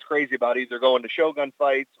 That's what's crazy about either going to Shogun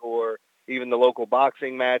fights or even the local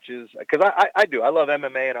boxing matches. Because I love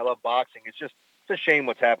MMA and I love boxing. It's a shame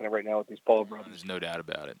what's happening right now with these Paul brothers. There's no doubt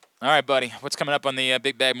about it. All right, buddy, what's coming up on the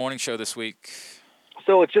Big Bag Morning Show this week?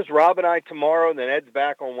 So it's just Rob and I tomorrow, and then Ed's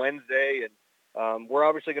back on Wednesday, and we're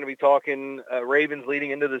obviously going to be talking Ravens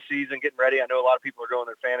leading into the season, getting ready. I know a lot of people are doing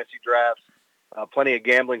their fantasy drafts. plenty of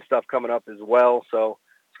gambling stuff coming up as well. So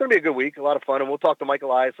it's going to be a good week, a lot of fun, and we'll talk to Mike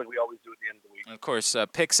Elias like we always do at the end of the week. And of course,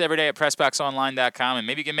 picks every day at PressBoxOnline.com, and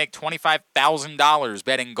maybe you can make $25,000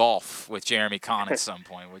 betting golf with Jeremy Kahn at some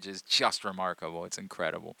point, which is just remarkable. It's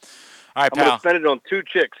incredible. All right, I'm pal. going to spend it on 2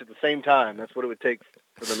 chicks at the same time. That's what it would take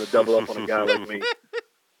for them to double up on a guy like me.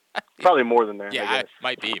 Probably more than that. Yeah,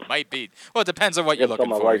 might be. Well, it depends on what you're looking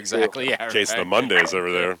for. Exactly. Yeah. Case the Mondays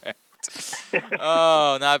over there.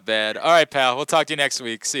 Oh, not bad. All right, pal. We'll talk to you next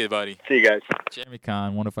week. See you, buddy. See you guys. Jeremy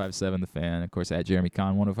Kahn, 105.7 The Fan. Of course, at Jeremy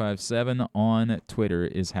Kahn, 105.7 on Twitter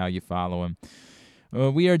is how you follow him.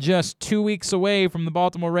 We are just 2 weeks away from the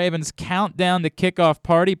Baltimore Ravens countdown to kickoff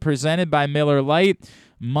party presented by Miller Lite.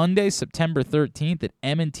 Monday, September 13th at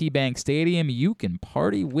M&T Bank Stadium. You can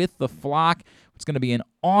party with the flock. It's going to be an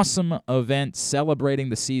awesome event celebrating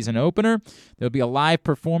the season opener. There'll be a live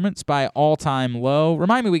performance by All Time Low.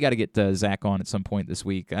 Remind me we got to get Zach on at some point this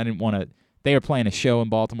week. I didn't want to. They were playing a show in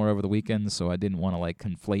Baltimore over the weekend, so I didn't want to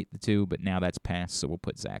conflate the two, but now that's passed, so we'll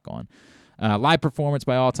put Zach on. Live performance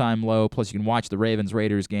by All Time Low, plus you can watch the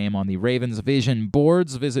Ravens-Raiders game on the Ravens Vision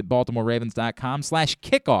boards. Visit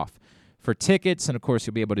BaltimoreRavens.com/kickoff for tickets, and of course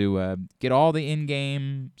you'll be able to get all the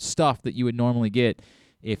in-game stuff that you would normally get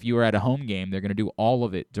if you were at a home game. They're going to do all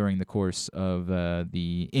of it during the course of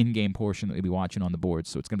the in-game portion that you'll be watching on the board.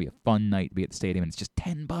 So it's going to be a fun night to be at the stadium, and it's just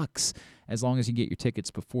 $10 as long as you get your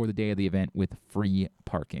tickets before the day of the event with free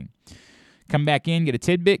parking. Come back in, get a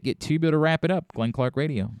tidbit, get Tubular to wrap it up. Glenn Clark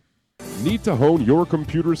Radio. Need to hone your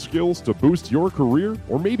computer skills to boost your career?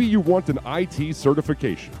 Or maybe you want an IT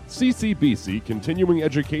certification. CCBC Continuing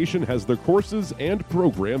Education has the courses and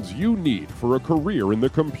programs you need for a career in the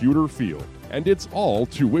computer field. And it's all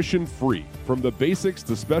tuition-free. From the basics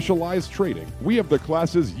to specialized training, we have the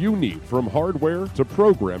classes you need, from hardware to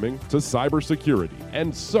programming to cybersecurity,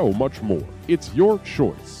 and so much more. It's your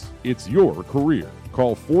choice. It's your career.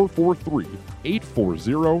 Call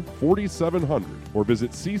 443-840-4700 or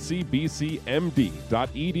visit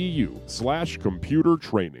ccbcmd.edu/computer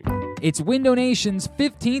training. It's Window Nation's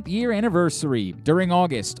 15th year anniversary. During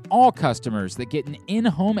August, all customers that get an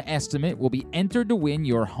in-home estimate will be entered to win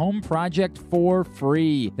your home project for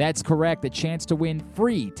free. That's correct, a chance to win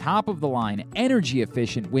free, top-of-the-line,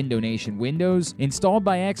 energy-efficient Window Nation windows installed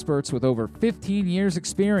by experts with over 15 years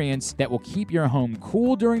experience that will keep your home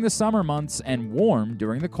cool during the summer months and warm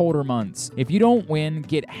during the colder months. If you don't win,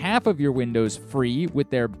 get half of your windows free with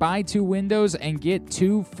their buy 2 windows and get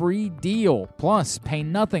 2 free deal. Plus, pay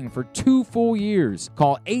nothing for 2 full years.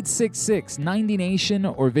 Call 866-90-NATION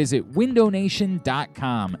or visit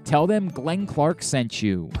windownation.com. Tell them Glenn Clark sent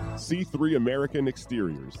you. C3 American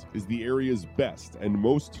Exteriors is the area's best and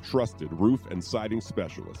most trusted roof and siding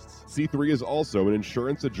specialists. C3 is also an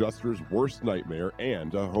insurance adjuster's worst nightmare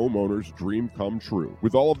and a homeowner's dream come true.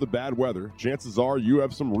 With all of the bad weather, chances are you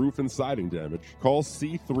have some roof and siding damage. Call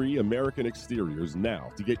C3 American Exteriors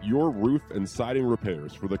now to get your roof and siding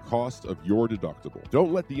repairs for the cost of your deductible.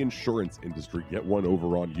 Don't let the insurance industry get one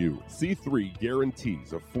over on you. C3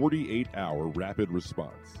 guarantees a 48-hour rapid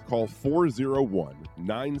response. Call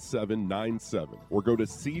 401-9797 or go to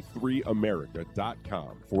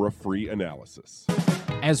c3america.com for a free analysis.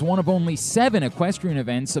 As one of only 7 equestrian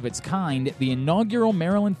events of its kind, the inaugural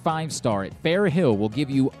Maryland 5-Star at Fair Hill will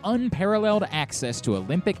give you unparalleled access to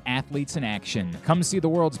Olympic athletes in action. Come see the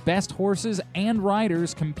world's best horses and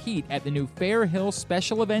riders compete at the new Fair Hill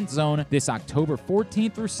Special Event Zone this October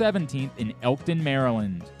 14th through 17th in Elkton,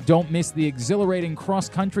 Maryland. Don't miss the exhilarating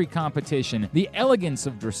cross-country competition, the elegance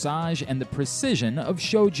of dressage, and the precision of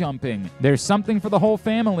show jumping. There's something for the whole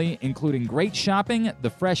family, including great shopping,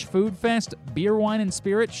 the Fresh Food Fest, beer, wine, and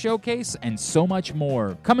spirits showcase, and so much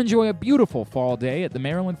more. Come enjoy a beautiful fall day at the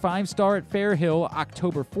Maryland 5-Star at Fair Hill,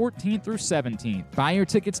 October 14th through 17th. Buy your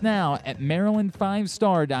tickets now at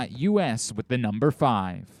maryland5star.us with the number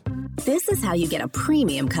 5. This is how you get a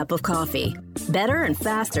premium cup of coffee. Better and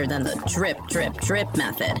faster than the drip, drip, drip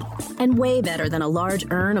method. And way better than a large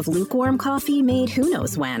urn of lukewarm coffee made who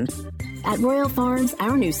knows when. At Royal Farms,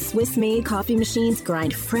 our new Swiss-made coffee machines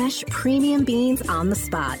grind fresh, premium beans on the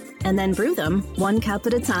spot and then brew them 1 cup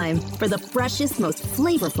at a time for the freshest, most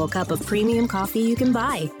flavorful cup of premium coffee you can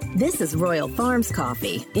buy. This is Royal Farms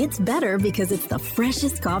coffee. It's better because it's the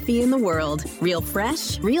freshest coffee in the world. Real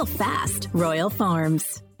fresh, real fast. Royal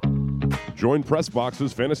Farms. Join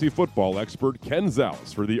PressBox's fantasy football expert Ken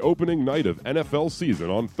Zales for the opening night of NFL season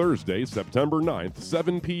on Thursday, September 9th,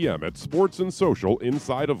 7 p.m. at Sports and Social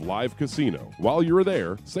inside of Live Casino. While you're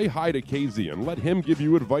there, say hi to KZ and let him give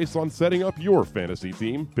you advice on setting up your fantasy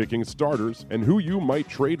team, picking starters, and who you might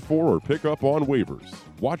trade for or pick up on waivers.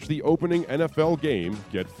 Watch the opening NFL game,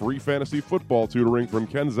 get free fantasy football tutoring from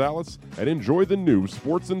Ken Zales, and enjoy the new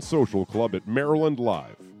Sports and Social Club at Maryland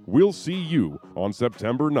Live. We'll see you on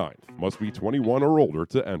September 9th. Must be 21 or older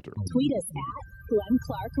to enter. Tweet us at Glenn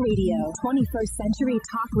Clark Radio. 21st Century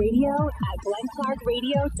Talk Radio at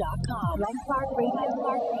glennclarkradio.com.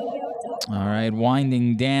 All right,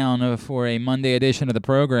 winding down for a Monday edition of the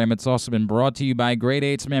program. It's also been brought to you by Grade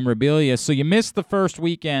 8's Memorabilia. So you missed the first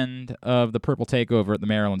weekend of the Purple Takeover at the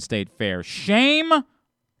Maryland State Fair. Shame,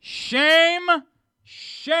 shame,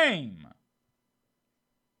 shame.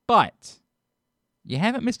 But you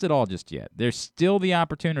haven't missed it all just yet. There's still the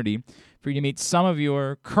opportunity for you to meet some of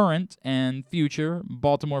your current and future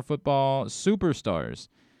Baltimore football superstars.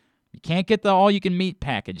 You can't get the all-you-can-meet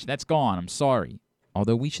package. That's gone. I'm sorry.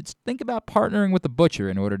 Although we should think about partnering with the Butcher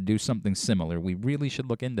in order to do something similar. We really should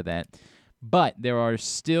look into that. But there are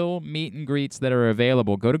still meet and greets that are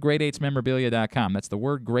available. Go to grade8smemorabilia.com. That's the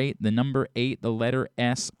word great, the number 8, the letter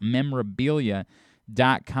S,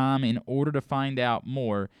 memorabilia.com in order to find out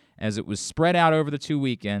more, as it was spread out over the 2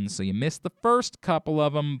 weekends. So you missed the first couple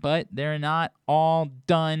of them, but they're not all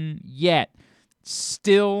done yet.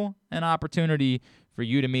 Still an opportunity for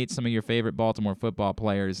you to meet some of your favorite Baltimore football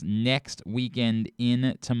players next weekend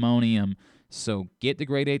in Timonium. So get to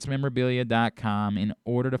grade8smemorabilia.com in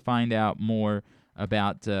order to find out more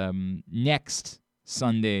about next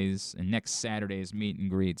Sunday's and next Saturday's meet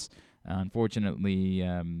and greets. Unfortunately,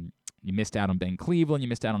 you missed out on Ben Cleveland. You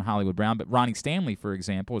missed out on Hollywood Brown. But Ronnie Stanley, for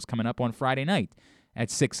example, is coming up on Friday night at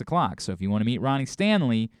 6 o'clock. So if you want to meet Ronnie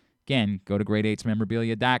Stanley, again, go to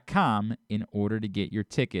grade8smemorabilia.com in order to get your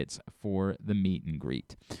tickets for the meet and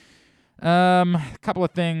greet. A couple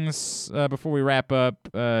of things before we wrap up.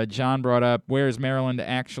 John brought up, where is Maryland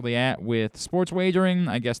actually at with sports wagering?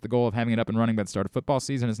 I guess the goal of having it up and running by the start of football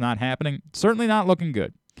season is not happening. Certainly not looking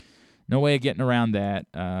good. No way of getting around that.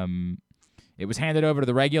 It was handed over to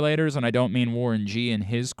the regulators, and I don't mean Warren G. and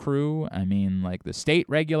his crew. I mean, like, the state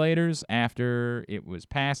regulators after it was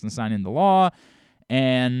passed and signed into law,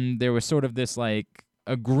 and there was sort of this, like,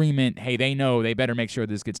 agreement, hey, they know they better make sure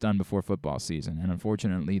this gets done before football season. And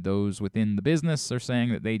unfortunately, those within the business are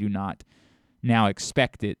saying that they do not now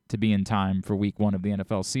expect it to be in time for week 1 of the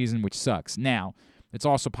NFL season, which sucks. Now, it's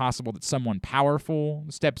also possible that someone powerful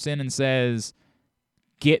steps in and says,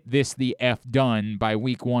 get this the F done by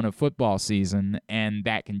week 1 of football season, and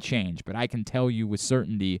that can change. But I can tell you with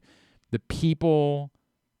certainty, the people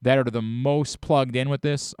that are the most plugged in with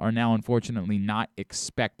this are now unfortunately not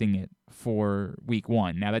expecting it for week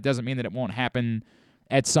 1. Now, that doesn't mean that it won't happen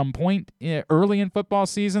at some point early in football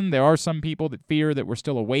season. There are some people that fear that we're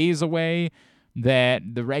still a ways away, that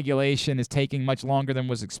the regulation is taking much longer than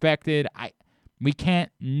was expected. We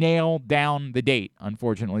can't nail down the date,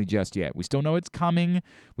 unfortunately, just yet. We still know it's coming.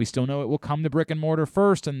 We still know it will come to brick and mortar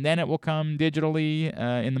first, and then it will come digitally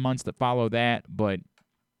in the months that follow that. But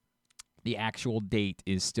the actual date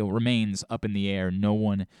still remains up in the air. No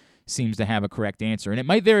one seems to have a correct answer. And it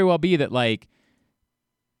might very well be that, like,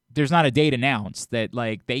 there's not a date announced, that,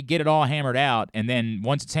 like, they get it all hammered out, and then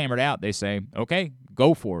once it's hammered out, they say, okay,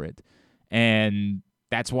 go for it. And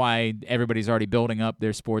that's why everybody's already building up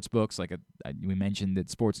their sports books. Like we mentioned at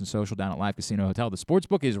Sports and Social down at Live Casino Hotel, the sports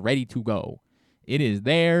book is ready to go. It is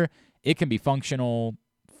there. It can be functional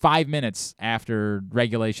 5 minutes after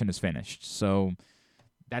regulation is finished. So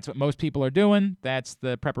that's what most people are doing. That's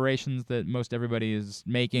the preparations that most everybody is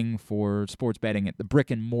making for sports betting at the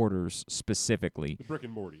brick and mortars specifically. The brick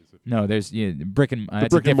and mortars. No, there's brick and the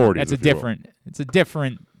brick and mortars. That's a different. It's a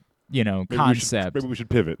different. Concept. Maybe we should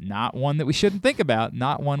pivot. Not one that we shouldn't think about.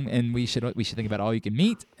 Not one, and we should think about all you can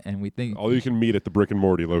meet, and we think all you can meet at the brick and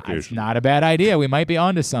mortar location. It's not a bad idea. We might be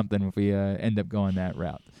onto something if we end up going that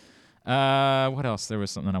route. What else? There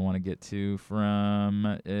was something I want to get to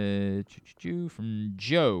from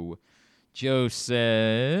Joe. Joe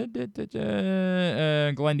said,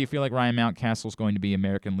 Glenn, do you feel like Ryan Mountcastle is going to be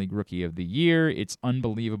American League Rookie of the Year? It's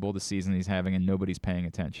unbelievable the season he's having, and nobody's paying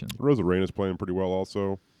attention. Rosarena's playing pretty well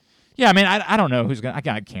also. Yeah, I mean, I don't know who's going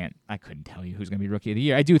to... I couldn't tell you who's going to be Rookie of the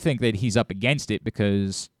Year. I do think that he's up against it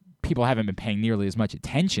because people haven't been paying nearly as much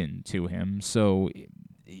attention to him. So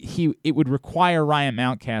it would require Ryan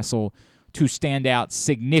Mountcastle to stand out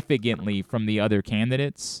significantly from the other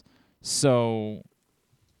candidates. So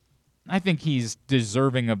I think he's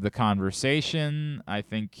deserving of the conversation. I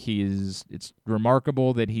think it's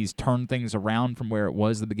remarkable that he's turned things around from where it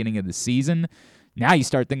was at the beginning of the season. Now you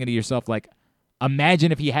start thinking to yourself, like,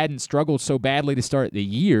 imagine if he hadn't struggled so badly to start the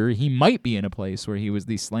year, he might be in a place where he was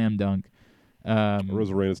the slam dunk.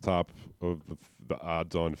 Rosarena's top of the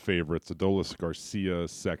odds-on favorites. Adolis Garcia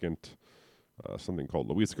second. Something called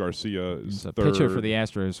Luis Garcia is a third. pitcher for the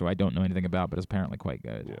Astros, who I don't know anything about, but is apparently quite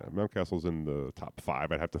good. Yeah, Mountcastle's in the top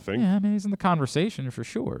 5, I'd have to think. Yeah, I mean, he's in the conversation for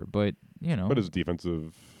sure, but, But his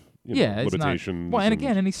defensive limitations.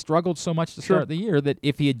 And he struggled so much to start the year that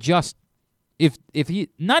if he had just, if he,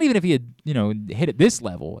 not even if he had, hit at this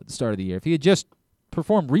level at the start of the year, if he had just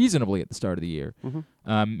performed reasonably at the start of the year,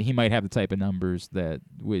 he might have the type of numbers that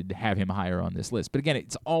would have him higher on this list. But again,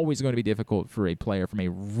 it's always going to be difficult for a player from a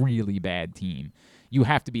really bad team. You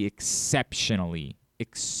have to be exceptionally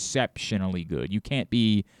good. You can't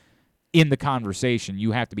be in the conversation.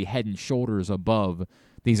 You have to be head and shoulders above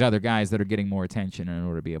these other guys that are getting more attention in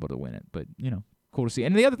order to be able to win it. But, cool to see.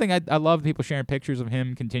 And the other thing, I love people sharing pictures of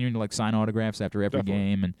him continuing to sign autographs after every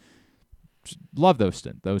game, and love those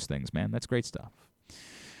things, man. That's great stuff.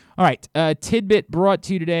 All right, tidbit brought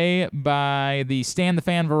to you today by the Stan the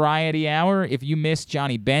Fan Variety Hour. If you missed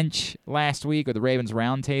Johnny Bench last week or the Ravens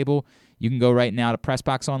Roundtable, you can go right now to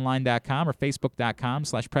PressBoxOnline.com or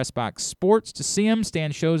Facebook.com/PressBoxSports to see him.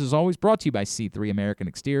 Stan Shows, as always, brought to you by C3 American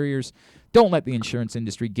Exteriors. Don't let the insurance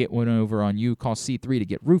industry get one over on you. Call C3 to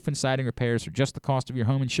get roof and siding repairs for just the cost of your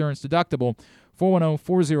home insurance deductible.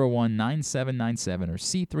 410-401-9797 or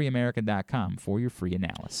C3America.com for your free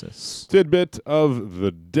analysis. Tidbit of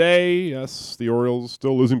the day. Yes, the Orioles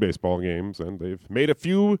still losing baseball games, and they've made a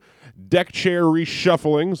few deck chair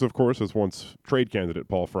reshufflings. Of course, as once trade candidate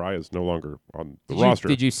Paul Fry is no longer on the roster.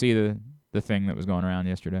 Did you see the thing that was going around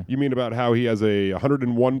yesterday? You mean about how he has a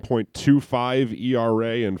 101.25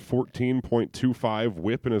 ERA and 14.25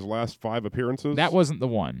 WHIP in his last 5 appearances? That wasn't the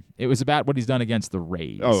one. It was about what he's done against the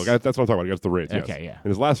Rays. Oh, that's what I'm talking about, against the Rays, yes. Okay, yeah. In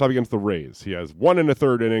his last 5 against the Rays, he has 1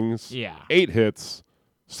 1/3 innings, 8 hits,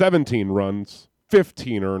 17 runs,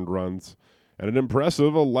 15 earned runs, and an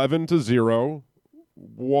impressive 11-0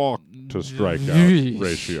 walk-to-strikeout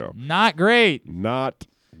ratio. Not great. Not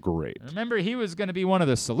great. Remember, he was going to be one of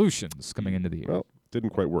the solutions coming into the year. Well, didn't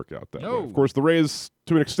quite work out that way. No. Of course, the Rays,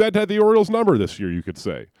 to an extent, had the Orioles' number this year, you could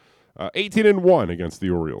say. 18-1 against the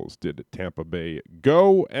Orioles did Tampa Bay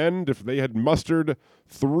go, and if they had mustered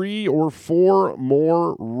 3 or 4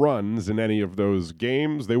 more runs in any of those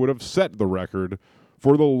games, they would have set the record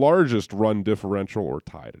for the largest run differential, or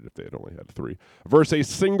tied it if they had only had 3, versus a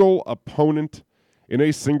single opponent in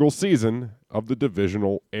a single season of the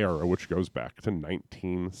divisional era, which goes back to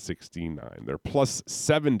 1969. Their plus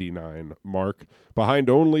 79 mark, behind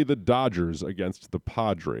only the Dodgers against the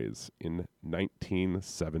Padres in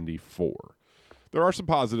 1974. There are some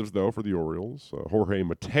positives, though, for the Orioles. Jorge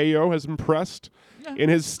Mateo has impressed in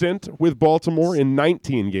his stint with Baltimore in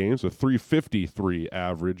 19 games. A .353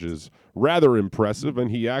 average is rather impressive,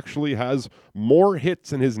 and he actually has more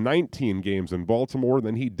hits in his 19 games in Baltimore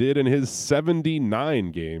than he did in his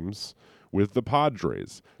 79 games with the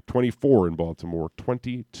Padres. 24 in Baltimore,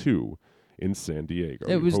 22 in San Diego.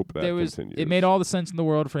 Hope that continues. It made all the sense in the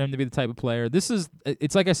world for him to be the type of player.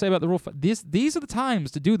 It's like I say about the Rule 5. These are the times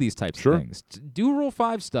to do these types of things. Do Rule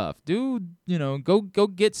 5 stuff. Go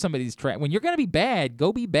get some of these when you're going to be bad,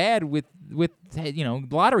 go be bad with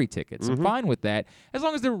lottery tickets. I'm fine with that as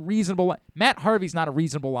long as they're reasonable. Matt Harvey's not a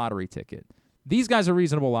reasonable lottery ticket. These guys are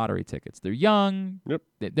reasonable lottery tickets. They're young. Yep.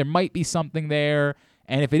 There might be something there,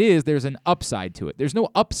 and if it is, there's an upside to it. There's no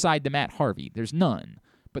upside to Matt Harvey. There's none.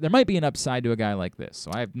 But there might be an upside to a guy like this, so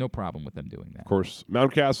I have no problem with them doing that. Of course,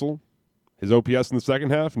 Mountcastle, his OPS in the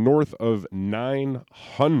second half, north of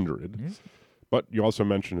 900. Mm-hmm. But you also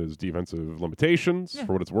mentioned his defensive limitations,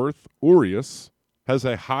 for what it's worth. Urias has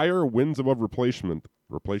a higher wins above replacement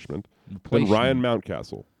than Ryan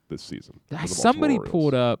Mountcastle this season. Somebody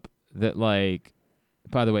pulled up that,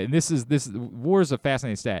 by the way, and this WAR is a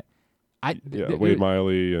fascinating stat. Wade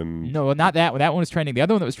Miley and... No, not that one. That one was trending. The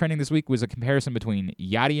other one that was trending this week was a comparison between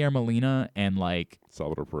Yadier Molina and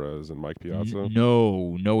Salvador Perez and Mike Piazza?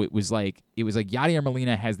 No. It was like Yadier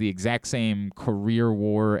Molina has the exact same career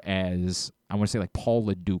WAR as, I want to say, Paul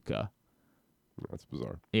LaDuca. That's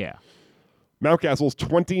bizarre. Yeah. Mountcastle's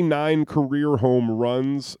 29 career home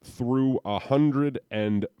runs through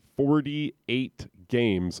 148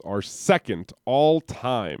 games are second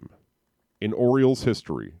all-time in Orioles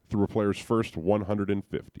history through a player's first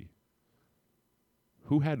 150.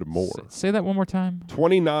 Who had more? Say that one more time.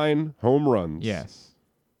 29 home runs. Yes.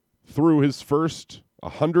 Through his first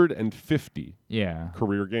 150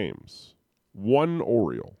 career games. One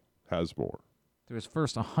Oriole has more. Through his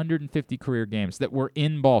first 150 career games that were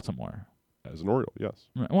in Baltimore. As an Oriole, yes.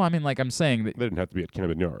 Right. Well, I mean, like I'm saying that they didn't have to be at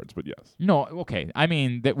Camden Yards, but yes. No, okay. I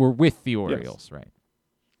mean that were with the Orioles, yes. right?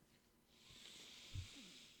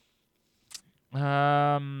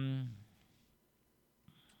 Cal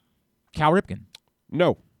Ripken.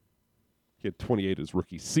 No. He had 28 his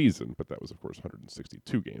rookie season, but that was, of course,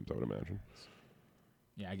 162 games, I would imagine.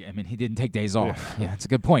 Yeah, I mean, he didn't take days off. Yeah, that's a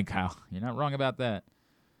good point, Kyle. You're not wrong about that.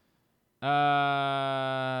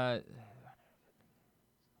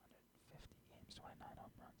 150 games, 29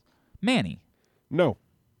 home runs. Manny. No.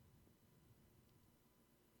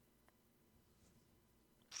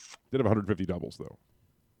 Did have 150 doubles, though.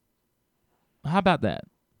 How about that?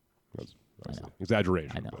 That's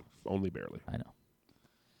exaggeration, I know. But only barely. I know.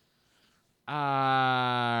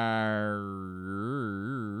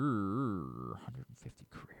 150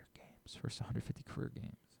 career games. First 150 career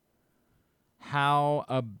games. How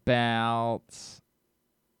about...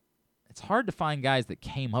 It's hard to find guys that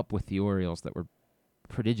came up with the Orioles that were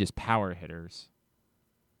prodigious power hitters.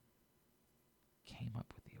 Came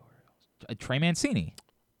up with the Orioles. Trey Mancini.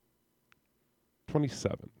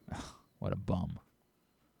 27. What a bum.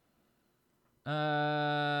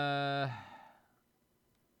 Oh,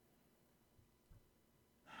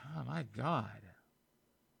 my God.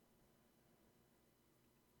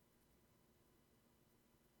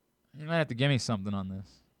 You might have to give me something on this.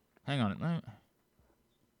 Hang on.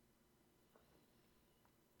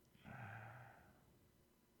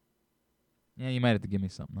 Yeah, you might have to give me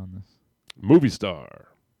something on this. Movie star.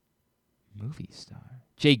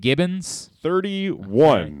 Jay Gibbons?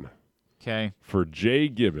 31. Okay. For Jay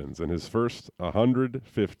Gibbons in his first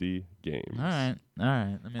 150 games. All right. I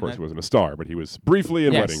mean, of course, he wasn't a star, but he was briefly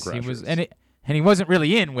in Wedding Crashers. He was, and he wasn't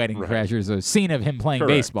really in Wedding Crashers. A scene of him playing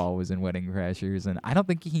baseball was in Wedding Crashers, and I don't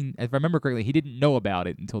think if I remember correctly, he didn't know about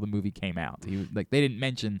it until the movie came out. They didn't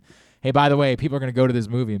mention, hey, by the way, people are going to go to this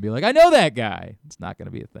movie and be like, I know that guy. It's not going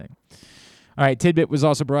to be a thing. All right, Tidbit was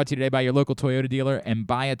also brought to you today by your local Toyota dealer and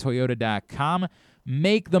buyatoyota.com.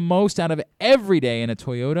 Make the most out of every day in a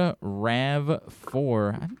Toyota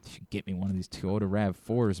RAV4. I should get me one of these Toyota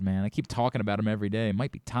RAV4s, man. I keep talking about them every day. It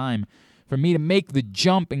might be time for me to make the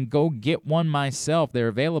jump and go get one myself. They're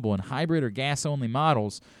available in hybrid or gas-only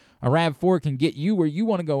models. A RAV4 can get you where you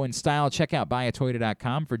want to go in style. Check out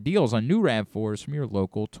buyatoyota.com for deals on new RAV4s from your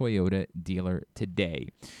local Toyota dealer today.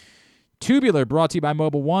 Tubular, brought to you by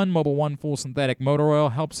Mobil 1. Mobil 1 full synthetic motor oil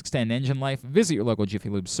helps extend engine life. Visit your local Jiffy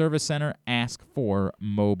Lube service center. Ask for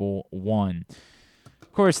Mobil 1.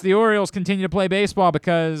 Of course, the Orioles continue to play baseball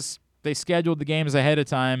because they scheduled the games ahead of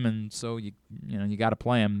time, and so you got to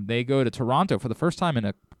play them. They go to Toronto for the first time in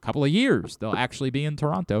a couple of years. They'll actually be in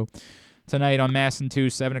Toronto tonight on MASN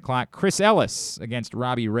 2, 7 o'clock. Chris Ellis against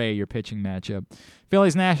Robbie Ray, your pitching matchup.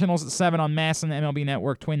 Phillies Nationals at 7 on MASN, MLB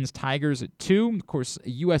Network. Twins Tigers at 2. Of course,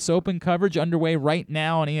 U.S. Open coverage underway right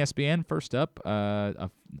now on ESPN. First up, a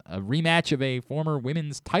rematch of a former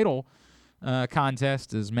women's title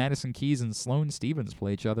contest as Madison Keys and Sloane Stephens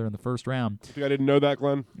play each other in the first round. You think I didn't know that,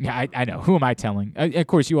 Glenn? Yeah, I know. Who am I telling? Of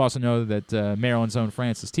course, you also know that Maryland's own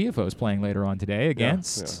Francis Tiafoe is playing later on today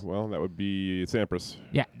against... Yeah. Well, that would be Sampras.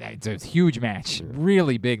 Yeah, it's a huge match. Yeah.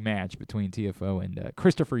 Really big match between Tiafoe and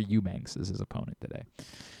Christopher Eubanks is his opponent today.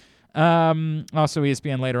 Also,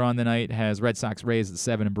 ESPN later on tonight has Red Sox Rays at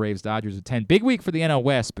 7 and Braves Dodgers at 10. Big week for the NL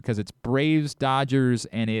West because it's Braves Dodgers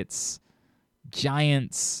and it's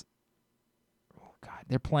Giants...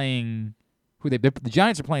 They're playing the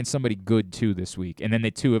Giants are playing somebody good too this week, and then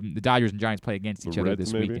the Dodgers and Giants play against each other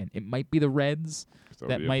this weekend. It might be the Reds.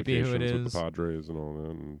 That might be who it is. With the Padres and all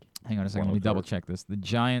that. Hang on a second. Let me double check this. The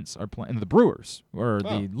Giants are playing the Brewers,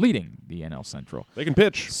 leading the NL Central. They can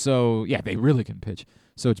pitch. So yeah, they really can pitch.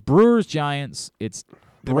 So it's Brewers, Giants. It's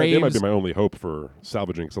Braves. They might be my only hope for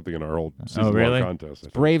salvaging something in our old season-long contest.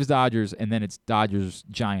 It's Braves, Dodgers, and then it's Dodgers,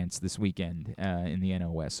 Giants this weekend in the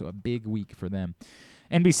NL West. So a big week for them.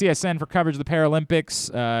 NBCSN for coverage of the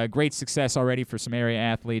Paralympics. Great success already for some area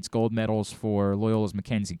athletes. Gold medals for Loyola's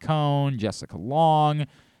Mackenzie Cone, Jessica Long,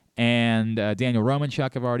 and Daniel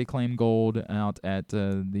Romanchuk have already claimed gold out at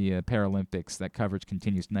the Paralympics. That coverage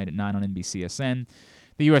continues tonight at 9 on NBCSN.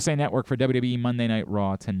 The USA Network for WWE Monday Night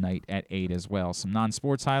Raw tonight at 8 as well. Some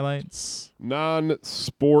non-sports highlights.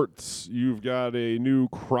 Non-sports, you've got a new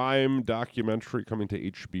crime documentary coming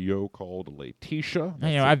to HBO called Letitia.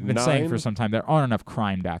 I've been saying for some time there aren't enough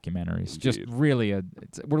crime documentaries. Indeed. Just really,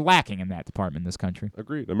 we're lacking in that department in this country.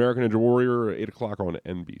 Agreed. American Ninja Warrior, 8 o'clock on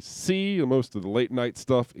NBC. Most of the late-night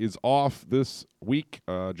stuff is off this week.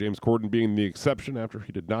 James Corden being the exception after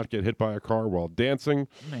he did not get hit by a car while dancing.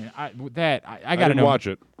 Man, I got to know.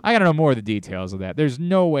 touch it. I got to know more of the details of that. There's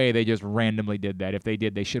no way they just randomly did that. If they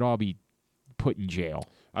did, they should all be put in jail.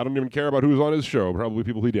 I don't even care about who's on his show. Probably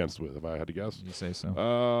people he danced with, if I had to guess. You say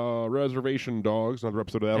so. Reservation Dogs, another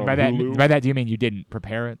episode of that and on Hulu. By that, do you mean you didn't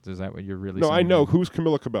prepare it? Is that what you're really saying? No, I know. Who's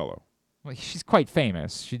Camila Cabello? Well, she's quite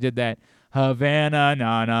famous. She did that Havana,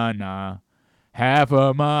 na, na, na. Half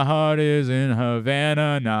of my heart is in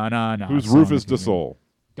Havana, na, na, na. Who's Rufus Du Sol?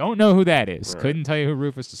 Don't know who that is. Right. Couldn't tell you who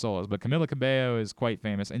Rufus Du Sol is, but Camila Cabello is quite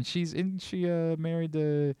famous. And she married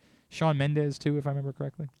to Shawn Mendes, too, if I remember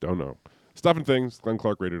correctly? Don't know. Stuff and Things,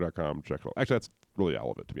 GlennClarkRadio.com. Check it out. Actually, that's really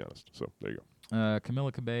all of it, to be honest. So there you go.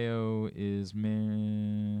 Camila Cabello is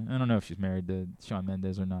married. I don't know if she's married to Shawn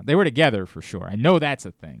Mendes or not. They were together for sure. I know that's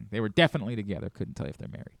a thing. They were definitely together. Couldn't tell you if they're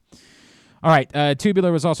married. All right.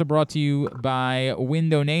 Tubular was also brought to you by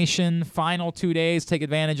Window Nation. Final 2 days. Take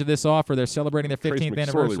advantage of this offer. They're celebrating their 15th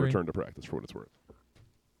anniversary. Returned to practice for what it's worth.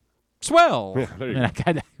 Swell. Yeah, there you go.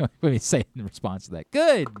 Let me say in response to that.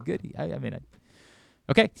 Good.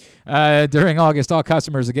 Okay. During August, all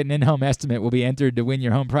customers who get an in-home estimate will be entered to win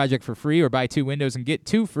your home project for free or buy 2 windows and get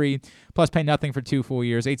 2 free, plus pay nothing for 2 full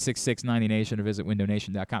years. 866-90Nation or visit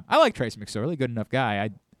windownation.com. I like Trace McSorley. Good enough guy.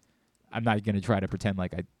 I'm not going to try to pretend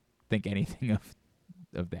like I think anything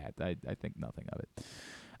of that. I think nothing of it.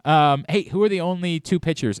 Hey, who are the only 2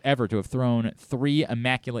 pitchers ever to have thrown 3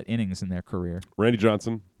 immaculate innings in their career? Randy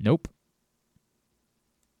Johnson. Nope.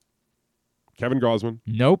 Kevin Gausman.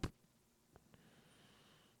 Nope.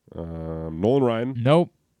 Nolan Ryan.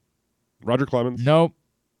 Nope. Roger Clemens. Nope.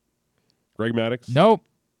 Greg Maddux. Nope.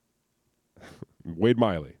 Wade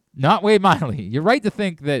Miley. Not Wade Miley. You're right to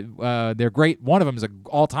think that they're great. One of them is an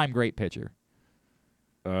all-time great pitcher.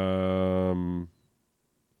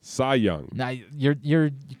 Cy Young. Now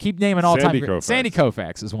you keep naming all-time Sandy great. Koufax. Sandy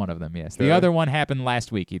Koufax is one of them. Yes. The Okay. other one happened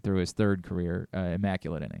last week. He threw his 3rd career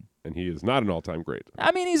immaculate inning. And he is not an all-time great.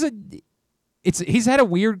 I mean, he's had a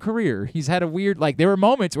weird career. He's had a weird, there were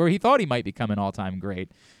moments where he thought he might become an all-time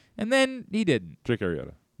great, and then he didn't. Jake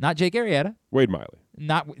Arrieta. Not Jake Arrieta. Wade Miley.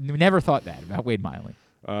 Never thought that about Wade Miley.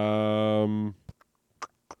 But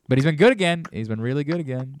he's been good again. He's been really good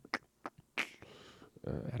again.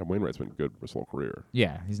 Adam Wainwright's been good for his whole career.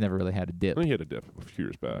 Yeah, he's never really had a dip. I mean, he had a dip a few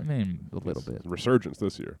years back. I mean, a little bit. Resurgence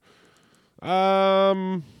this year.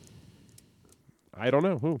 I don't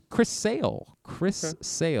know who. Chris Sale.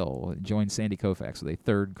 Sale joined Sandy Koufax with a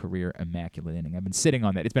 3rd career immaculate inning. I've been sitting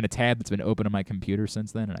on that. It's been a tab that's been open on my computer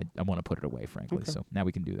since then, and I want to put it away, frankly. Okay. So now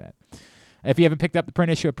we can do that. If you haven't picked up the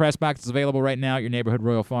print issue of Press Box, it's available right now at your neighborhood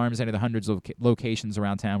Royal Farms, any of the hundreds of locations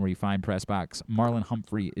around town where you find Press Box. Marlon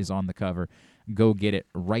Humphrey is on the cover. Go get it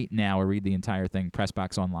right now or read the entire thing,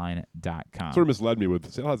 PressBoxOnline.com. Sort of misled me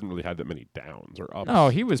with Sale hasn't really had that many downs or ups. Oh,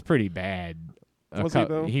 he was pretty bad. Was he,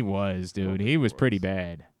 though? He was, dude. He was pretty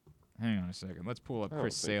bad. Hang on a second. Let's pull up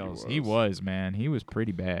Chris Sales. He was, man. He was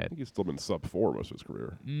pretty bad. I think he's still been sub-4 most of his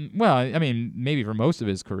career. Well, I mean, maybe for most of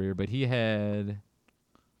his career, but he had...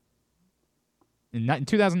 In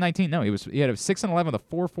 2019, no, he had a 6-11 with a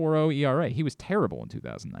 4.40 ERA. He was terrible in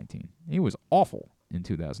 2019. He was awful in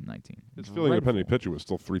 2019. His fielding independent pitcher was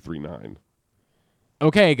still 3.39.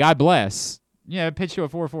 Okay, God bless. Yeah, pitch to a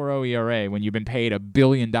 4.40 ERA when you've been paid $1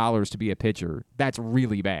 billion to be a pitcher. That's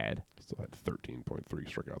really bad. Still had 13.3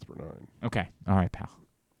 strikeouts per 9. Okay, all right, pal.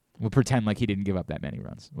 We'll pretend like he didn't give up that many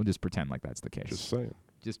runs. We'll just pretend like that's the case. Just saying.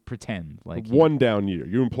 Just pretend like one down year.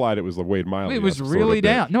 You implied it was the Wade Miley. It was really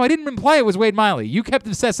down. No, I didn't imply it was Wade Miley. You kept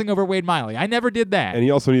obsessing over Wade Miley. I never did that. And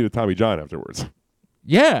he also needed Tommy John afterwards.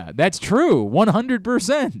 Yeah, that's true.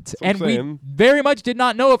 100%. And we very much did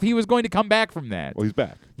not know if he was going to come back from that. Well, he's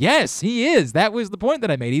back. Yes, he is. That was the point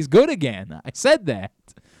that I made. He's good again. I said that.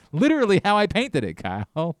 Literally how I painted it,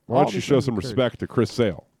 Kyle. Why don't you show some respect to Chris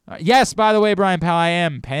Sale? Yes, by the way, Brian Powell, I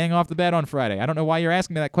am paying off the bet on Friday. I don't know why you're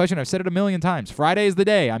asking me that question. I've said it 1,000,000 times. Friday is the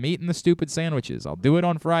day. I'm eating the stupid sandwiches. I'll do it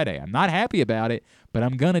on Friday. I'm not happy about it, but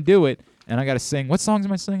I'm going to do it. And I got to sing. What songs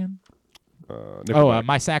am I singing?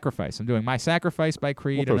 My Sacrifice. I'm doing My Sacrifice by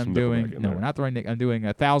Creed, and I'm doing we're not throwing Nick. I'm doing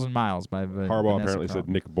 1,000 Miles by Harbaugh. Vanessa Apparently Carlton. said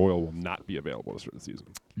Nick Boyle will not be available this season.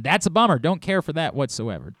 That's a bummer. Don't care for that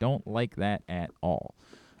whatsoever. Don't like that at all.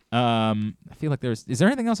 I feel like is there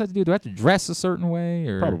anything else I have to do? Do I have to dress a certain way?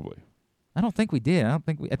 Or probably. I don't think we did. I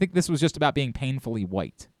think this was just about being painfully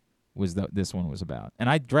white. This one was about, and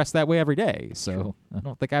I dress that way every day, so I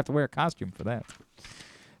don't think I have to wear a costume for that.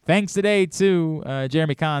 Thanks today to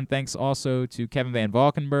Jeremy Kahn. Thanks also to Kevin Van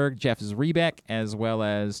Valkenburg, Jeff Zrebeck, as well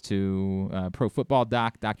as to Pro Football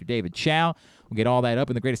Doc, Dr. David Chow. We'll get all that up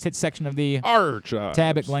in the greatest hits section of the Archives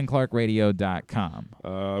tab at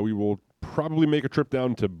GlennClarkRadio.com. We will probably make a trip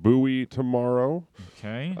down to Bowie tomorrow.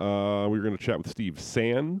 Okay. We're going to chat with Steve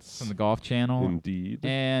Sands. From the Golf Channel. Indeed.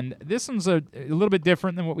 And this one's a little bit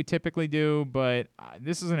different than what we typically do, but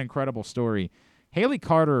this is an incredible story. Haley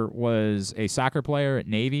Carter was a soccer player at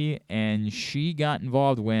Navy, and she got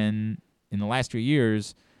involved when, in the last 3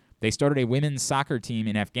 years, they started a women's soccer team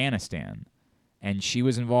in Afghanistan. And she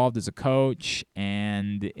was involved as a coach,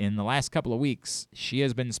 and in the last couple of weeks, she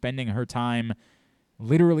has been spending her time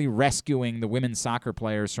literally rescuing the women's soccer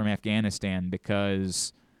players from Afghanistan,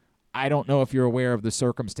 because I don't know if you're aware of the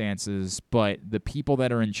circumstances, but the people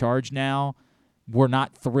that are in charge now were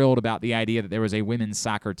not thrilled about the idea that there was a women's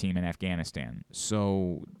soccer team in Afghanistan.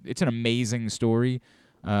 So it's an amazing story.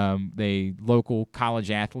 The local college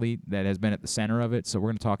athlete that has been at the center of it. So we're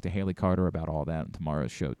going to talk to Haley Carter about all that in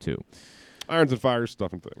tomorrow's show, too. Irons and Fires,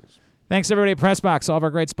 stuff and things. Thanks, everybody at PressBox, all of our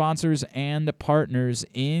great sponsors and partners,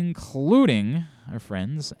 including our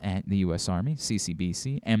friends at the U.S. Army,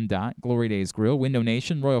 CCBC, MDOT, Glory Days Grill, Window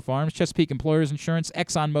Nation, Royal Farms, Chesapeake Employers Insurance,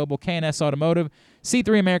 ExxonMobil, K&S Automotive,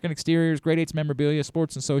 C3 American Exteriors, Grade 8's Memorabilia,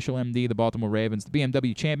 Sports and Social MD, the Baltimore Ravens, the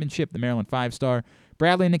BMW Championship, the Maryland 5-Star,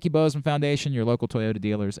 Bradley and Nikki Bozeman Foundation, your local Toyota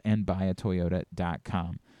dealers, and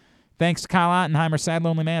buyatoyota.com. Thanks to Kyle Ottenheimer, Sad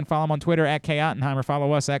Lonely Man. Follow him on Twitter at @KOttenheimer.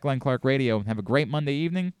 Follow us at Glenn Clark Radio. Have a great Monday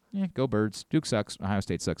evening. Go Birds. Duke sucks. Ohio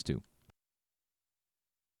State sucks too.